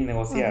 Okay,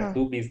 negociar,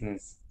 do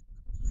business.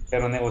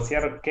 Pero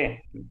negociar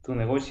 ¿qué? To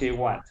negotiate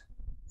what?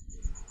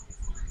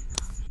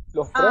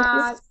 Los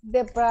precios.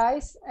 The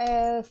price,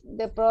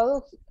 the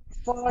product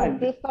for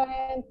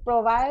different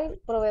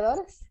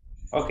proveedores.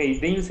 Okay,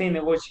 then you say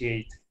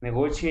negotiate.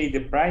 Negotiate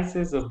the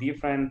prices of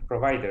different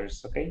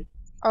providers, okay?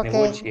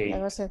 Negotiate.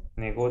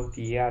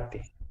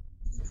 Negociate.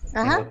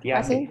 Ajá,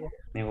 así.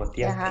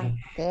 Negociate. Ajá.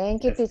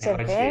 Thank you, teacher.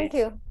 Negotiate. Thank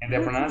you. And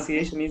the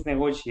pronunciation is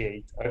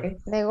negotiate, okay?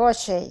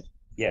 Negotiate.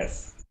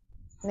 Yes.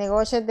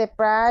 Negotiate the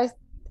price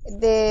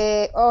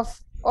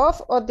of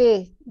or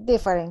the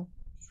different.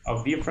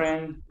 of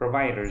different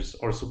providers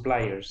or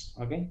suppliers,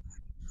 okay?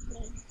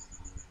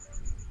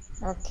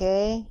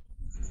 Ok.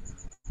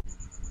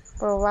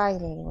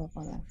 Provider, voy a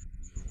poner.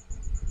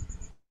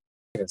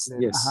 Yes,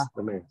 Ajá. yes,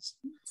 the max.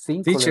 5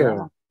 le Teacher.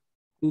 damos.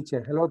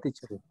 Teacher, hello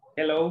teacher.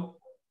 Hello.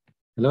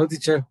 Hello,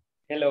 teacher.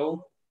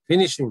 Hello.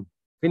 Finishing.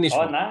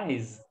 Oh,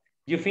 nice.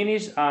 You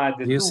finished the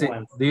Do you two see,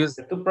 ones, do you,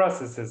 the two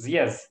processes,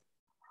 yes.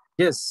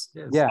 yes,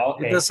 yes. Yeah.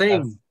 Okay. It's the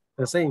same,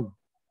 the same.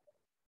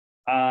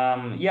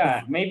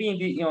 Yeah, maybe in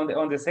the,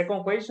 on the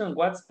second question,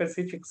 what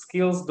specific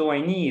skills do I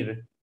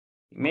need?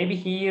 Maybe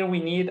here we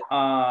need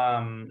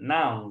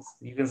nouns.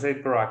 You can say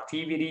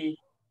proactivity,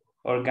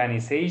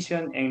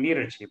 organization, and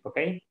leadership,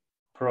 okay?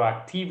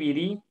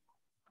 Proactivity,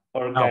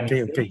 Okay,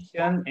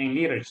 organization, okay. and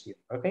leadership,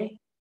 okay?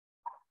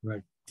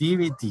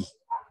 Activity.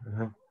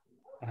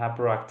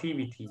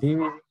 Proactivity,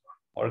 Activity.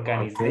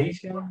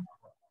 organization.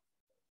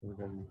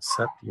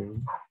 Okay.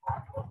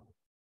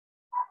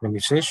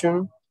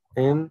 Organization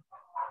and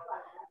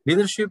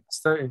leadership.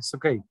 It's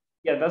okay.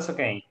 Yeah, that's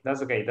okay.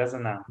 That's okay. That's a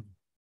noun.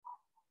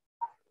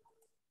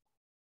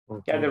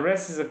 Okay. Yeah, the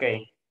rest is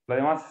okay. Lo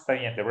demás está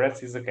bien. The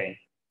rest is okay.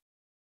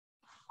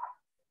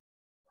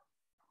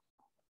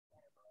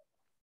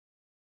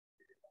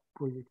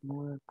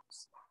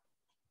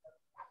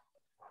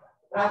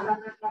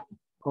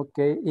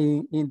 Okay,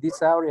 in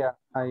this area,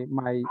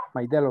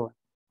 my Delaware.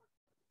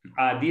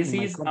 This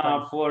is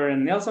for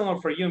Nelson or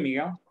for you,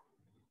 Miguel?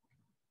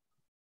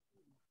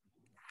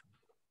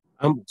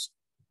 Ambos.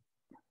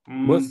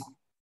 Both.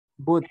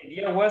 But the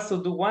idea was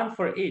to do one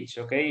for each,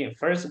 okay?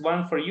 First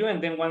one for you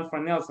and then one for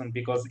Nelson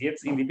because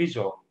it's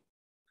individual.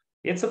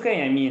 It's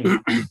okay, I mean,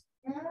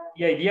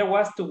 the idea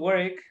was to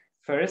work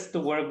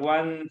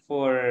one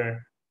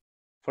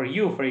for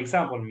you, for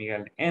example,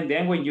 Miguel. And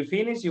then when you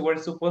finish, you were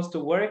supposed to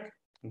work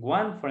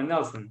one for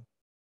Nelson.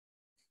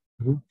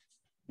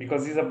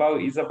 Because it's about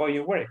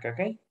your work,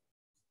 okay?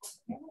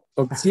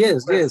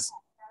 Yes, yes.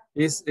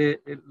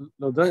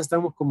 Los dos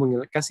estamos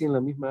como casi en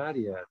la misma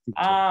área.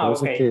 Por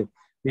eso okay. es que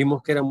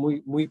vimos que era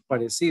muy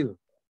parecido.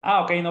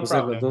 Okay, no Entonces,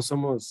 problem. los dos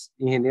somos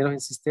ingenieros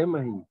en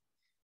sistemas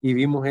y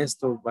vimos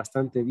esto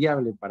bastante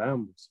viable para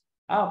ambos.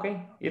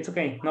 Okay. It's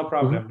okay. No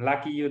problem.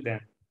 Lucky you then.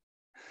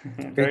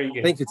 Okay. Very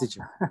good. Thank you,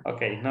 teacher.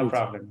 Okay, no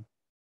problem.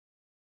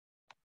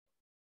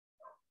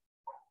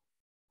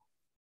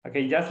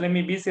 Okay, just let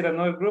me visit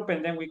another group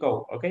and then we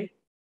go, okay?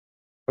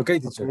 Okay,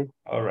 teacher. Okay.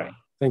 All right.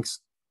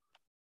 Thanks.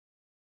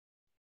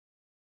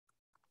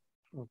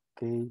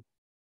 Ok.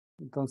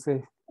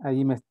 Entonces,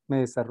 ahí me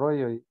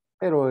desarrollo,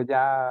 pero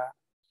ya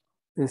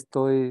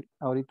estoy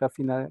ahorita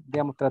final,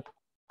 digamos, trato.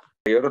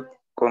 Mayor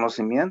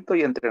conocimiento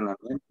y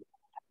entrenamiento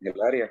en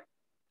el área.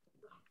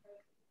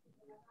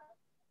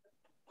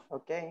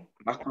 Ok.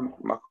 Más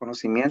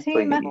conocimiento.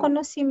 Sí, más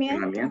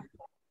conocimiento.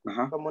 Entrenamiento.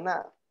 Ajá. Como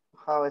una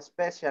how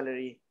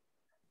specialty.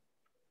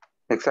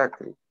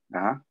 Exactly.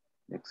 Ajá.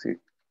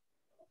 Sí.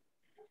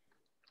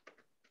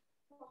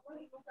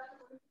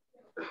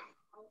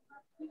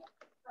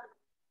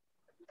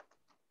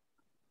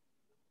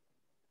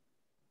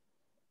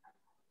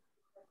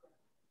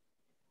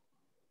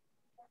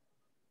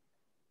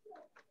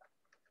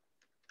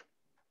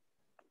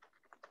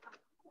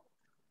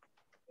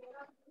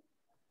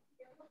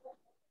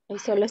 Y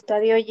solo está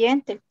de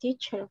oyente el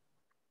teacher.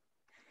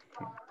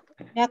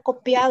 Me ha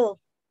copiado.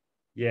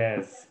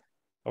 Yes,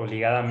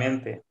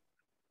 obligadamente.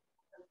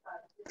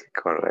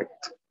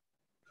 Correcto.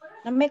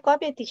 No me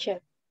copie,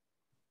 teacher.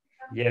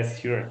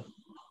 Yes, sure.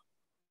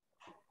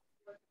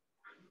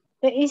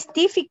 It's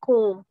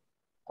difficult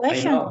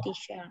question,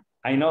 teacher.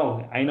 I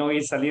know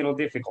it's a little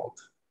difficult.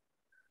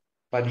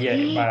 But the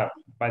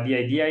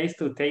idea is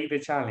to take the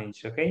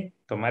challenge, okay?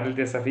 Tomar el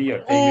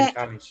desafío, take the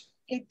challenge.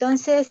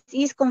 Entonces,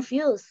 is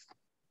confused.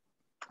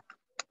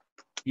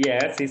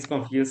 Yes, it's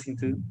confusing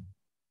too.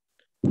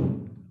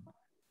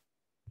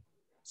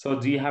 So,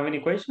 do you have any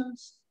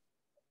questions?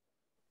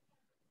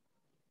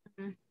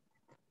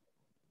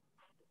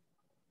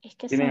 Es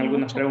que ¿Tienen son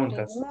algunas muchas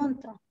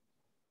preguntas?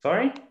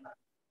 Sorry?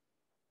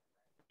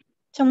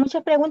 Son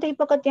muchas preguntas y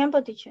poco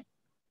tiempo, teacher.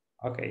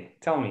 Okay,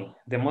 tell me,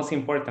 the most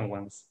important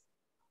ones.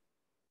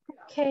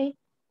 Okay.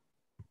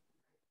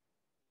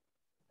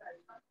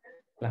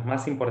 Las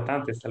más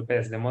importantes, tal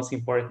vez, the most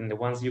important, the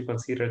ones you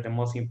consider the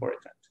most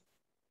important.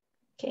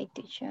 Okay,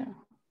 teacher.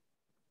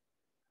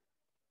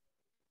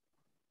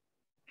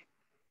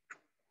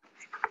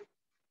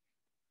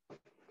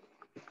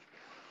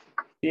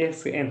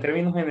 Sí, en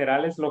términos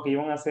generales, lo que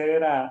iban a hacer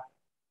era,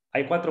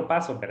 hay 4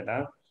 pasos,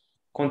 ¿verdad?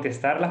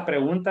 Contestar las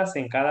preguntas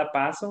en cada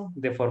paso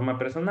de forma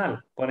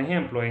personal. Por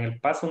ejemplo, en el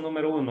paso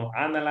número 1,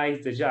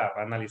 analyze the job,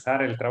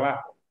 analizar el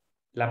trabajo.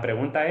 La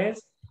pregunta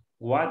es,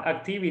 what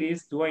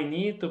activities do I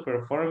need to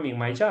perform in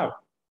my job?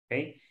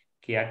 ¿Okay?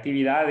 ¿Qué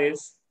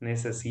actividades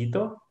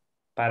necesito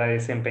para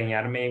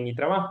desempeñarme en mi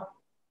trabajo?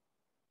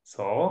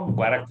 So,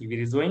 what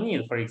activities do I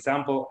need? For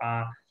example,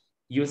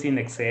 using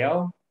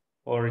Excel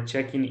or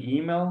checking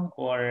email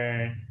or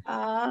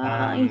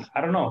I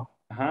don't know.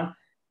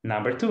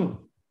 Number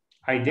 2,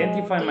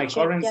 identify my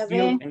teacher, current ya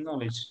skill ve. and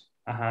knowledge.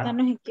 Ya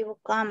nos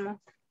equivocamos.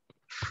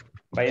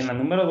 Vayan a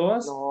número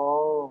 2.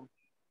 No.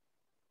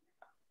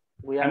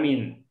 I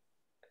mean,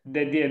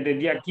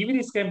 the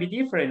activities can be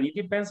different. It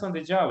depends on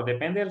the job.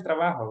 Depende del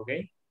trabajo,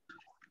 okay?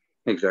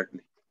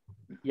 Exactly.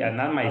 Yeah,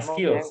 not my Vamos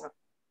skills. bien.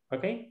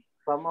 Okay?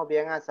 Vamos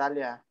bien,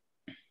 Azalia.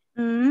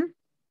 In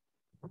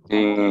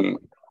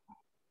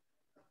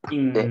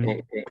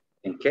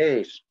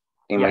case,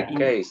 in my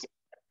case,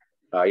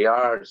 I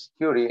are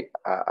security,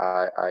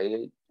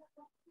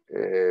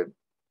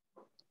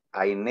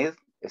 I need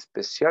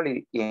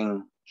especially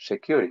in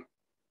security.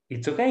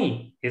 It's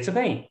okay. It's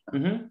okay.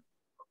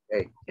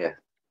 Okay, yeah.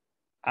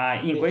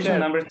 In question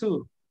number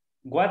 2,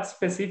 what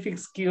specific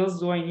skills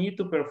do I need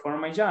to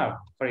perform my job?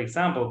 For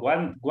example,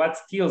 what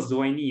skills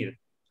do I need?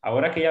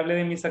 Ahora que ya hablé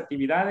de mis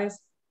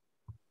actividades,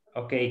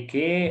 ok,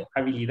 ¿qué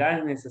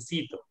habilidades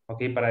necesito?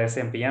 Ok, para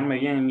desempeñarme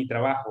bien en mi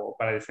trabajo o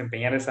para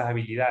desempeñar esas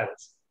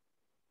habilidades.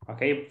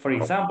 Ok, for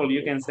example,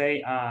 you can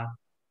say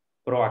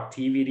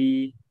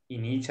proactivity,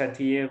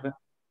 initiative,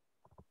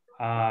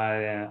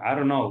 I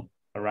don't know,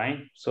 all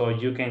right? So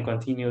you can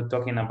continue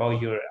talking about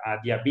your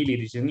the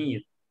abilities you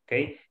need,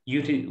 okay?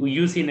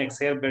 Using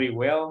Excel very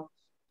well,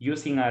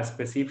 using a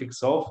specific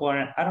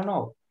software, I don't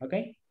know,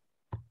 okay?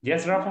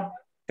 Yes, Rafa,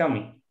 tell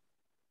me.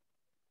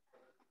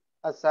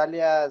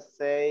 Azalia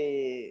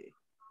say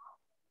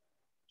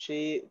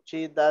she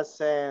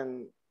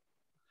doesn't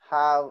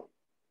have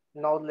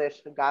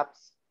knowledge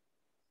gaps.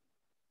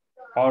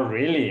 Oh,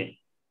 really?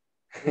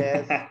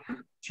 Yes.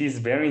 She's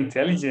very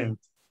intelligent.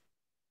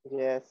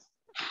 Yes.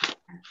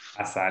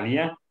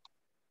 Azalia.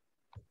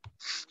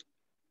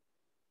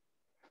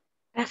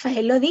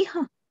 Rafael lo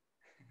dijo.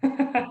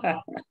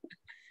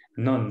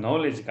 No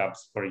knowledge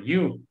gaps for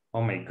you.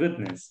 Oh my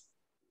goodness.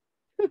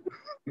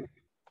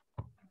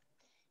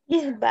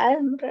 It's bad,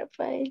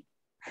 Rafael.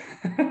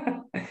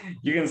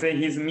 You can say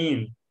he's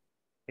mean.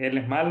 Él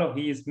es malo,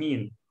 he is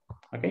mean.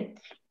 Okay?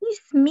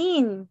 He's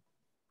mean.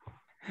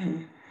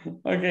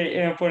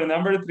 Okay, and for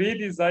number 3,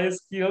 desire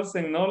skills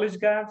and knowledge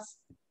gaps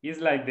is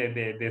like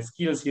the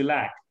skills you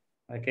lack.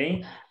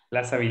 Okay?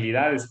 Las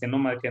habilidades que no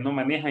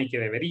manejan y que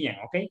deberían.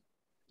 Okay?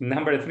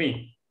 Number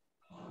 3.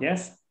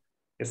 Yes?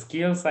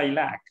 Skills I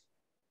lack.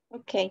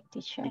 Okay,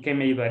 teacher. Y que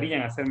me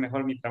ayudarían a hacer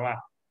mejor mi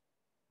trabajo.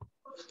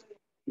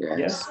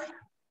 Yes.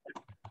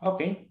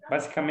 Okay,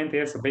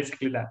 básicamente eso,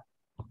 basically that.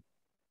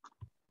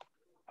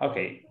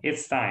 Okay,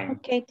 it's time.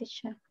 Okay,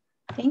 teacher.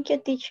 Thank you,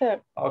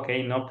 teacher.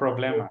 Okay, no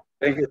problema.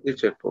 Thank you,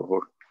 teacher,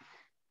 for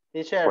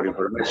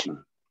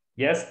information.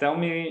 Yes, tell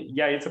me.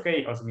 Yeah, it's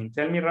okay. Osmin,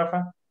 tell me,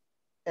 Rafa.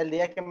 El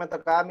día que me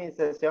tocaba mi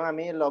sesión a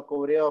mí lo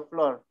cubrió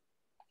Flor.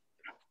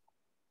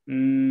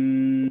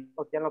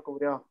 ¿O quién lo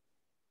cubrió?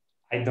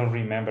 I don't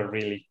remember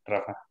really,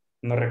 Rafa.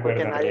 No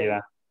recuerdo en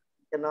realidad.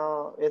 Que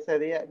no, ese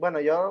día, bueno,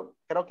 yo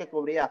creo que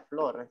cubría a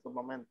Flor en su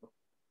momento.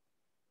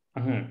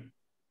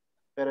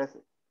 Pero es,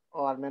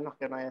 o al menos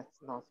que no es,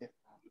 no, sí,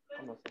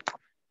 no sé.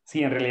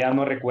 Sí, en realidad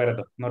no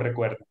recuerdo.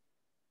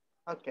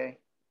 Ok.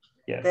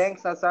 Yes.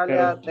 Thanks,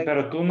 Azalia.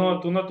 Pero tú no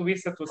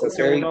tuviste tu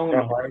sesión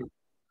 1-1.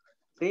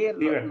 Sí,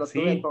 lo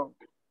tuve con...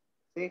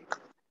 Sí.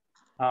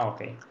 Ah,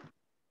 ok.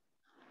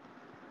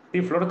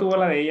 Sí, Flor tuvo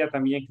la de ella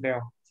también,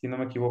 creo, si no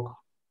me equivoco.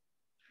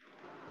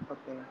 Ok,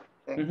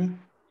 thanks.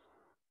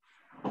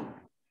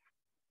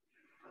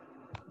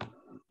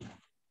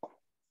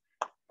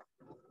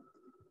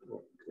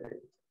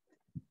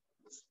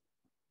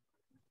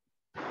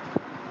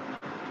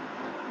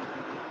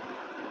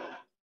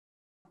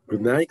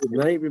 Good night,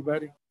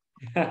 everybody.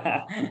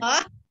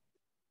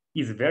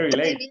 It's very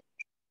late.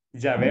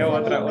 Ya veo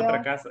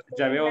otra casa,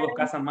 ya veo 2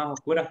 casas más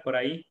oscuras por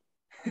ahí.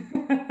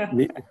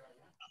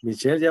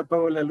 Michelle ya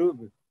apagó la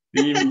luz.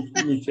 Sí,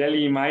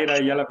 Michelle y Mayra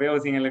ya la veo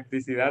sin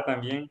electricidad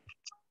también.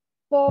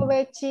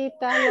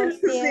 Pobrecita, lo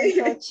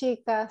siento,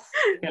 chicas.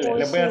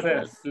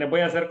 Les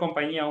voy a hacer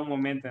compañía un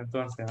momento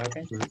entonces, ¿ok?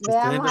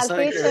 Veamos al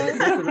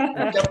teacher.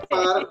 Hay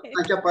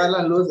que apagar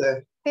las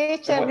luces.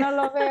 Teacher, no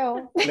lo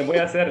veo. Les voy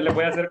a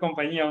hacer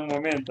compañía un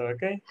momento,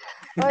 ¿ok?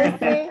 Hoy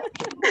sí.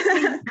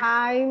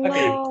 Ay,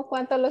 no,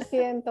 cuánto lo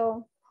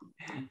siento.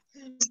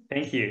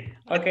 Thank you.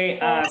 Okay,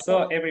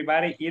 so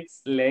everybody,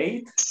 it's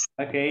late.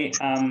 Okay,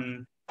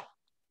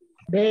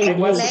 I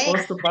was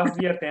supposed to pass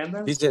the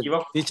attendance.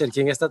 Teacher,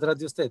 ¿quién está atrás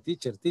de usted?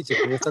 Teacher,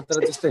 ¿quién está atrás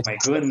de usted? My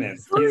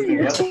goodness,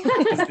 he's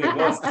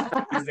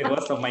the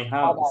ghost of my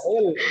house.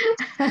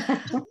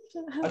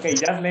 Okay,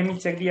 just let me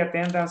check the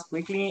attendance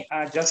quickly,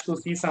 just to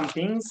see some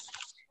things.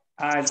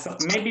 So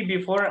maybe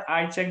before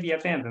I check the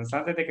attendance,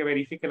 antes de que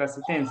verifique la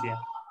asistencia,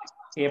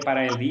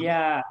 para el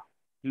día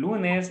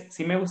lunes,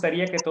 sí me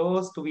gustaría que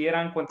todos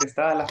tuvieran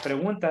contestadas las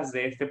preguntas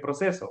de este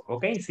proceso,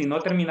 ¿ok? Si no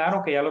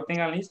terminaron, que ya lo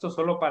tengan listo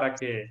solo para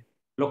que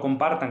lo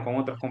compartan con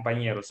otros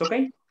compañeros, ¿ok?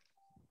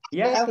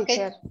 Yes?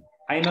 Okay.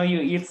 I know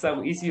it's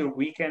your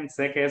weekend,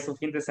 sé que es su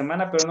fin de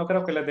semana, pero no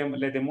creo que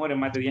les demore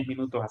más de 10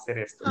 minutos hacer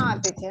esto.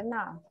 Teacher,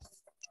 no.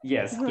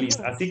 Yes, please.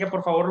 Así que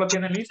por favor lo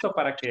tienen listo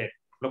para que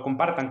lo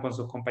compartan con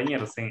sus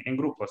compañeros en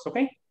grupos, ¿ok?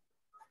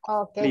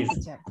 Ok,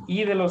 teacher.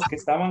 Y de los que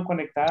estaban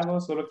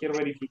conectados, solo quiero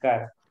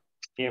verificar.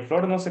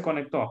 Flor no se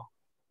conectó,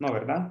 ¿no,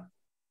 verdad?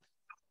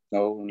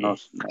 No.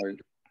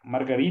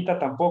 Margarita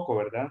tampoco,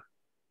 ¿verdad?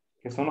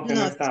 Que son los que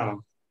no estaban.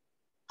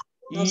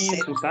 No ¿Y sé.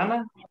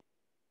 Susana?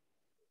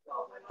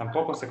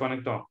 Tampoco se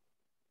conectó.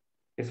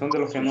 Que son de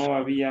los que no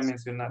había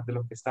mencionado, de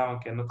los que estaban,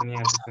 que no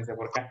tenían asistencia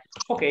por acá.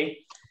 Ok.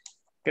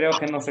 Creo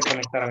que no se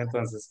conectaron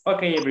entonces.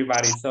 Ok,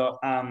 everybody. So,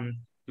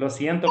 lo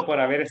siento por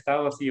haber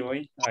estado así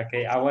hoy.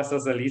 Okay, I was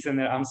as a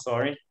listener. I'm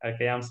sorry.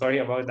 Okay, I'm sorry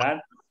about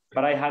that.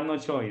 But I had no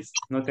choice.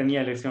 No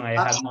tenía elección. I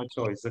had no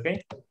choice.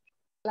 Okay.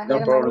 Las No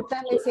problem.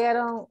 hermanitas le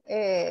hicieron,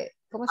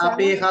 ¿cómo se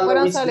Happy llama? Fueron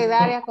Halloween.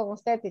 solidarias con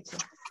usted, teacher.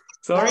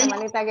 Sorry? Las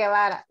hermanitas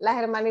Guevara. Las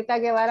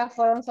hermanitas Guevara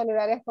fueron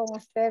solidarias con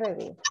usted,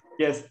 Edith.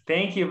 Yes,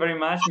 thank you very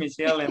much,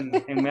 Michelle and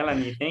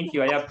Melanie. Thank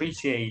you. I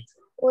appreciate.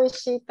 Uy,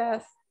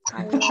 chitas.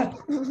 I know.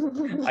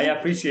 I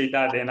appreciate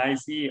that. And I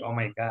see, oh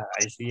my God,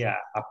 I see a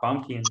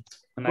pumpkin.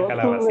 Una Go to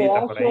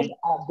calabacita por ahí. reaction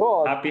and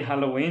go. Happy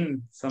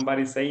Halloween.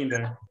 Somebody saying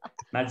there.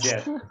 Not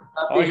yet.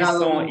 Happy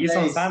Halloween It's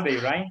on days. Sunday,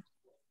 right?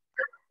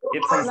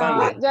 It's on No,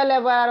 Sunday. yo le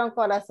voy a dar un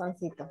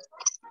corazoncito.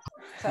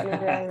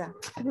 Solidaridad.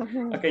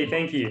 Okay,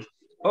 thank you.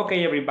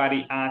 Okay,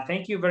 everybody.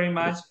 Thank you very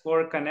much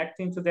for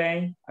connecting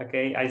today.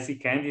 Okay, I see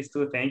Candice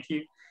too. Thank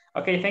you.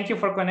 Okay, thank you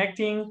for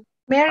connecting.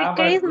 Merry Have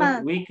Christmas. a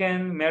good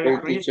weekend. Merry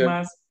Great teacher.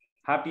 Christmas.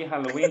 Happy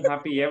Halloween.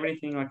 Happy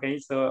everything. Okay,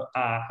 so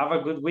have a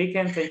good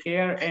weekend. Take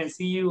care and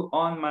see you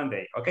on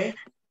Monday. Okay.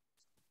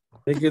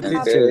 Thank you, Happy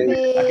teacher.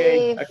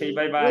 Okay,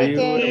 bye-bye. See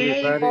you,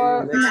 weekend everybody,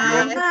 for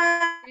next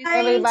week.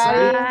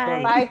 everybody.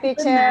 Bye. Bye,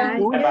 teacher.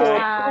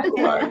 Bye-bye.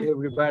 Bye,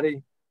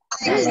 everybody.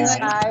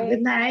 Bye.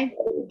 Good night.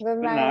 Good Good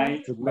night.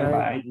 night. Good Bye-bye.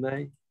 night. Good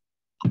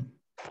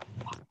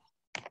night.